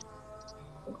line?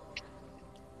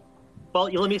 Well,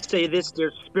 let me say this: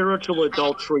 there's spiritual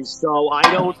adultery. So I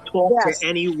don't talk to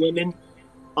any women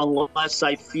unless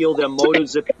I feel their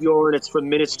motives are pure and it's for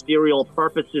ministerial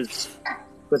purposes.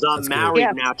 Because I'm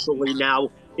married naturally now.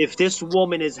 If this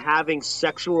woman is having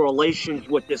sexual relations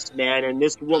with this man, and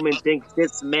this woman thinks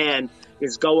this man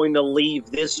is going to leave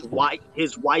his wife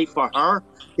for her,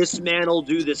 this man will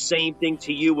do the same thing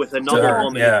to you with another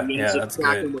woman. That's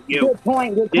good. With you. Good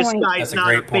point. This guy's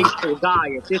not a faithful guy.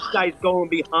 If this guy's going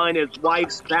behind his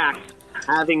wife's back,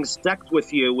 having sex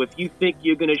with you, if you think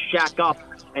you're going to shack up,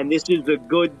 and this is a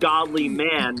good, godly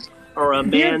man, or a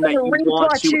man that you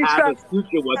want to have a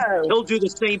future with, he'll do the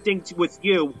same thing with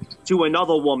you to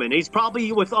another woman. He's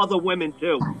probably with other women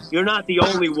too. You're not the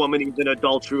only woman he's in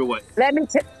adultery with. Let me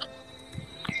tell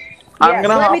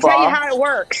you how it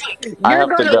works. You're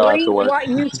going to reap what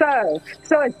you sow.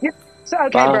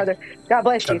 Brother. God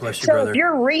bless you. If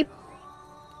you're reaping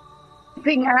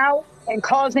out and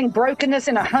causing brokenness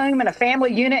in a home and a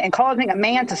family unit and causing a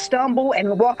man to stumble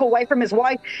and walk away from his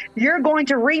wife, you're going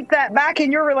to reap that back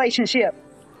in your relationship,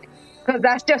 because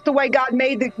that's just the way God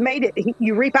made it.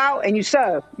 You reap out and you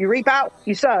sow. You reap out,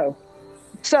 you sow.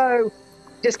 So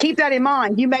just keep that in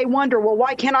mind. You may wonder, well,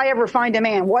 why can't I ever find a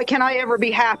man? Why can't I ever be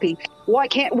happy? Why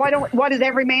does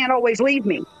every man always leave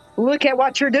me? Look at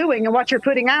what you're doing and what you're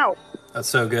putting out. That's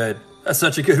so good. That's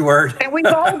such a good word. And we've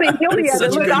all been guilty of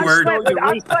it. Look,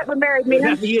 I've slept with married men.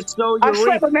 I've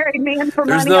slept with married men for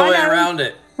money. There's no way around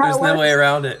it. There's no way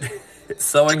around it. It's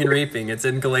sowing and reaping. It's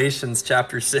in Galatians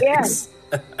chapter 6. Yes.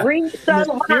 Reap,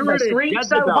 sow, harvest. Reap,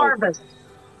 sow, harvest.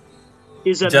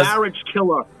 Is a marriage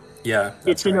killer. Yeah.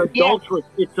 It's an adulteress.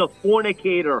 It's a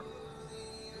fornicator.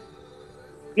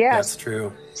 Yes. That's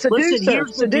true. Listen,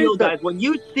 here's the deal, guys. When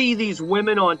you see these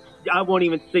women on, I won't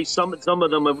even say some of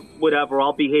them are whatever.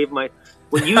 I'll behave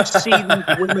when you see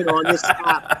these women on this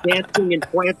app dancing and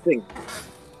prancing,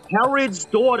 Herod's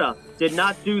daughter did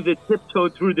not do the tiptoe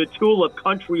through the tulip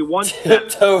country one step.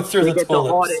 Tiptoe through the tulips. The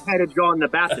hard head of John the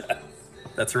Baptist.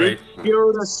 That's right. This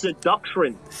spirit of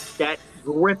seduction that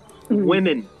grips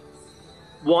women,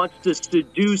 wants to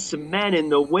seduce men,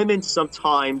 and the women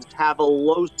sometimes have a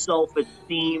low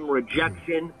self-esteem,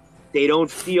 rejection. They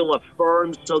don't feel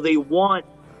affirmed, so they want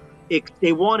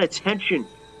attention,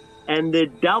 and the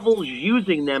devil's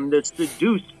using them to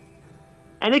seduce.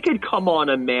 And it could come on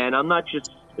a man. I'm not just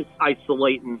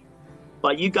isolating,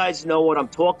 but you guys know what I'm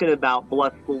talking about.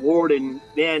 Bless the Lord, and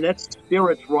man, that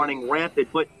spirit's running rampant.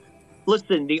 But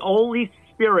listen, the only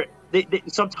spirit.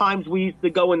 Sometimes we used to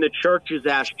go in the churches,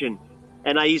 Ashton,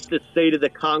 and I used to say to the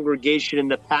congregation and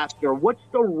the pastor, what's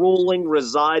the ruling,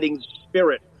 residing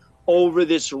spirit over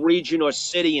this region or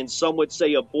city? And some would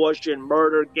say abortion,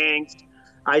 murder, gangs.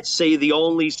 I'd say the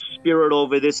only spirit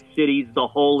over this city is the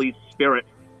Holy Spirit.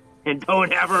 And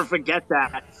don't ever forget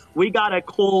that. We got to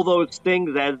call those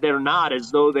things as they're not, as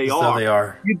though they are. So they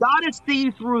are. You got to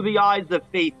see through the eyes of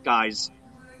faith, guys.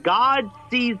 God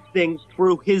sees things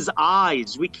through his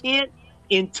eyes. We can't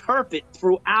interpret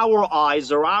through our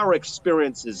eyes or our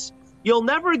experiences. You'll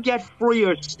never get free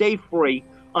or stay free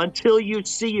until you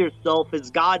see yourself as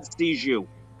God sees you.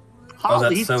 Oh,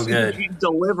 that's He so sees good. you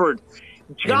delivered.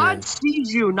 God Amen.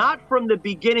 sees you not from the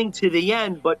beginning to the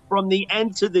end, but from the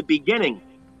end to the beginning.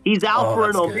 He's Alpha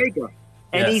and that's good. Omega.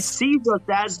 And he Yes. sees us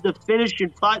as the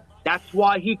finishing touch. That's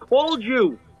why he called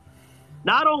you.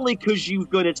 Not only because you're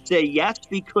going to say yes,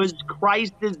 because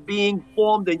Christ is being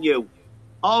formed in you.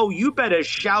 Oh, you better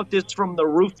shout this from the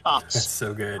That's rooftops.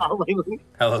 so good. Hallelujah.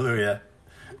 Hallelujah.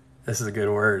 This is a good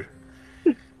word.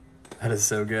 That is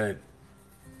so good.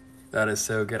 That is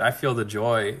so good. I feel the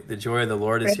joy. The joy of the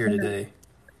Lord is here today.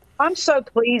 I'm so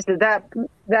pleased that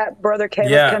brother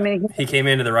Caleb Yeah, coming. he came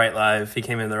into the right live. He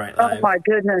came into the right Oh live. my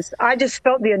goodness! I just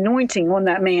felt the anointing on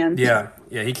that man. Yeah,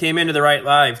 he came into the right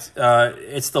life.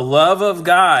 It's the love of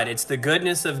God. It's the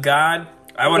goodness of God.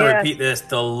 I want to Yes. repeat this.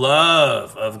 The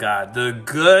love of God, the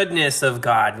goodness of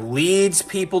God leads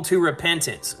people to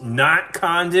repentance, not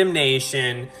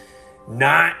condemnation,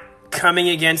 not coming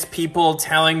against people,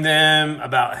 telling them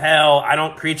about hell. I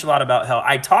don't preach a lot about hell.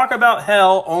 I talk about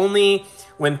hell only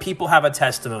when people have a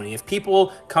testimony. If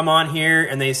people come on here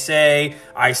and they say,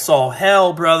 I saw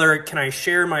hell, brother, can I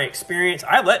share my experience?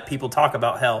 I let people talk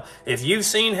about hell. If you've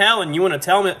seen hell and you want to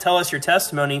tell us your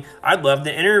testimony, I'd love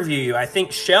to interview you. I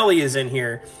think Shelly is in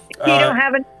here. She don't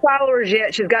have any followers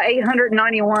yet. She's got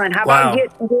 891. How Wow.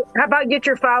 about get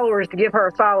your followers to give her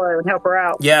a follow and help her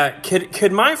out? Yeah,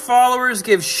 could my followers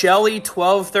give Shelly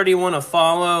 1231 a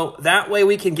follow? That way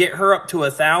we can get her up to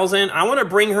 1,000. I want to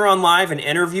bring her on live and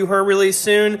interview her really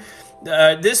soon.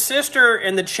 This sister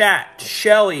in the chat,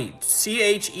 Shelly,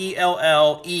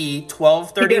 CHELLE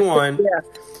 1231. Yeah,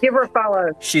 give her a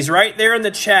follow. She's right there in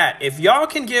the chat. If y'all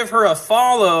can give her a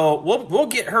follow, we'll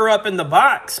get her up in the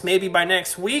box maybe by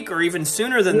next week or even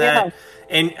sooner than that.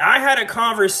 And I had a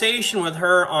conversation with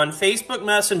her on Facebook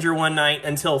Messenger one night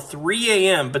until 3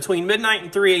 a.m. Between midnight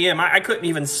and 3 a.m. I couldn't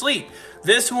even sleep.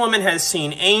 This woman has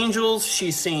seen angels.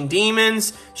 She's seen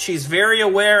demons. She's very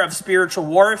aware of spiritual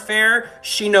warfare.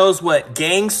 She knows what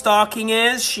gang stalking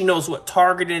is. She knows what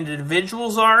targeted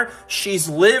individuals are. She's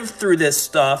lived through this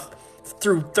stuff.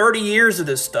 Through 30 years of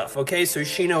this stuff, okay? So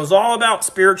she knows all about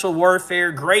spiritual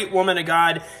warfare, great woman of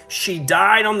God. She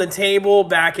died on the table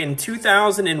back in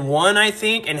 2001, I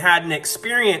think, and had an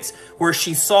experience where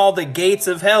she saw the gates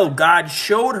of hell. God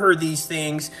showed her these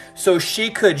things so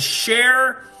she could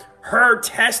share her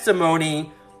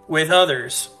testimony with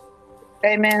others.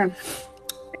 Amen.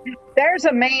 There's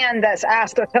a man that's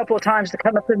asked a couple of times to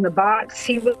come up in the box.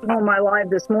 He was on my live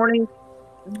this morning.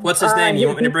 What's his name? You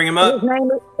want me to bring him up?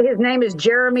 His name is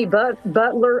Jeremy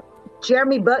Butler.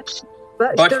 Jeremy Butcher.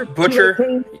 Butcher.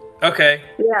 Okay.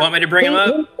 Yeah. Want me to bring him up?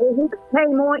 He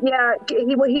came on. Yeah.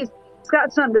 He's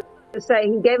got something to say.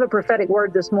 He gave a prophetic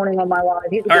word this morning on my live.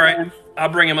 He's a good All right. man. I'll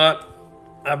bring him up.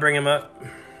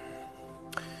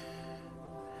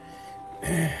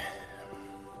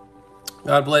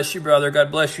 God bless you, brother.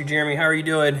 God bless you, Jeremy. How are you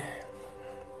doing?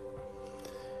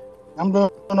 I'm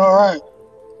doing all right.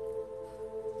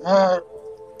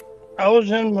 I was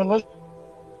in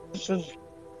Melissa's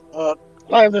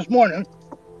live this morning,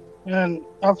 and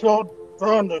I felt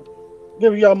drawn to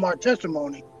give y'all my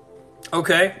testimony.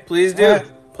 Okay, please do.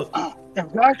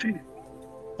 If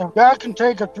God can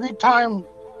take a 3-time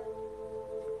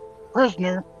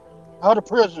prisoner out of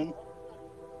prison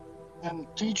and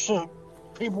teach the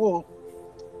people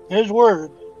His word,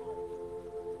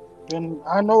 then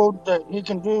I know that He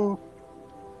can do.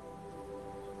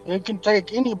 It can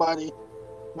take anybody,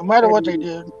 no matter what they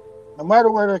did, no matter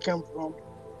where they come from.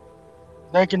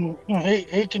 They can,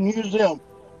 he can use them,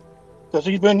 because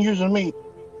He's been using me.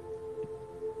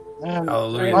 And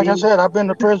Hallelujah. like I said, I've been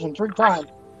to prison 3 times.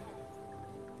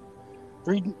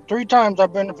 Three times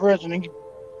I've been to prison.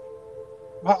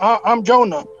 I'm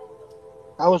Jonah.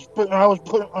 I was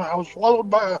swallowed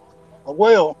by a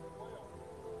whale,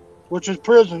 which is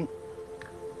prison.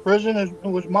 Prison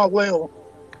was my whale,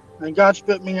 and God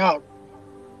spit me out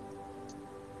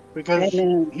because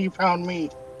Amen. He found me.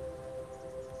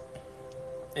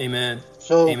 Amen.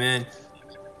 So Amen.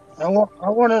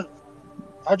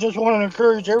 I just want to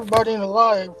encourage everybody in the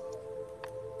life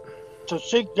to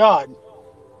seek God.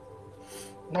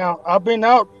 Now, I've been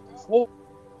out 4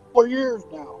 years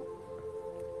now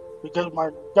because my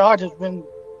God has been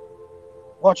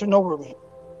watching over me.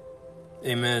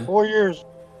 Amen. 4 years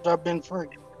I've been free.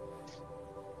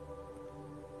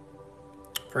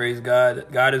 Praise God.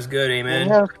 God is good. Amen.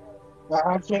 And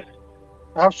yes,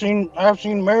 I've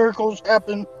seen miracles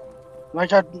happen.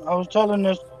 Like I was telling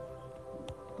this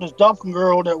Dolphin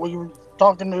girl that we were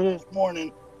talking to this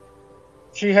morning.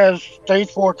 She has stage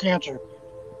 4 cancer.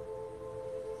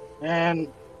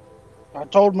 And I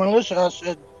told Melissa, I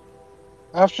said,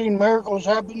 I've seen miracles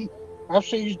happen. I've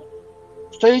seen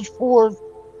stage 4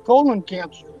 colon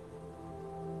cancer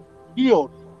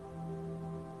healed.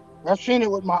 I've seen it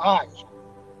with my eyes.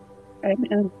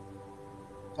 Amen.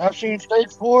 I've seen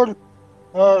stage 4,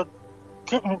 what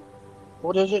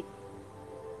is it?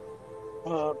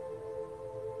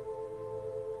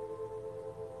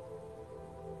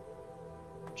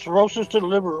 Cirrhosis to the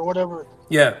liver or whatever.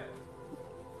 Yeah.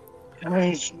 I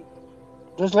mean,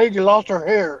 this lady lost her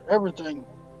hair, everything.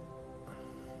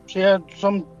 She had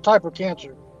some type of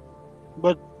cancer,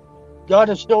 but God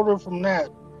has healed her from that.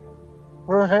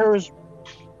 Her hair is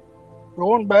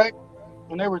growing back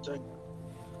and everything,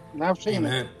 and I've seen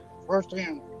Amen. it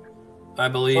firsthand. I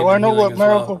believe So I in know healing what as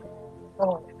miracles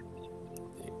well.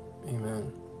 are.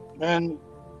 Amen. And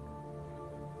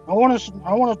I want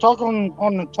to talk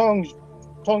on the tongues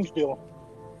deal,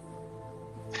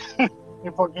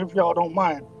 if y'all don't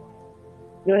mind.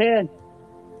 Go ahead.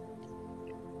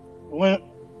 When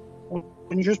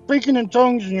you're speaking in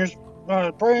tongues and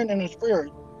you're praying in the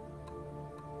spirit,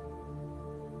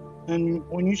 and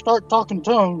when you start talking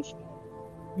tongues,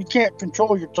 you can't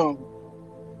control your tongue.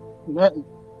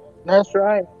 That's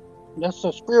Right. that's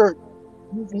the spirit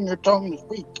using your tongue to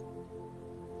speak.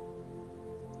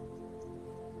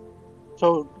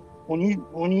 So when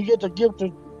you get the gift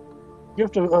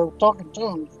of talking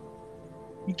tongues,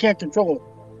 you can't control it.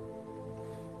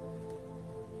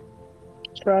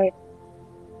 That's right.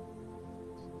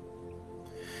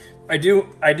 I do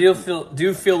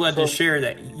feel led to share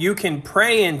that you can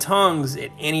pray in tongues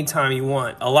at any time you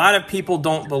want. A lot of people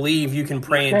don't believe you can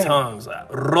pray in tongues. I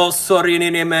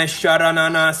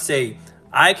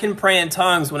can pray in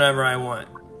tongues whenever I want.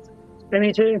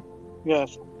 Me too.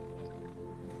 Yes.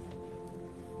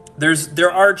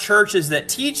 There are churches that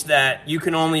teach that you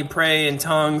can only pray in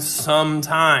tongues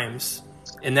sometimes,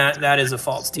 and that is a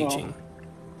false teaching.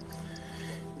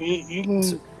 No. You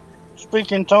can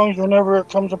speak in tongues whenever it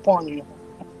comes upon you.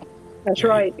 That's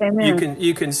right. Amen.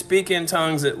 You can speak in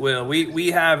tongues at will. We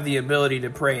have the ability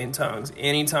to pray in tongues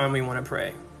anytime we want to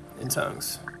pray in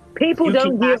tongues. People You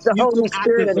don't can give the you Holy can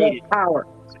Spirit activate enough it. power.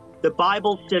 The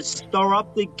Bible says, stir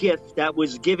up the gift that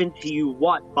was given to you,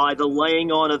 what? By the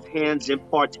laying on of hands,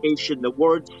 impartation. The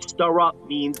word stir up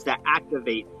means to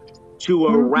activate, to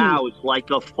arouse, like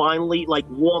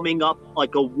warming up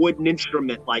like a wooden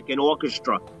instrument, like an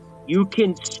orchestra. You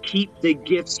can keep the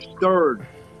gift stirred.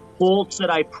 Paul said,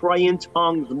 I pray in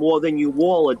tongues more than you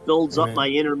all. It builds up my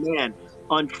inner man.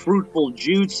 Unfruitful.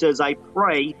 Jude says, I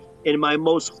pray in my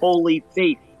most holy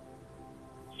faith.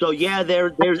 So yeah,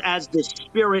 there's as the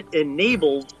Spirit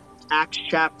enables, Acts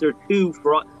chapter 2,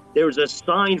 there's a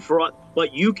sign for us,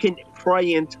 but you can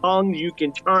pray in tongues, you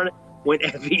can turn it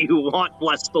whenever you want,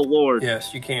 bless the Lord.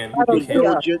 Yes, you can. You can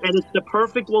Hallelujah. build and it's the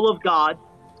perfect will of God.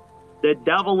 The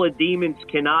devil or demons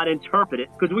cannot interpret it,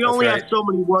 because we only have so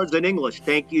many words in English.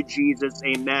 Thank you, Jesus.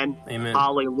 Amen. Amen.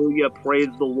 Hallelujah. Praise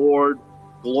the Lord.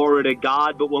 Glory to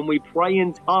God. But when we pray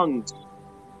in tongues,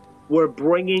 we're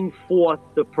bringing forth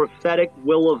the prophetic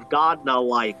will of God in our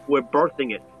life. We're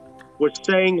birthing it. We're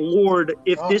saying, Lord,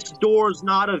 if this door is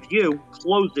not of you,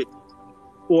 close it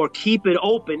or keep it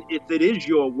open. If it is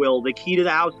your will, the key to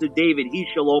the house of David, he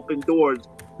shall open doors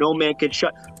no man can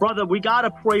shut. Brother, we got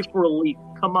to pray for Elise.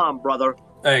 Come on, brother.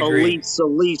 I agree.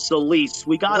 Elise.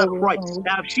 We got to pray.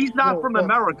 Now, if she's not from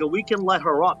America, we can let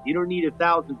her up. You don't need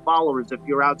 1,000 followers if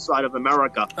you're outside of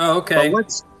America. Oh, okay. But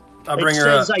I'll bring her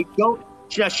up.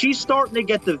 Yeah, she's starting to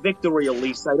get the victory,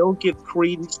 Elise. I don't give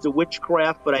credence to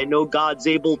witchcraft, but I know God's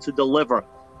able to deliver.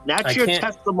 That's your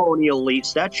testimony,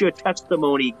 Elise. That's your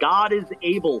testimony. God is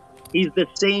able. He's the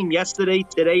same yesterday,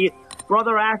 today.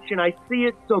 Brother Action, I see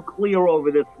it so clear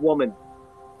over this woman.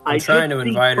 I'm trying to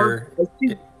invite her.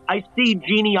 I see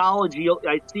genealogy.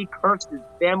 I see curses,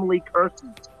 family curses.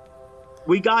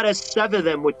 We got to sever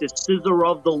them with the scissor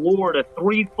of the Lord, a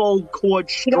threefold cord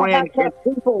strand.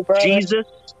 People, Jesus,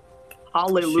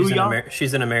 hallelujah.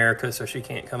 She's in America, so she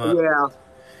can't come up.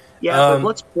 Yeah, but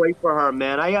let's pray for her,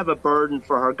 man. I have a burden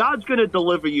for her. God's going to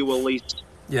deliver you, Elise.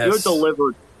 Yes. You're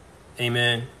delivered.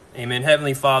 Amen. Amen.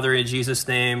 Heavenly Father, in Jesus'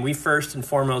 name, we first and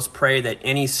foremost pray that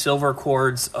any silver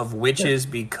cords of witches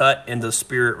be cut in the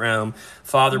spirit realm.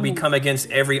 Father, we come against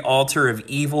every altar of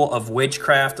evil, of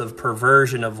witchcraft, of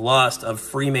perversion, of lust, of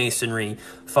Freemasonry.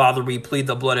 Father, we plead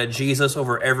the blood of Jesus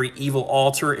over every evil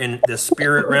altar in the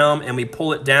spirit realm, and we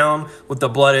pull it down with the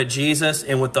blood of Jesus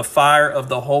and with the fire of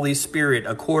the Holy Spirit.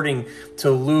 According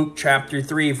to Luke chapter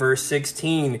 3, verse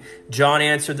 16, John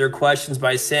answered their questions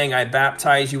by saying, I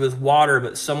baptize you with water,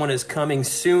 but someone is coming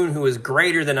soon who is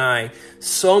greater than I,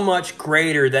 so much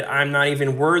greater that I'm not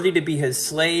even worthy to be his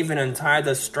slave and untie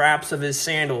the straps of his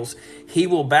sandals. He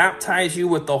will baptize you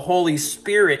with the Holy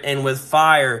Spirit and with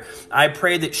fire. I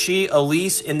pray that she,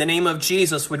 Elise, in the name of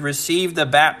Jesus, would receive the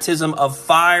baptism of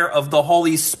fire of the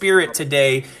Holy Spirit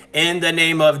today in the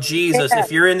name of Jesus.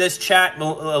 If you're in this chat,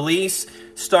 Elise,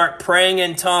 start praying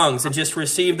in tongues and just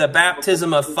receive the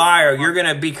baptism of fire. You're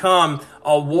going to become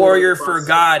a warrior for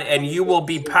God, and you will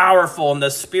be powerful in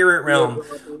the spirit realm.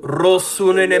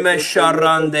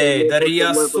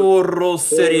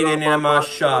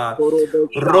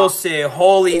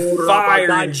 Holy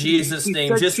fire in Jesus'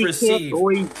 name. Just receive.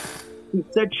 She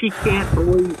said she can't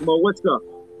breathe, Melissa.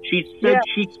 She said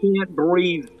she can't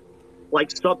breathe. Like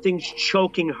something's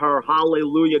choking her.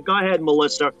 Hallelujah. Go ahead,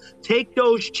 Melissa. Take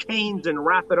those chains and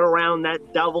wrap it around that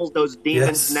devil, those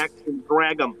demons' necks, and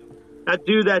drag them. Now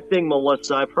do that thing,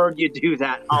 Melissa. I've heard you do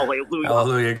that. Hallelujah.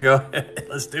 Hallelujah. Go ahead.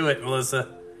 Let's do it, Melissa.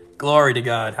 Glory to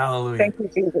God. Hallelujah. Thank you,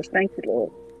 Jesus. Thank you,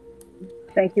 Lord.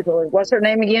 Thank you, Lord. What's her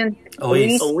name again?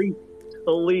 Elise.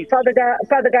 Elise. Father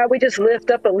God, we just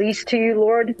lift up Elise to you,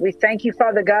 Lord. We thank you,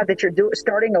 Father God, that you're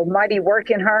starting a mighty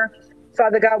work in her.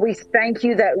 Father God, we thank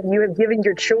you that you have given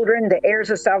your children, the heirs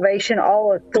of salvation,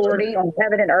 all authority on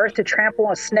heaven and earth to trample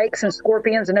on snakes and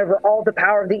scorpions and over all the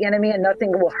power of the enemy, and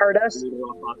nothing will hurt us.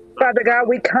 Father God,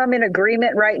 we come in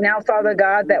agreement right now, Father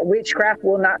God, that witchcraft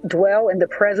will not dwell in the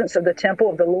presence of the temple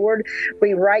of the Lord.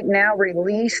 We right now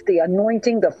release the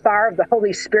anointing, the fire of the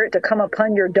Holy Spirit to come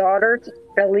upon your daughter,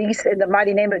 Elise, in the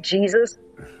mighty name of Jesus.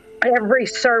 Every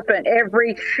serpent,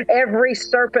 every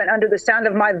serpent under the sound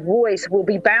of my voice will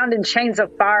be bound in chains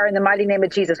of fire in the mighty name of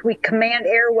Jesus. We command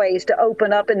airways to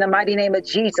open up in the mighty name of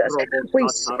Jesus. We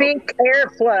speak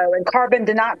airflow and carbon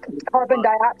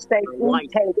dioxide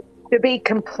intake to be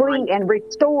complete and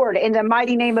restored in the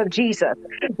mighty name of Jesus.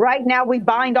 Right now, we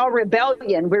bind all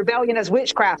rebellion. Rebellion is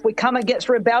witchcraft. We come against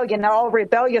rebellion and all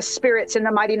rebellious spirits in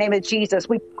the mighty name of Jesus.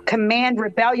 We command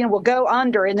rebellion will go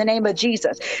under in the name of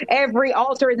Jesus. Every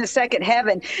altar in the second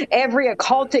heaven, every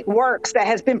occultic works that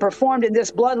has been performed in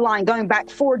this bloodline going back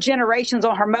 4 generations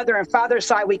on her mother and father's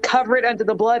side, we cover it under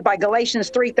the blood by Galatians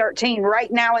 3:13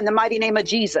 right now in the mighty name of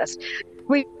Jesus.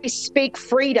 We speak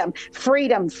freedom,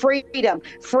 freedom, freedom,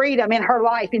 freedom in her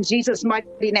life in Jesus'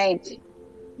 mighty name.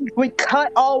 We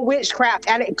cut all witchcraft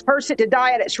and curse it to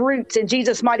die at its roots in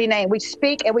Jesus' mighty name. We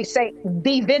speak and we say,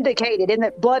 be vindicated in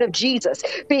the blood of Jesus.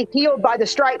 Be healed by the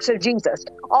stripes of Jesus.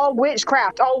 All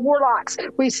witchcraft, all warlocks,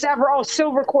 we sever all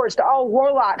silver cords to all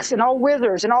warlocks and all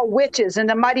wizards and all witches in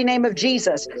the mighty name of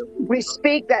Jesus. We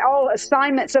speak that all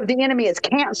assignments of the enemy is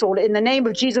canceled in the name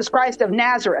of Jesus Christ of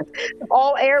Nazareth.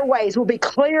 All airways will be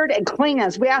cleared and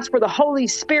cleansed. We ask for the Holy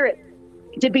Spirit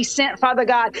to be sent, Father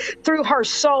God, through her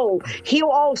soul. Heal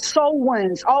all soul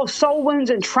wounds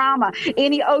and trauma.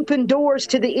 Any open doors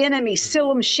to the enemy, seal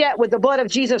them shut with the blood of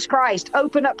Jesus Christ.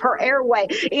 Open up her airway.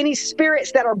 Any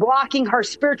spirits that are blocking her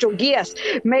spiritual gifts,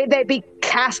 may they be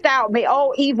cast out. May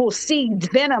all evil seeds,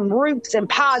 venom, roots, and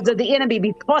pods of the enemy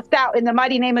be plucked out in the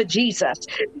mighty name of Jesus.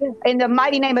 In the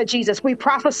mighty name of Jesus, we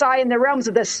prophesy in the realms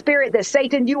of the spirit that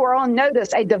Satan, you are on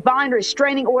notice, a divine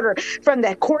restraining order from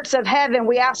the courts of heaven.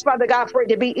 We ask, Father God, for it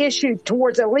to be issued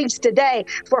towards Elise today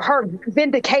for her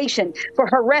vindication, for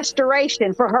her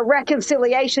restoration, for her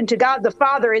reconciliation to God the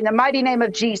Father in the mighty name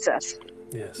of Jesus.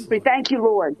 Yes. We thank you,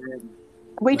 Lord.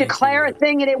 We declare a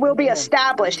thing and it will be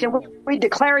established. And we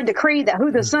declare and decree that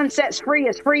who the Son sets free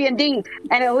is free indeed.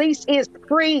 And Elise is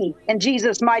free in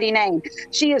Jesus' mighty name.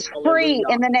 She is free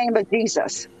in the name of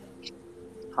Jesus.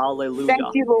 Hallelujah.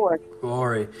 Thank you, Lord.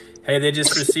 Glory. Hey, they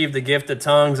just received the gift of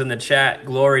tongues in the chat.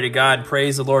 Glory to God.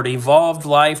 Praise the Lord. Evolved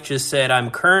Life just said,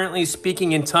 I'm currently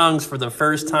speaking in tongues for the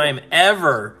first time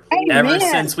ever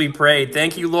since we prayed.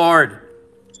 Thank you, Lord.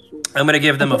 I'm going to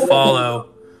give them a follow.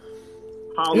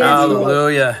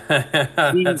 Hallelujah.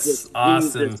 Jesus, That's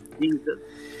awesome. Jesus.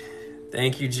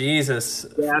 Thank you, Jesus.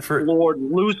 Yes, Lord,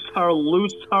 loose her,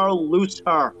 loose her, loose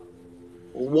her.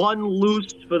 One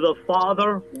loose for the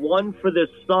Father, one for the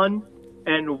Son,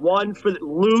 and one for the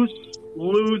loose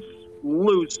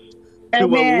to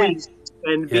Amen. Elise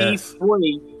and be Yes.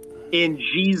 free in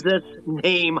Jesus'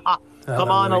 name. Come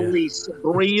on, Hallelujah. Elise,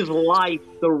 breathe life,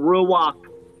 the Ruach.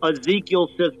 Ezekiel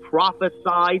says,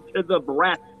 prophesy to the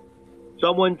breath.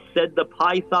 Someone said the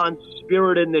Python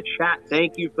spirit in the chat.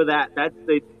 Thank you for that.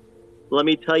 Let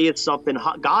me tell you something.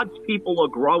 God's people are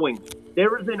growing.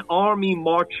 There is an army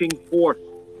marching forth.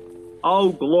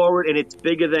 Oh, glory, and it's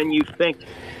bigger than you think.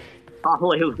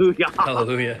 Hallelujah.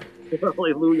 Hallelujah.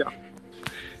 Hallelujah.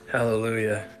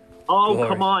 Hallelujah. Oh, Glory.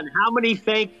 come on. How many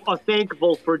are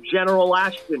thankful for General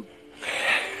Ashton?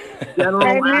 General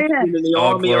Amen. Ashton in the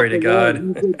All army glory of the to Lord. God.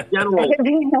 He's a general.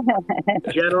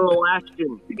 General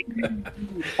Ashton.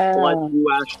 Bless you,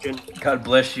 Ashton. God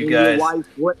bless you And your guys. wife,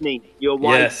 Brittany. Your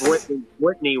wife, Yes.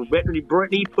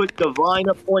 Brittany put divine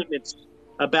appointments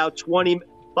about 20.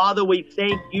 Father, we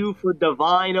thank you for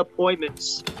divine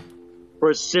appointments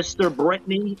for Sister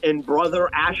Brittany and Brother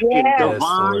Ashton. Yes. Yes,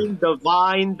 Lord.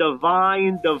 Divine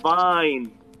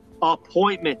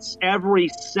appointments. Every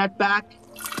setback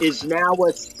is now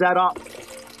a setup.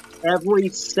 Every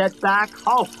setback,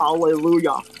 oh,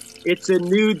 hallelujah. It's a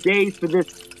new day for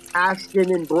this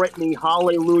Ashton and Brittany,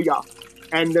 hallelujah.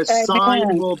 And the sign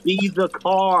Amen. will be the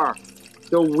car.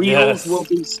 The wheels Yes. will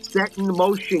be set in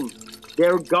motion.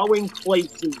 They're going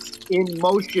places in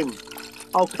motion.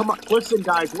 Oh, come on. Listen,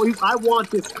 guys, I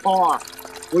want this car.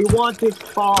 We want this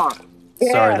car.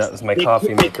 Sorry, Yes. that was my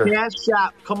coffee maker. The cash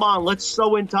app. Come on, let's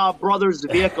sew into our brother's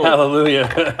vehicle. Hallelujah.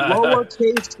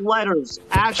 Lowercase letters,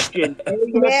 Ashton,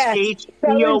 Yes.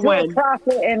 Sow into a ASHTON,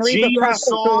 prophet and reap a prophet's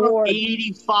GSR reward.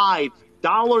 85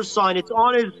 $sign.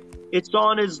 It's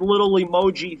on his little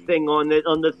emoji thing on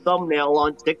the thumbnail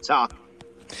on TikTok.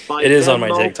 It is on my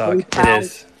Venmo, TikTok. PayPal. It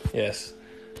is. Yes.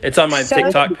 It's on my Sow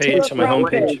TikTok into page, a on my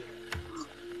prophet. homepage.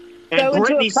 And Sow into a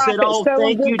Brittany said, prophet. oh, Sow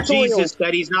in thank you, good soil. Jesus,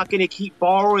 that he's not going to keep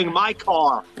borrowing my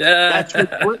car. That's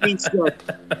what Brittany said.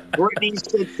 Brittany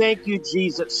said, thank you,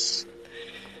 Jesus.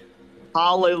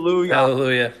 Hallelujah.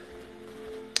 Hallelujah.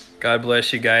 God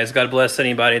bless you guys. God bless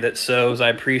anybody that sows. I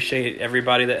appreciate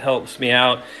everybody that helps me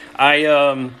out.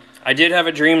 I did have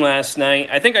a dream last night.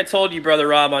 I think I told you, Brother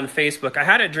Rob, on Facebook. I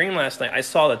had a dream last night. I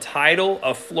saw the title,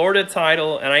 a Florida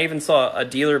title, and I even saw a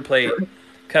dealer plate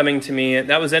coming to me.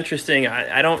 That was interesting.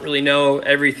 I don't really know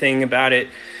everything about it.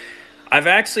 I've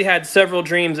actually had several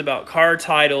dreams about car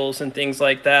titles and things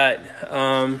like that.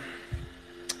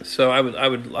 So I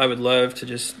would love to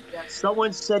just.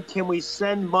 Someone said, can we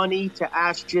send money to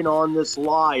Ashton on this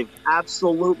live?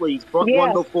 Absolutely. Yes.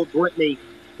 Wonderful, Brittany.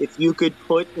 If you could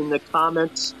put in the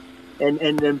comments,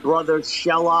 and then Brother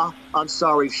Shella, I'm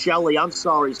sorry, Shelly, I'm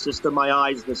sorry, sister, my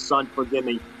eyes, the sun, forgive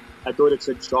me. I thought it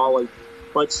said Charlie.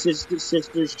 But sister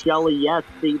Shelly, yes,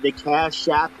 the cash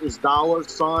app is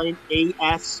 $ASHTON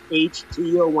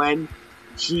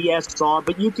GSR.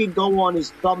 But you can go on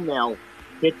his thumbnail,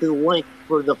 hit the link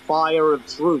for the Fire of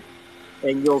Truth,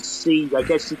 and you'll see. I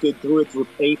guess you could do it through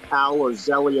PayPal or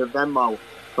Zelle or Venmo.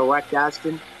 Correct,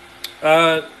 Ashton?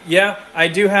 Yeah, I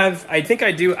do have. I think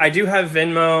I do. I do have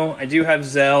Venmo. I do have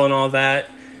Zelle and all that.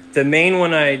 The main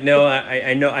one I know,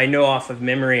 I know off of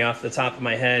memory, off the top of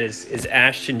my head, is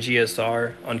Ashton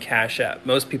GSR on Cash App.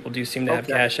 Most people do seem to have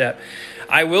Cash App.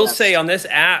 I will say on this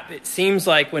app, it seems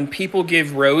like when people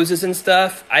give roses and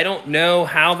stuff, I don't know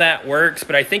how that works,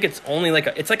 but I think it's only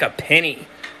it's like a penny.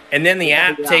 And then the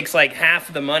app takes like half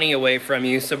of the money away from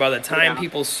you. So by the time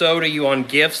people sow to you on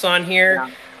gifts on here,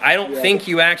 I don't think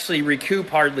you actually recoup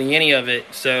hardly any of it.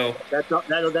 So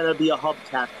that'll be a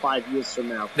hubcap 5 years from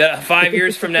now. 5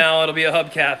 years from now, it'll be a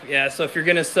hubcap. Yeah. So if you're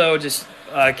gonna sow, just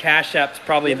Cash App's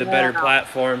probably the better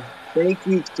platform. Thank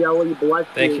you, Shelly. Bless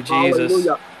you. Thank you, Jesus.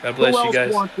 Hallelujah. God bless you guys. Who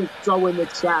else wants to sow in the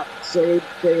chat? Say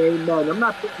amen. I'm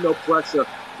not putting no pressure.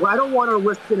 Well, I don't want to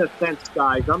risk an offense,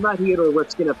 guys. I'm not here to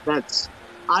risk an offense.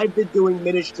 I've been doing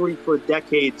ministry for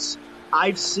decades.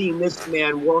 I've seen this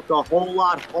man work a whole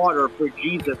lot harder for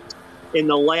Jesus in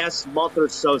the last month or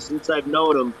so since I've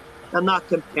known him. I'm not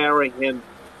comparing him,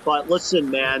 but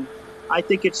listen, man, I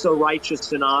think it's a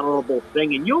righteous and honorable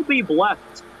thing, and you'll be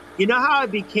blessed. You know how I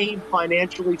became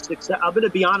financially successful? I'm going to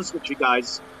be honest with you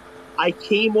guys. I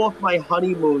came off my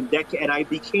honeymoon decade, and I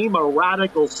became a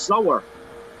radical sower.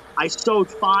 I sowed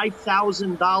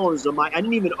 $5,000 of I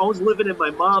was living in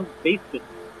my mom's basement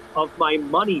of my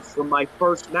money from my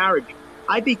first marriage.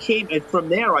 And from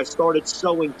there I started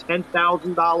sowing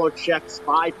 $10,000 checks,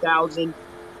 $5,000,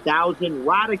 100,000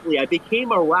 radically. I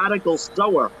became a radical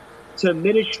sower to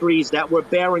ministries that were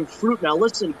bearing fruit. Now,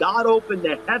 listen, God opened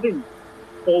the heavens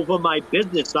over my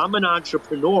business. I'm an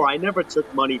entrepreneur. I never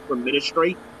took money from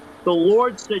ministry. The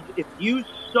Lord said, if you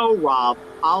sow, Rob,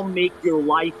 I'll make your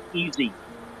life easy.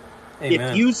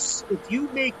 Amen. If you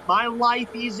make my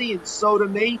life easy and sow to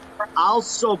me, I'll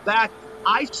sow back.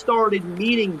 I started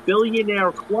meeting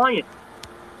billionaire clients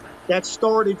that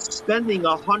started spending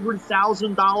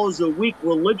 $100,000 a week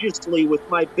religiously with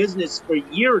my business for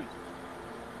years.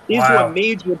 Wow.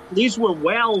 These were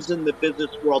whales in the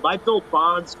business world. I built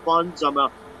bonds, funds. I'm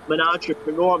an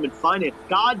entrepreneur. I'm in finance.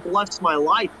 God bless my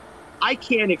life. I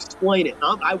can't explain it.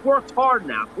 I worked hard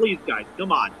now. Please, guys,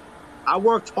 come on. I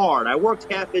worked hard. I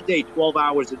worked half a day, 12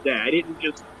 hours a day. I didn't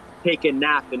just take a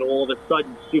nap and all of a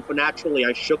sudden, supernaturally,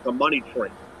 I shook a money tree.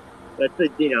 That's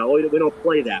it. We don't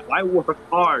play that. I worked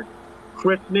hard.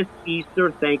 Christmas,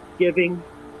 Easter, Thanksgiving,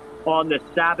 on the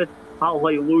Sabbath.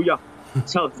 Hallelujah.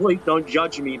 So please don't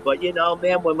judge me. But,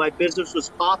 man, when my business was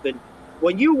popping,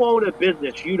 when you own a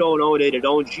business, you don't own it. It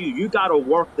owns you. You got to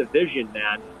work the vision,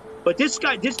 man. But this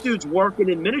dude's working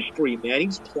in ministry, man.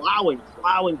 He's plowing.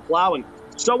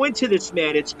 So into this,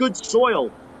 man. It's good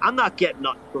soil. I'm not getting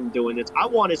nothing from doing this. I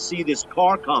want to see this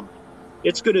car come.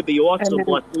 It's going to be awesome,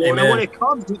 bless the Lord. And when it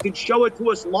comes, you can show it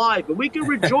to us live, and we can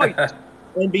rejoice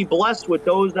and be blessed with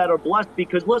those that are blessed.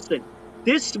 Because listen,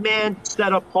 this man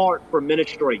set apart for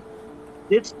ministry.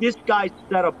 This guy's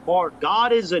set apart.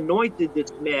 God has anointed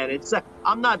this man.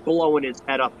 I'm not blowing his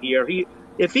head up here.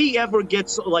 If he ever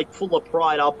gets like full of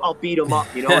pride, I'll beat him up.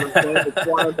 You know what I'm saying? The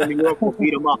choir in New York will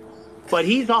beat him up. But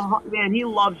he's a man. He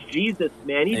loves Jesus,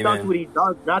 man. He does what he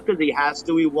does, not because he has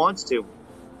to. He wants to.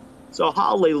 So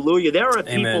hallelujah. There are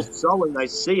people sowing. I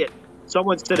see it.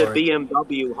 Someone said a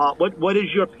BMW. What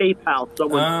is your PayPal?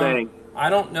 Someone's saying. I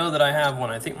don't know that I have one.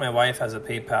 I think my wife has a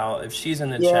PayPal. If she's in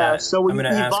the chat, so I'm going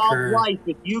to ask her. Life,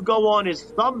 if you go on his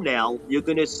thumbnail, you're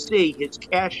going to see his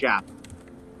Cash App.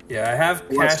 Yeah, I have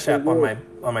Cash App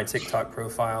on my TikTok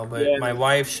profile, but my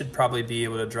wife should probably be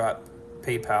able to drop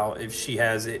PayPal if she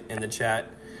has it in the chat.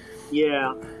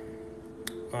 Yeah.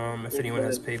 If anyone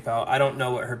has PayPal. I don't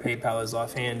know what her PayPal is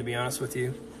offhand, to be honest with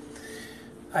you.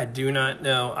 I do not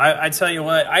know. I tell you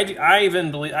what,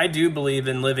 I do believe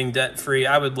in living debt free.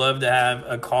 I would love to have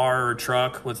a car or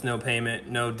truck with no payment,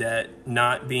 no debt,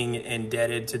 not being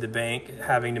indebted to the bank,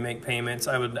 having to make payments.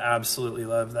 I would absolutely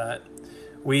love that.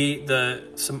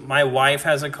 My wife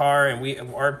has a car, and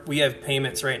we have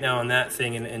payments right now on that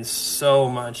thing, and so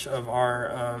much of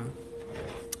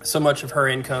her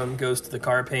income goes to the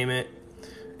car payment.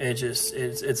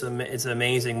 It's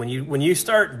amazing when you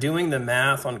start doing the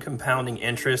math on compounding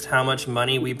interest, how much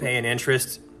money we pay in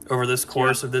interest over this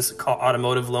course of this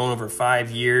automotive loan over 5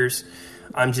 years.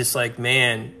 I'm just like,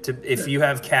 man, if you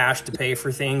have cash to pay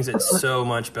for things, it's so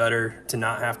much better to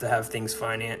not have to have things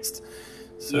financed.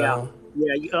 So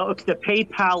the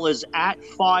PayPal is at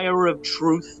Fire of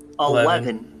Truth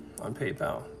 11 on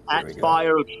PayPal. At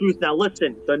Fire of Truth. Now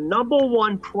listen, the number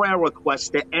one prayer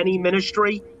request to any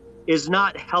ministry is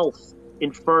not health,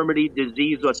 infirmity,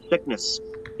 disease, or sickness.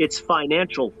 It's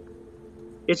financial.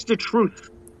 It's the truth.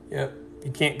 Yep.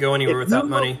 You can't go anywhere without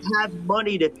money. If you don't have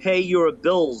money to pay your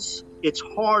bills, it's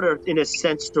harder, in a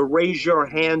sense, to raise your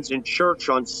hands in church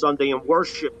on Sunday and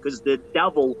worship, because the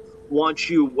devil wants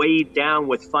you weighed down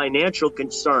with financial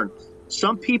concern.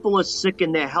 Some people are sick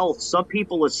in their health. Some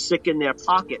people are sick in their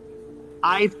pocket.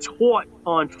 I've taught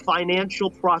on financial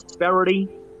prosperity,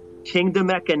 kingdom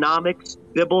economics,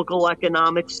 biblical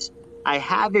economics. I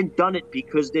haven't done it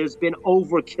because there's been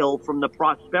overkill from the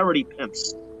prosperity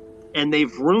pimps, and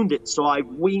they've ruined it. So I've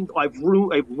weaned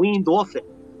off it.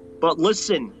 But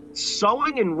listen,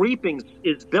 sowing and reaping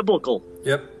is biblical.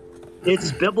 Yep.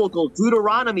 It's biblical.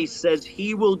 Deuteronomy says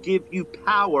he will give you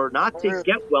power not to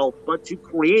get wealth, but to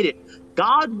create it.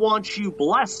 God wants you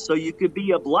blessed so you could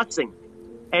be a blessing.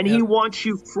 And he wants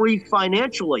you free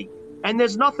financially. And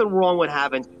there's nothing wrong with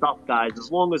having stuff, guys,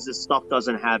 as long as this stuff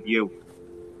doesn't have you.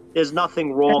 There's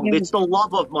nothing wrong. It's the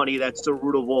love of money that's the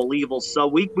root of all evil. So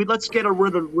we let's get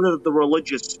rid of the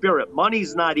religious spirit.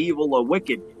 Money's not evil or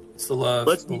wicked. It's the love.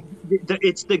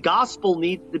 It's the gospel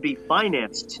needs to be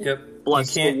financed. Yep.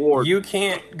 Bless the Lord. You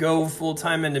can't go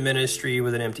full-time into ministry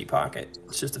with an empty pocket.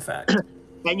 It's just a fact.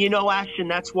 And Ashton,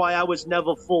 that's why I was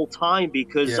never full-time,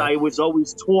 because I was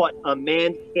always taught a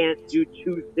man can't do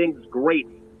two things great,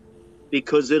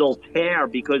 because it'll tear,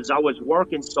 because I was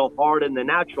working so hard in the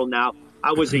natural. Now,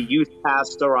 I was a youth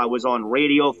pastor. I was on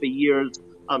radio for years.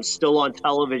 I'm still on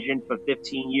television for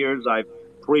 15 years. I've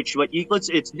preached, but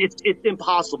it's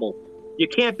impossible. You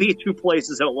can't be two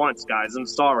places at once, guys. I'm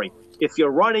sorry. If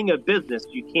you're running a business,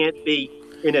 you can't be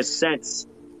in a sense.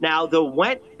 Now,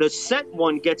 the sent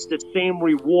one gets the same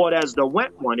reward as the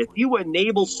went one. If you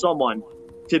enable someone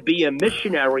to be a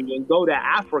missionary and go to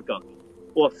Africa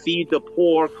or feed the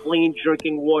poor, clean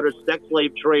drinking water, sex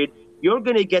slave trade, you're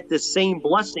going to get the same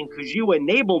blessing because you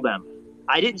enable them.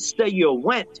 I didn't say you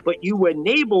went, but you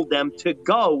enabled them to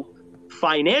go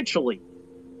financially.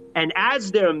 And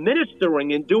as they're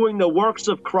ministering and doing the works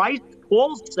of Christ,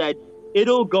 Paul said,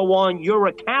 it'll go on your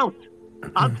account.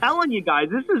 I'm telling you guys,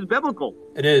 this is biblical.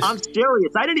 It is. I'm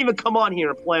serious. I didn't even come on here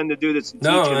and plan to do this and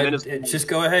teach and minister. Just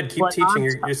go ahead. Keep teaching.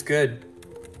 You're just good.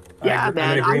 Yeah,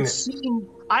 man.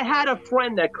 I had a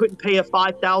friend that couldn't pay a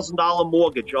 $5,000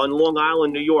 mortgage on Long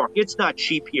Island, New York. It's not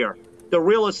cheap here. The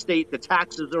real estate, the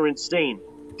taxes are insane.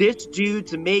 This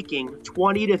dude's making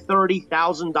 $20,000 to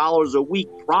 $30,000 a week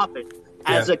profit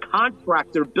as a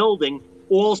contractor building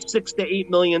all $6 to $8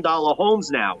 million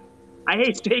homes now. I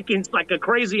hate taking like a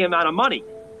crazy amount of money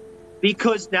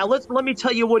because now let me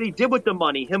tell you what he did with the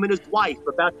money. Him and his wife,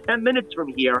 about 10 minutes from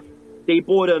here, they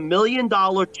bought $1 million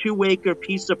 2-acre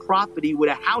piece of property with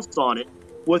a house on it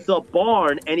with a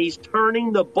barn, and he's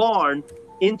turning the barn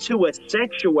into a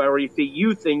sanctuary for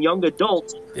youth and young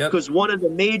adults because one of the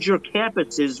major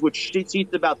campuses, which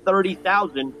seats about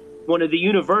 30,000, one of the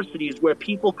universities where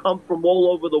people come from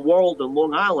all over the world in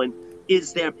Long Island,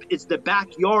 is the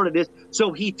backyard of this.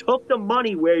 So he took the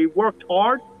money where he worked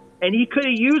hard, and he could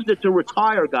have used it to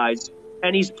retire, guys.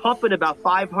 And he's pumping about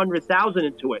 $500,000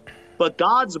 into it. But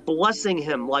God's blessing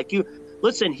him like you.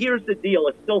 Listen, here's the deal.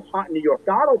 It's still hot in New York.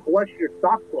 God will bless your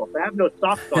socks off. I have no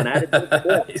socks on. I had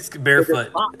to He's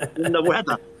barefoot in the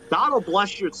weather. God will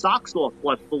bless your socks off.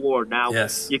 Bless the Lord. Now,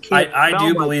 yes, you can't. I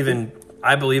do believe in.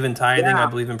 I believe in tithing. Yeah. I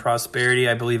believe in prosperity.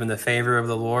 I believe in the favor of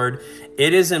the Lord.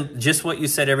 It isn't just what you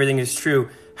said. Everything is true.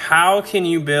 How can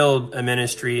you build a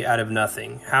ministry out of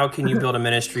nothing? How can you build a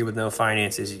ministry with no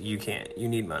finances? You can't. You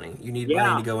need money. You need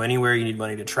money to go anywhere. You need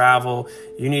money to travel.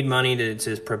 You need money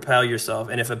to propel yourself.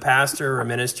 And if a pastor or a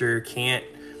minister can't,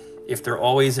 if they're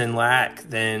always in lack,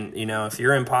 then, if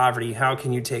you're in poverty, how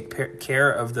can you take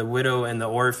care of the widow and the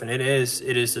orphan? It is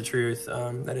the truth.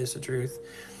 That is the truth.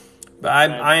 But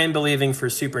I am believing for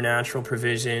supernatural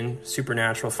provision,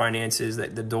 supernatural finances,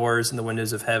 that the doors and the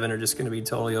windows of heaven are just going to be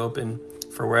totally open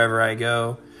for wherever I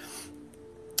go.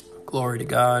 Glory to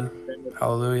God.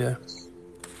 Hallelujah.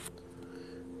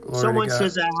 Glory Someone to God.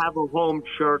 says, I have a home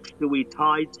church. Do we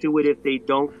tithe to it if they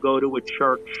don't go to a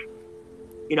church?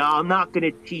 I'm not going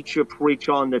to teach or preach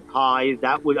on the tithe.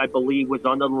 That I believe was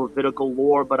under the Levitical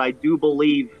law, but I do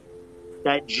believe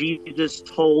that Jesus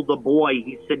told the boy,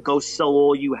 he said, go sell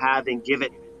all you have and give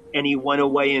it. And he went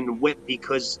away and wept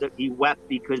because he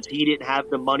didn't have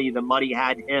the money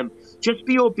had him. Just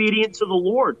be obedient to the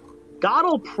Lord. God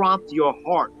will prompt your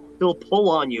heart. He'll pull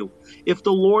on you. If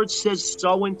the Lord says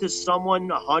sow into someone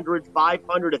 100,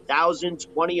 500, 1,000,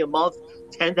 20 a month,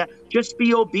 10, just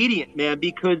be obedient, man,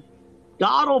 because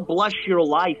God will bless your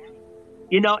life.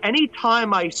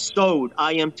 Anytime I sowed,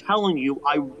 I am telling you,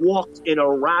 I walked in a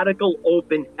radical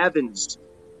open heavens.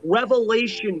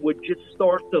 Revelation would just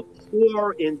start to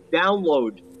pour and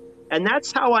download. And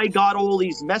that's how I got all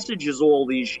these messages all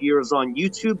these years on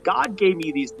YouTube. God gave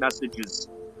me these messages.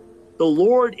 The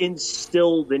Lord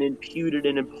instilled and imputed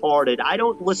and imparted. I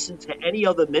don't listen to any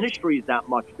other ministries that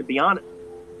much, to be honest.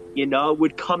 It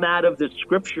would come out of the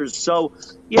scriptures. So,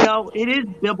 it is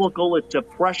biblical. It's a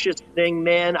precious thing,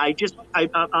 man.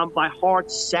 I'm my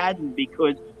heart's saddened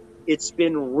because it's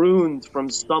been ruined from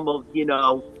some of,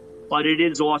 but it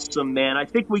is awesome, man. I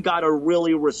think we got to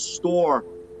really restore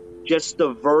just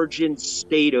the virgin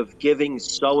state of giving,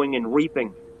 sowing, and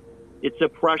reaping. It's a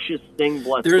precious thing,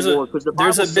 bless the Lord.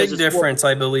 There's a big difference,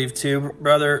 I believe, too,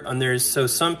 brother. And so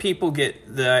some people get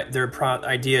their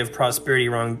idea of prosperity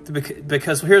wrong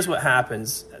because here's what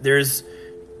happens.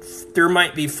 There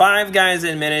might be 5 guys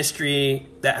in ministry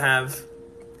that have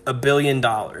 $1 billion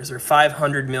or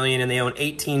 500 million, and they own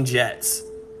 18 jets.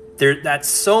 That's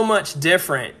so much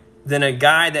different than a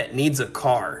guy that needs a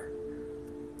car,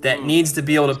 that needs to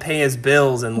be able to pay his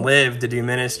bills and live to do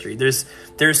ministry.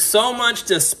 There's so much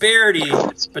disparity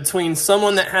between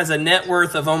someone that has a net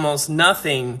worth of almost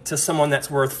nothing to someone that's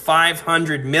worth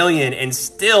 500 million and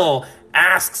still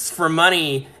asks for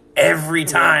money every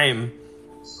time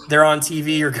they're on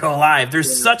TV or go live.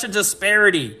 There's such a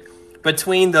disparity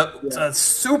between the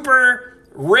super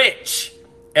rich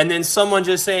and then someone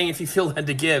just saying, if you feel led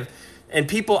to give. And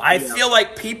I feel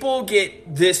like people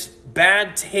get this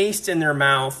bad taste in their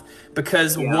mouth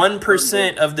because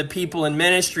 1% of the people in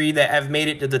ministry that have made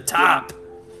it to the top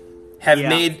have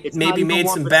made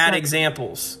some bad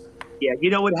examples. Yeah,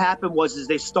 you know what happened is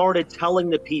they started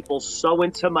telling the people, sow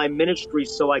into my ministry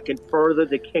so I can further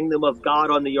the kingdom of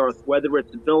God on the earth, whether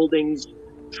it's buildings,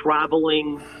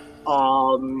 traveling,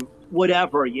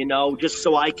 whatever, just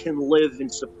so I can live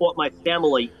and support my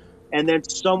family. And then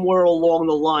somewhere along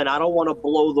the line, I don't want to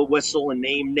blow the whistle and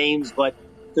name names, but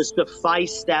to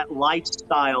suffice that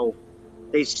lifestyle,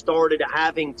 they started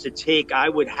having to take, I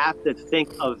would have to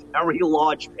think, a very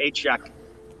large paycheck.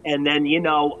 And then,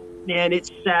 man, it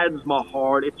saddens my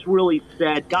heart. It's really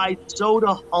sad. Guys, so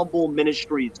to humble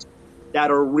ministries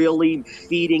that are really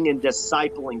feeding and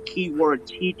discipling, keyword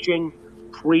teaching,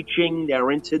 preaching. They're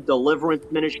into deliverance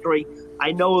ministry.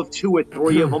 I know of 2 or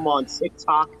 3 of them on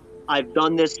TikTok. I've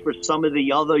done this for some of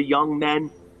the other young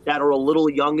men that are a little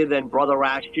younger than Brother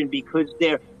Ashton, because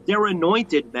they're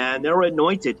anointed, man. They're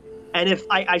anointed. And if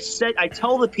I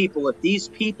tell the people, if these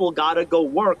people got to go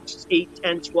work 8,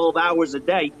 10, 12 hours a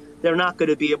day, they're not going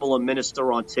to be able to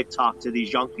minister on TikTok to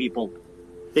these young people.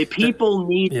 The people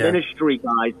need ministry,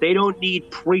 guys. They don't need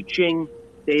preaching.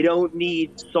 They don't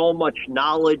need so much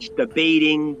knowledge,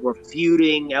 debating,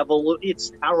 refuting,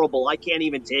 It's terrible. I can't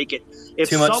even take it.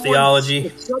 Too much theology.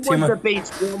 If someone debates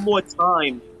one more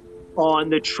time on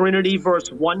the Trinity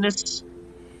versus oneness,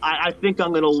 I think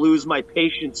I'm going to lose my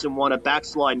patience and want to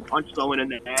backslide and punch someone in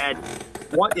the head.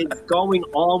 What is going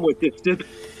on with this?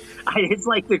 It's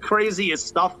like the craziest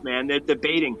stuff, man. They're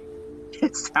debating.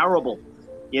 It's terrible.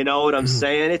 You know what I'm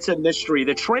saying? It's a mystery.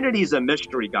 The Trinity's a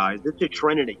mystery, guys. It's a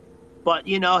Trinity. But,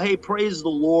 hey, praise the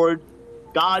Lord.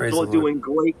 God's doing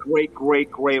great, great,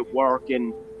 great, great work.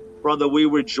 And, brother, we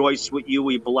rejoice with you.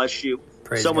 We bless you.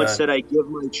 Someone said, I give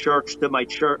my church to my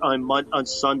church on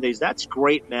Sundays. That's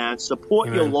great, man.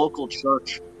 Support your local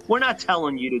church. We're not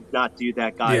telling you to not do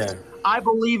that, guys. Yeah. I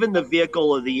believe in the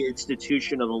vehicle of the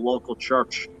institution of the local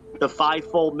church, the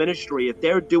fivefold ministry. If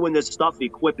they're doing this stuff,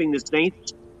 equipping the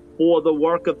saints for the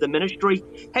work of the ministry,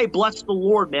 hey, bless the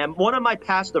Lord, man. One of my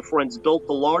pastor friends built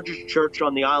the largest church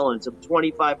on the islands of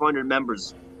 2,500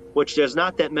 members, which there's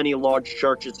not that many large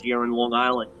churches here in Long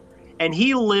Island. And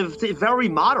he lived very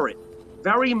moderate.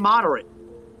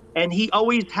 And he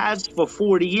always has for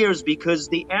 40 years, because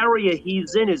the area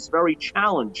he's in is very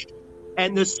challenged.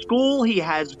 And the school he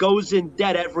has goes in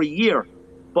debt every year.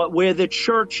 But where the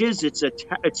church is, it's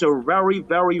a very,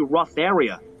 very rough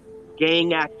area.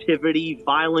 Gang activity,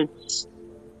 violence,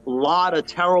 a lot of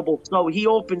terrible. So he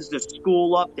opens the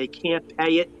school up. They can't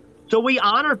pay it. So we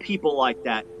honor people like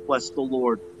that, bless the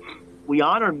Lord. We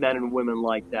honor men and women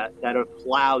like that have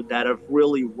plowed, that have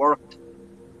really worked.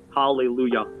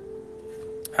 Hallelujah.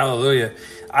 Hallelujah.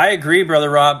 I agree, Brother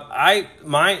Rob.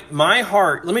 My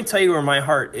heart, let me tell you where my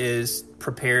heart is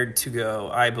prepared to go,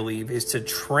 I believe, is to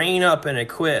train up and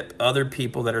equip other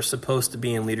people that are supposed to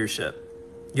be in leadership.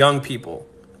 Young people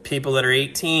that are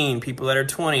 18, people that are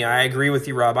 20. I agree with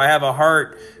you, Rob. I have a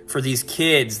heart for these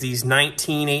kids, these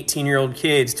 19, 18-year-old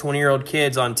kids, 20-year-old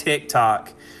kids on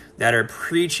TikTok that are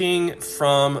preaching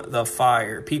from the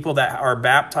fire, people that are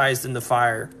baptized in the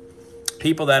fire.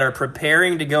 People that are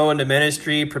preparing to go into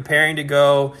ministry, preparing to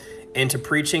go into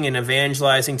preaching and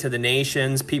evangelizing to the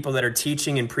nations, people that are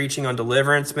teaching and preaching on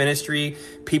deliverance ministry,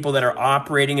 people that are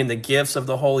operating in the gifts of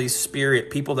the Holy Spirit,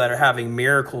 people that are having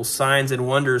miracles, signs, and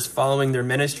wonders following their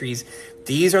ministries.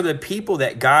 These are the people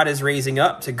that God is raising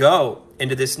up to go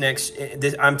into this next.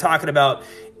 I'm talking about,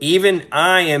 even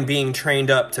I am being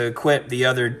trained up to equip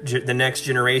the next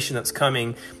generation that's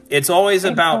coming. It's always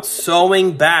about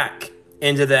sowing back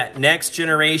into that next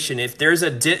generation. If there's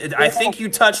I think you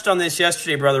touched on this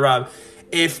yesterday, Brother Rob.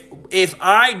 If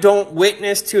I don't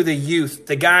witness to the youth,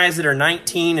 the guys that are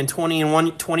 19 and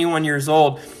 21 years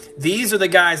old, these are the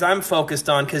guys I'm focused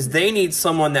on, because they need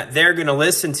someone that they're going to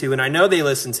listen to. And I know they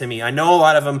listen to me. I know a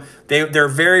lot of them, they're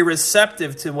very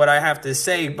receptive to what I have to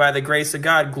say by the grace of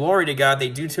God. Glory to God. They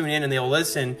do tune in and they'll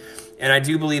listen. And I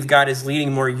do believe God is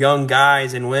leading more young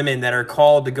guys and women that are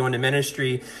called to go into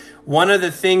ministry. One of the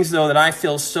things, though, that I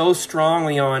feel so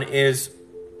strongly on is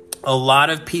a lot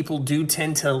of people do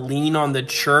tend to lean on the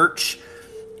church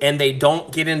and they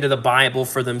don't get into the Bible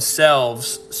for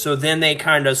themselves. So then they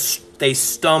they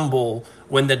stumble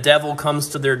when the devil comes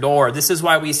to their door. This is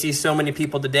why we see so many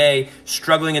people today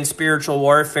struggling in spiritual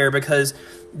warfare, because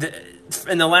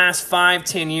in the last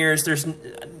 5-10 years,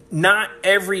 not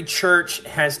every church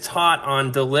has taught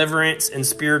on deliverance and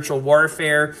spiritual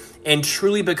warfare and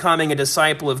truly becoming a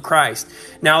disciple of Christ.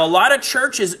 Now, a lot of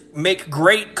churches make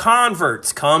great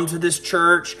converts. Come to this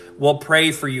church, we'll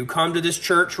pray for you. Come to this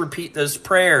church, repeat this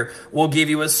prayer. We'll give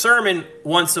you a sermon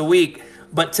once a week.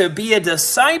 But to be a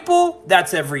disciple,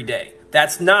 that's every day.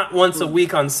 That's not once a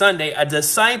week on Sunday. A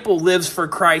disciple lives for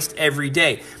Christ every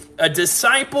day. A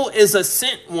disciple is a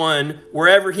sent one.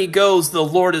 Wherever he goes, the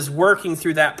Lord is working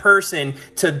through that person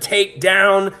to take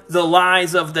down the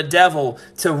lies of the devil,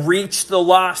 to reach the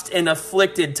lost and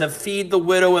afflicted, to feed the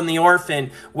widow and the orphan,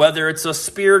 whether it's a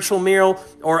spiritual meal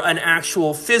or an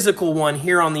actual physical one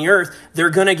here on the earth.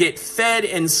 They're going to get fed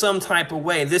in some type of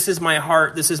way. This is my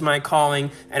heart. This is my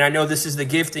calling. And I know this is the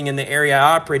gifting in the area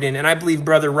I operate in. And I believe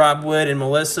Brother Rob Wood and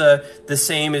Melissa, the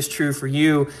same is true for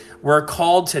you. We're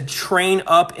called to train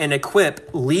up and equip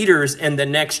leaders in the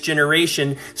next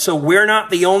generation. So we're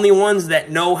not the only ones that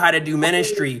know how to do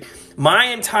ministry. My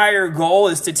entire goal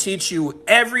is to teach you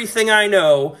everything I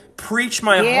know, preach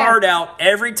my heart out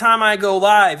every time I go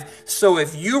live. So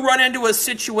if you run into a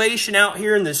situation out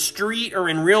here in the street or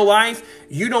in real life,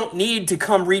 you don't need to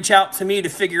come reach out to me to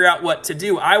figure out what to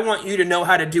do. I want you to know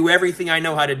how to do everything I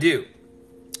know how to do.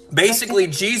 Basically,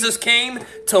 Jesus came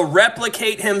to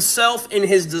replicate himself in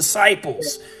his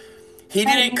disciples. He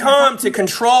didn't come to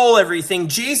control everything.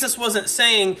 Jesus wasn't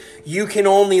saying, you can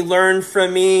only learn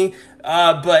from me,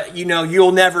 but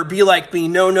you'll never be like me.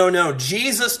 No.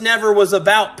 Jesus never was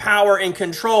about power and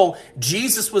control.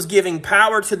 Jesus was giving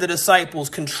power to the disciples,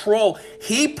 control.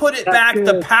 He put it back,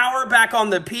 the power back on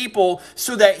the people,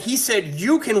 so that he said,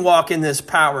 you can walk in this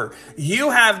power. You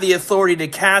have the authority to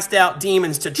cast out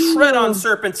demons, to tread on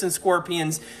serpents and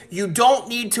scorpions. You don't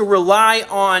need to rely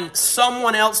on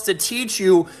someone else to teach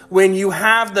you when you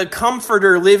have the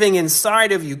Comforter living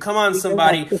inside of you. Come on,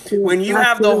 somebody. When you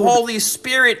have the Holy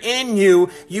Spirit in you,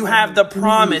 you have the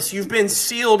promise. You've been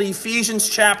sealed. Ephesians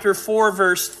chapter 4,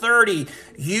 verse 30.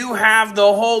 You have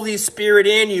the Holy Spirit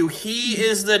in you. He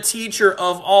is the teacher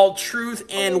of all truth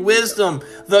and wisdom.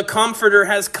 The Comforter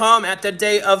has come at the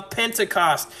day of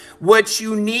Pentecost. What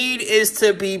you need is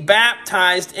to be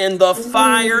baptized in the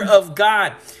fire of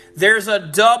God. There's a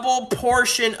double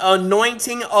portion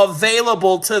anointing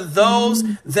available to those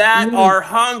that are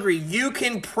hungry. You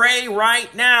can pray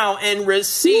right now and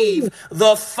receive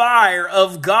the fire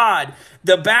of God.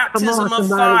 The baptism of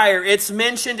fire, it's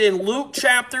mentioned in Luke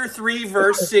chapter 3,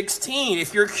 verse 16.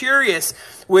 If you're curious,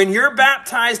 when you're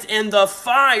baptized in the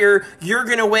fire, you're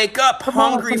going to wake up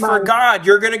hungry for God.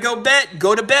 You're going to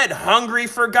go to bed hungry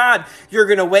for God. You're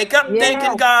going to wake up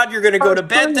thanking God. You're going to go to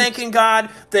bed thanking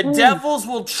God. The devils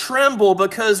will tremble,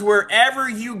 because wherever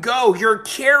you go, you're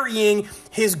carrying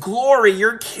his glory.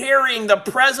 You're carrying the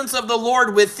presence of the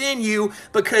Lord within you,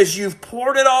 because you've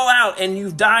poured it all out and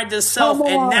you've died to self.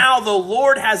 And now the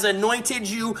Lord has anointed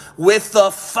you with the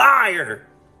fire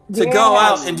to go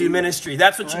out and do ministry.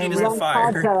 That's what you need, is the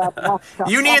fire.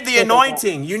 You need the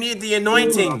anointing. You need the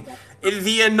anointing.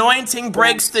 The anointing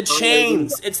breaks the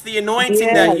chains. It's the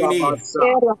anointing that you need.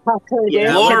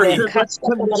 Glory. Let's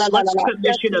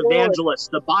commission evangelists.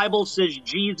 The Bible says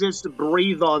Jesus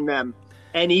breathed on them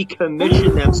and he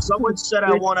commissioned them. Someone said,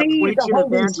 I want to preach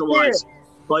and evangelize,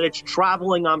 but it's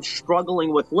traveling I'm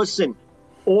struggling with. Listen,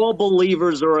 all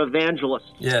believers are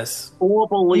evangelists. Yes. All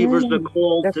believers are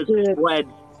called to spread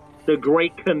the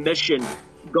Great Commission.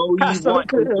 Go ye into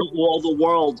all the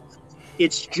world.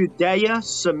 It's Judea,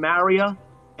 Samaria,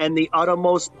 and the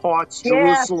uttermost parts,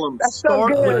 Jerusalem.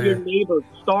 Start with your neighbors.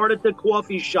 Start at the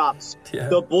coffee shops,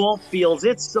 the ball fields.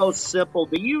 It's so simple.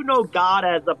 Do you know God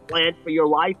has a plan for your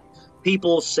life?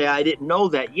 People say, I didn't know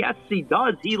that. Yes, he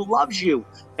does. He loves you.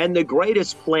 And the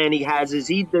greatest plan he has is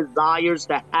he desires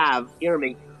to have, hear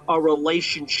me, a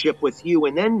relationship with you,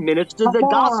 and then minister the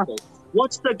gospel.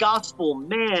 What's the gospel?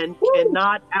 Man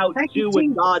cannot outdo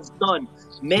what God's done.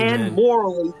 Man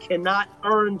morally cannot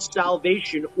earn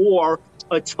salvation or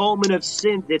atonement of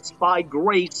sins. It's by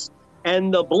grace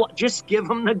and the blood. Just give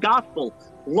him the gospel.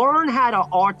 Learn how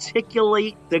to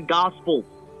articulate the gospel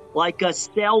like a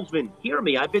salesman. Hear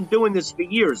me, I've been doing this for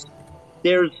years.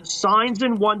 There's signs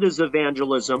and wonders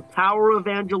evangelism, power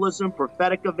evangelism,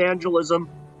 prophetic evangelism,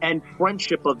 and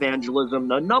friendship evangelism.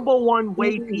 The number one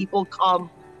way people come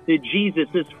to Jesus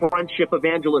is friendship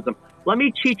evangelism. Let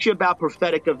me teach you about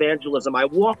prophetic evangelism. I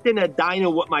walked in a diner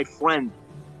with my friend.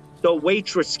 The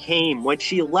waitress came. When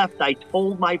she left, I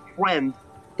told my friend,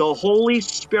 the Holy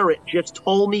Spirit just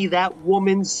told me that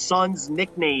woman's son's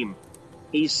nickname.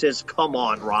 He says, come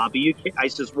on, Robbie. You can't. I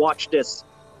says, watch this.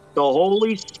 The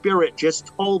Holy Spirit just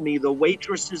told me the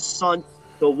waitress's son,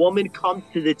 the woman comes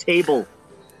to the table.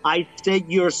 I said,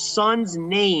 your son's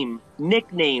name,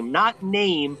 nickname, not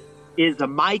name, is a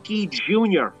Mikey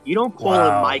Jr. You don't call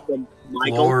him Michael.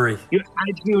 Glory. How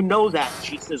did you know that?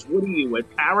 She says, what are you, a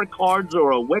tarot cards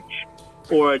or a witch?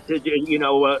 Or,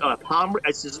 a palm?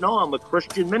 I says, no, I'm a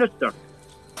Christian minister.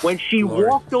 When she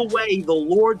walked away, the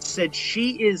Lord said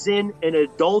she is in an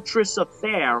adulterous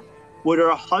affair with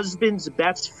her husband's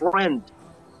best friend.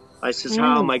 I says,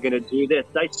 how am I going to do this?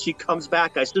 She comes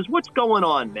back. I says, what's going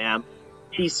on, ma'am?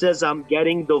 She says, I'm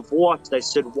getting divorced. I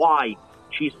said, why?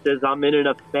 She says, I'm in an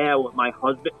affair with my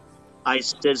husband. I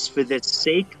says, for the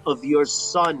sake of your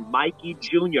son, Mikey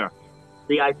Jr.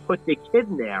 See, I put the kid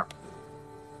in there.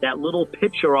 That little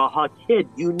picture of her kid.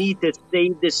 You need to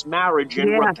save this marriage and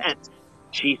repent.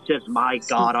 She says, my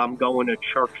God, I'm going to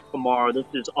church tomorrow. This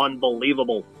is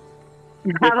unbelievable.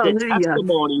 Hallelujah. The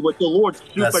testimony with the Lord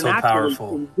supernaturally. That's so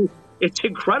powerful. It's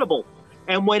incredible.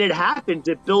 And when it happens,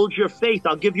 it builds your faith.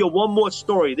 I'll give you one more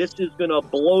story. This is going to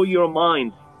blow your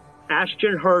mind.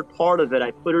 Ashton heard part of it.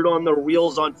 I put it on the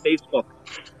reels on Facebook.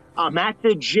 I'm at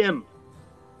the gym.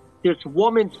 This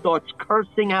woman starts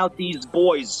cursing out these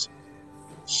boys,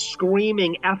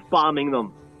 screaming, F-bombing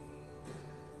them.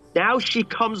 Now she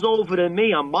comes over to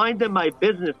me. I'm minding my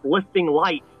business, lifting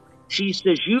light. She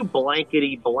says, you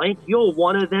blankety blank, you're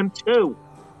one of them too.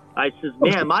 I says,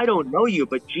 ma'am, I don't know you,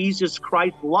 but Jesus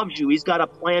Christ loves you. He's got a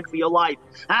plan for your life.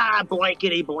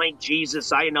 Blankety blank,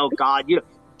 Jesus, I know God.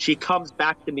 She comes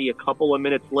back to me a couple of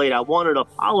minutes later. I wanted to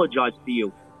apologize to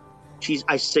you.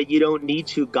 I said, you don't need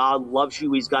to. God loves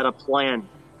you. He's got a plan.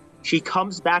 She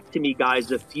comes back to me,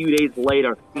 guys, a few days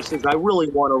later. She says, I really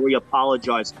want to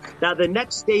re-apologize. Now, the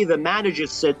next day, the manager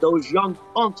said those young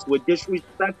punks were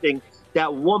disrespecting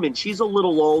that woman. She's a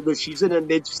little older. She's in her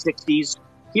mid-60s.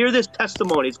 Hear this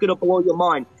testimony. It's going to blow your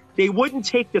mind. They wouldn't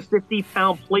take the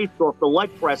 50-pound plates off the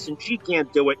leg press, and she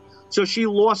can't do it. So she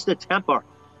lost her temper.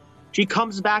 She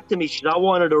comes back to me. She said, I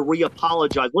wanted to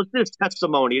re-apologize. Listen to this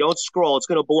testimony. Don't scroll. It's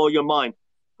going to blow your mind.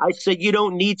 I said, you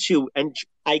don't need to. And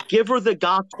I give her the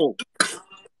gospel.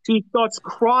 She starts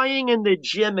crying in the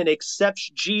gym and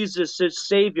accepts Jesus as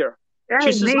Savior.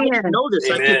 She says, I didn't know this.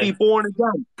 Amen. I could be born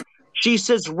again. She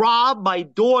says, Rob, my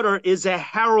daughter is a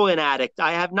heroin addict.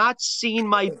 I have not seen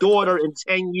my daughter in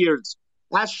 10 years.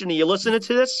 Ashton, are you listening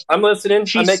to this? I'm listening.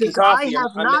 She I'm making says, coffee. I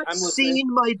have not seen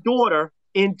my daughter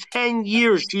in 10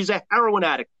 years. She's a heroin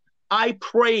addict. I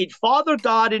prayed, Father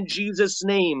God, in Jesus'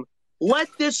 name, let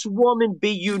this woman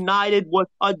be united with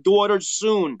her daughter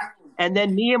soon. And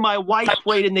then me and my wife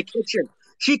prayed in the kitchen.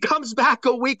 She comes back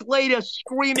a week later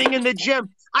screaming in the gym,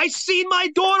 I seen my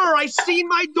daughter. I seen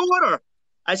my daughter.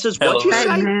 I says, what'd you say?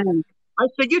 I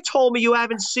said, you told me you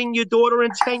haven't seen your daughter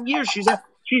in 10 years. She says,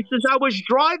 I was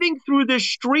driving through the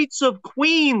streets of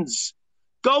Queens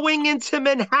going into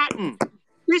Manhattan.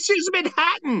 This is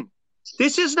Manhattan.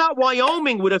 This is not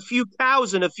Wyoming with a few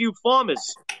cows and a few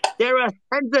farmers. There are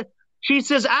tens of... She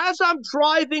says, as I'm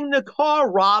driving the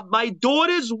car, Rob, my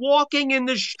daughter's walking in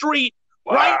the street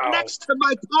right next to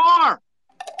my car.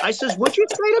 I says, what'd you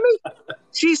say to me?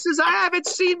 She says, I haven't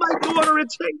seen my daughter in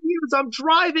 10 years. I'm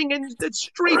driving in the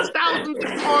streets, thousands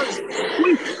of cars.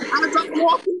 As I'm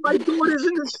walking, my daughter's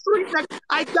in the street.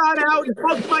 I got out and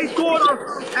hugged my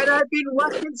daughter, and I've been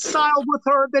reconciled with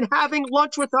her, been having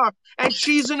lunch with her, and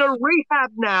she's in a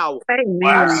rehab now.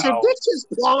 Wow. I said, this is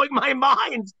blowing my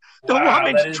mind. The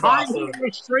woman's driving in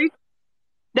the street.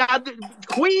 Now,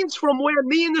 Queens, from where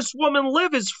me and this woman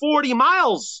live, is 40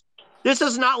 miles. This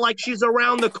is not like she's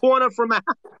around the corner from a...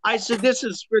 I said, this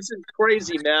is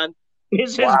crazy, man.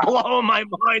 This is blowing my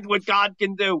mind what God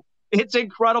can do. It's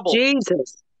incredible.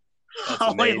 Jesus.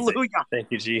 Hallelujah. Thank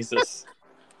you, Jesus.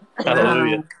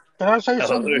 Hallelujah. Can I say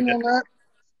something on that?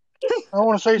 I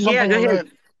want to say something on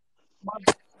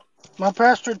that. My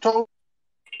pastor told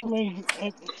me,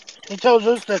 he tells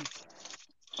us that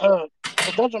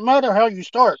it doesn't matter how you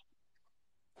start.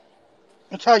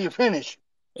 It's how you finish.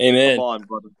 Amen. Come on,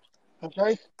 brother.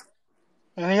 Okay?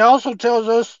 And he also tells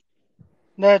us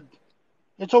that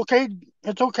it's okay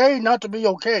not to be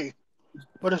okay,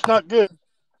 but it's not good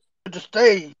to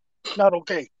stay not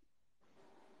okay.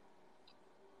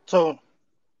 So,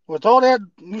 with all that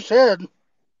you said,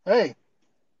 hey,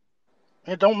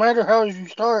 it don't matter how you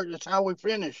start, it's how we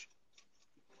finish.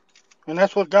 And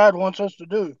that's what God wants us to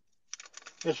do,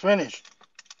 is finish.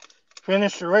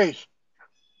 Finish the race.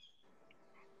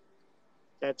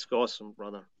 That's awesome,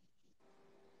 brother.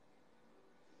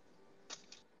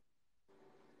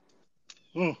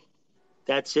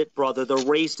 That's it, brother. The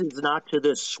race is not to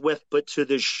the swift, but to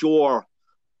the sure.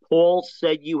 Paul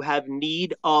said you have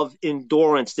need of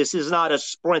endurance. This is not a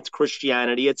sprint,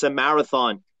 Christianity. It's a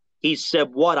marathon. He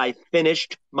said, what? I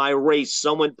finished my race.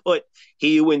 Someone put,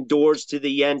 he who endures to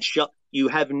the end shall... You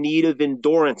have need of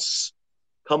endurance.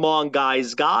 Come on,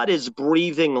 guys. God is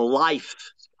breathing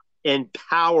life and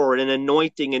power and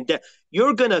anointing and death.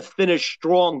 You're going to finish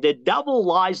strong. The devil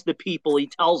lies to people. He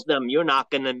tells them, you're not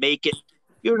going to make it.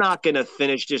 You're not going to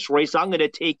finish this race. I'm going to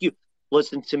take you.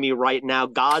 Listen to me right now.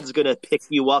 God's going to pick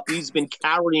you up. He's been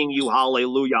carrying you.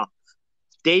 Hallelujah.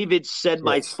 David said,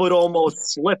 my Yes. foot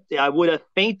almost slipped. I would have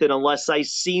fainted unless I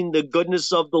seen the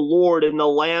goodness of the Lord in the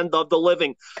land of the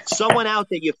living. Someone out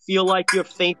there, you feel like you're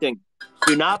fainting.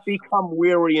 Do not become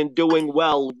weary in doing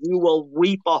well. You will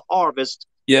reap a harvest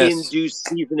in Yes. due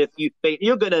season if you faint.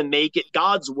 You're going to make it.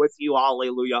 God's with you.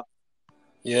 Hallelujah.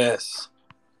 Yes.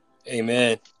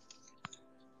 Amen.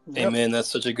 Yep. Amen. That's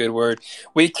such a good word.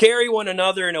 We carry one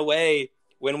another in a way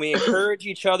when we encourage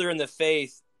each other in the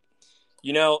faith.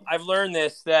 You know, I've learned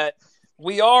this, that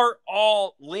we are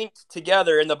all linked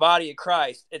together in the body of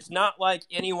Christ. It's not like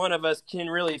any one of us can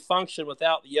really function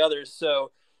without the others.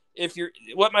 So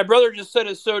what my brother just said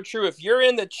is so true. If you're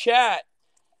in the chat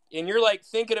and you're like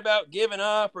thinking about giving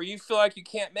up, or you feel like you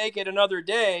can't make it another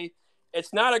day,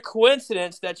 it's not a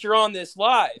coincidence that you're on this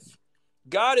live.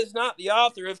 God is not the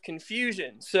author of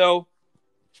confusion. So,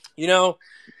 you know,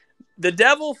 the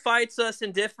devil fights us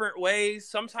in different ways.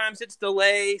 Sometimes it's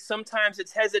delay. Sometimes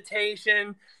it's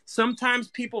hesitation. Sometimes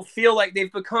people feel like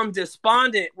they've become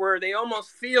despondent, where they almost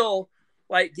feel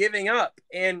like giving up.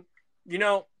 And, you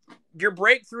know, your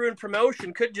breakthrough and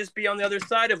promotion could just be on the other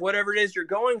side of whatever it is you're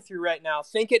going through right now.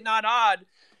 Think it not odd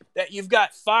that you've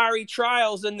got fiery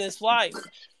trials in this life.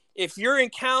 If you're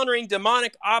encountering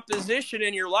demonic opposition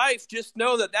in your life, just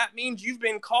know that that means you've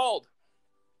been called.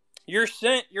 You're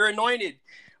sent. You're anointed.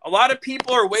 A lot of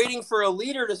people are waiting for a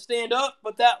leader to stand up,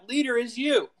 but that leader is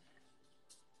you.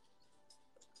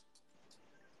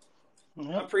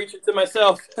 Yep. I'm preaching to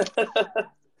myself.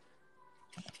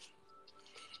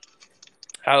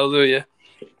 Hallelujah.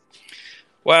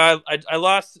 Wow, I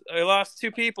lost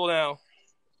 2 people now.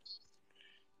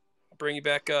 I'll bring you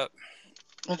back up.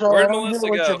 It's all Where'd right. I'm here Melissa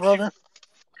with go? you, brother.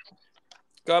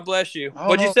 God bless you. I don't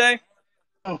What'd you know. say?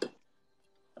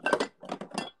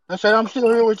 I said I'm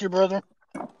still here with you, brother.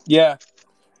 Yeah.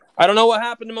 I don't know what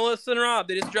happened to Melissa and Rob.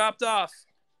 They just dropped off.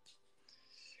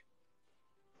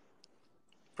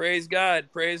 Praise God.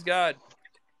 Praise God.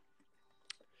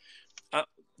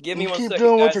 Give me You 1 keep second,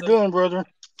 doing what guys. you're doing, brother.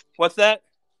 What's that?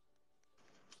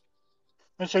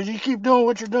 I said you keep doing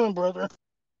what you're doing, brother.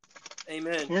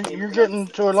 Amen. You're Amen. getting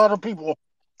to a lot of people.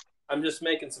 I'm just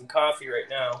making some coffee right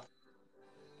now.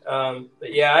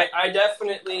 But yeah, I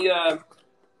definitely,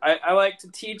 I like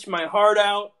to teach my heart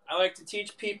out. I like to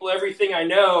teach people everything I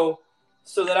know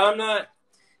so that I'm not.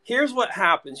 Here's what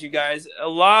happens, you guys. A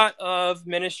lot of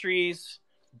ministries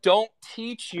don't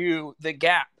teach you the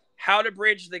gap, how to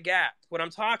bridge the gap. What I'm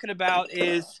talking about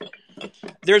is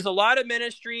there's a lot of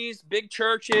ministries, big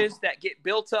churches that get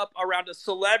built up around a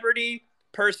celebrity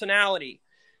personality.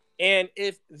 And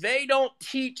if they don't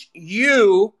teach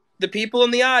you, the people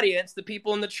in the audience, the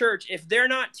people in the church, if they're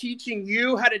not teaching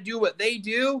you how to do what they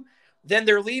do, then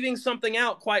they're leaving something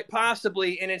out quite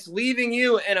possibly, and it's leaving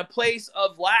you in a place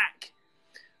of lack.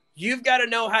 You've got to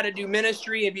know how to do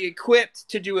ministry and be equipped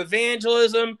to do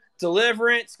evangelism,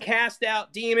 deliverance, cast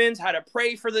out demons, how to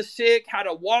pray for the sick, how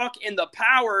to walk in the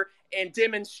power and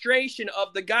demonstration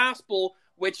of the gospel,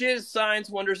 which is signs,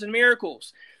 wonders, and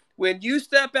miracles. When you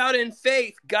step out in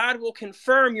faith, God will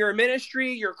confirm your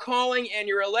ministry, your calling, and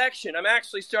your election. I'm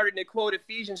actually starting to quote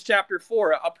Ephesians chapter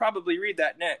 4. I'll probably read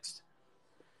that next.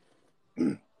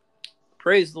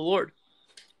 Praise the Lord.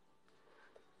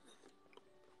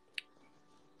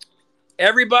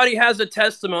 Everybody has a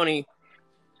testimony.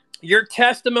 Your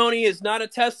testimony is not a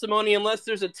testimony unless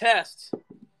there's a test.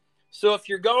 So if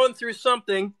you're going through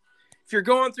something, if you're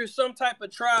going through some type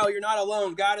of trial, you're not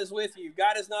alone. God is with you.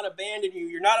 God has not abandoned you.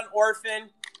 You're not an orphan.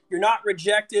 You're not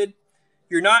rejected.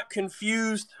 You're not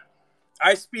confused.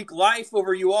 I speak life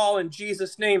over you all in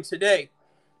Jesus' name today.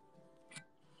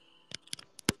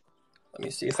 Let me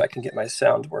see if I can get my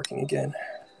sound working again.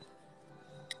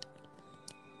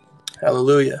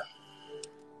 Hallelujah.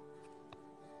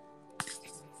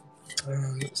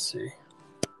 Let's see.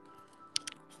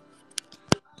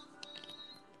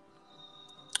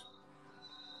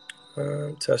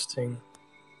 Testing.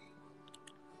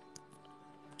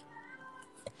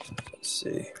 Let's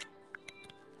see.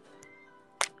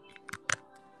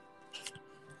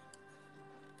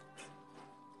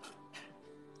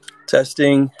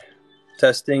 Testing.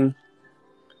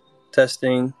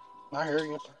 I hear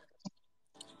you.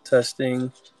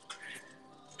 Testing.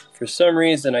 For some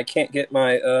reason, I can't get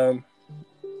my.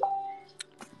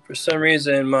 For some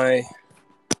reason, my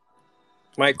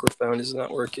microphone is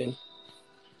not working.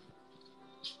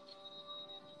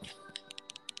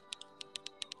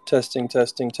 Testing.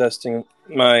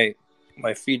 My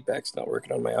feedback's not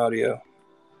working on my audio.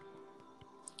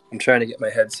 I'm trying to get my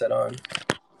headset on.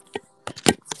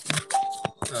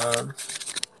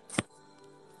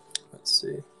 Let's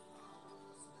see.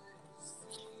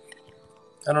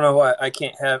 I don't know why I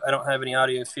don't have any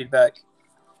audio feedback.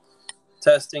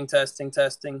 Testing.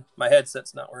 My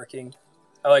headset's not working.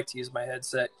 I like to use my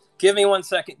headset. Give me 1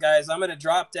 second, guys. I'm going to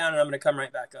drop down and I'm going to come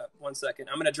right back up. 1 second.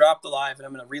 I'm going to drop the live and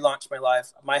I'm going to relaunch my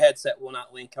live. My headset will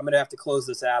not link. I'm going to have to close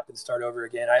this app and start over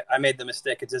again. I made the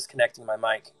mistake of disconnecting my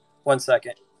mic. 1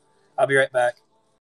 second. I'll be right back.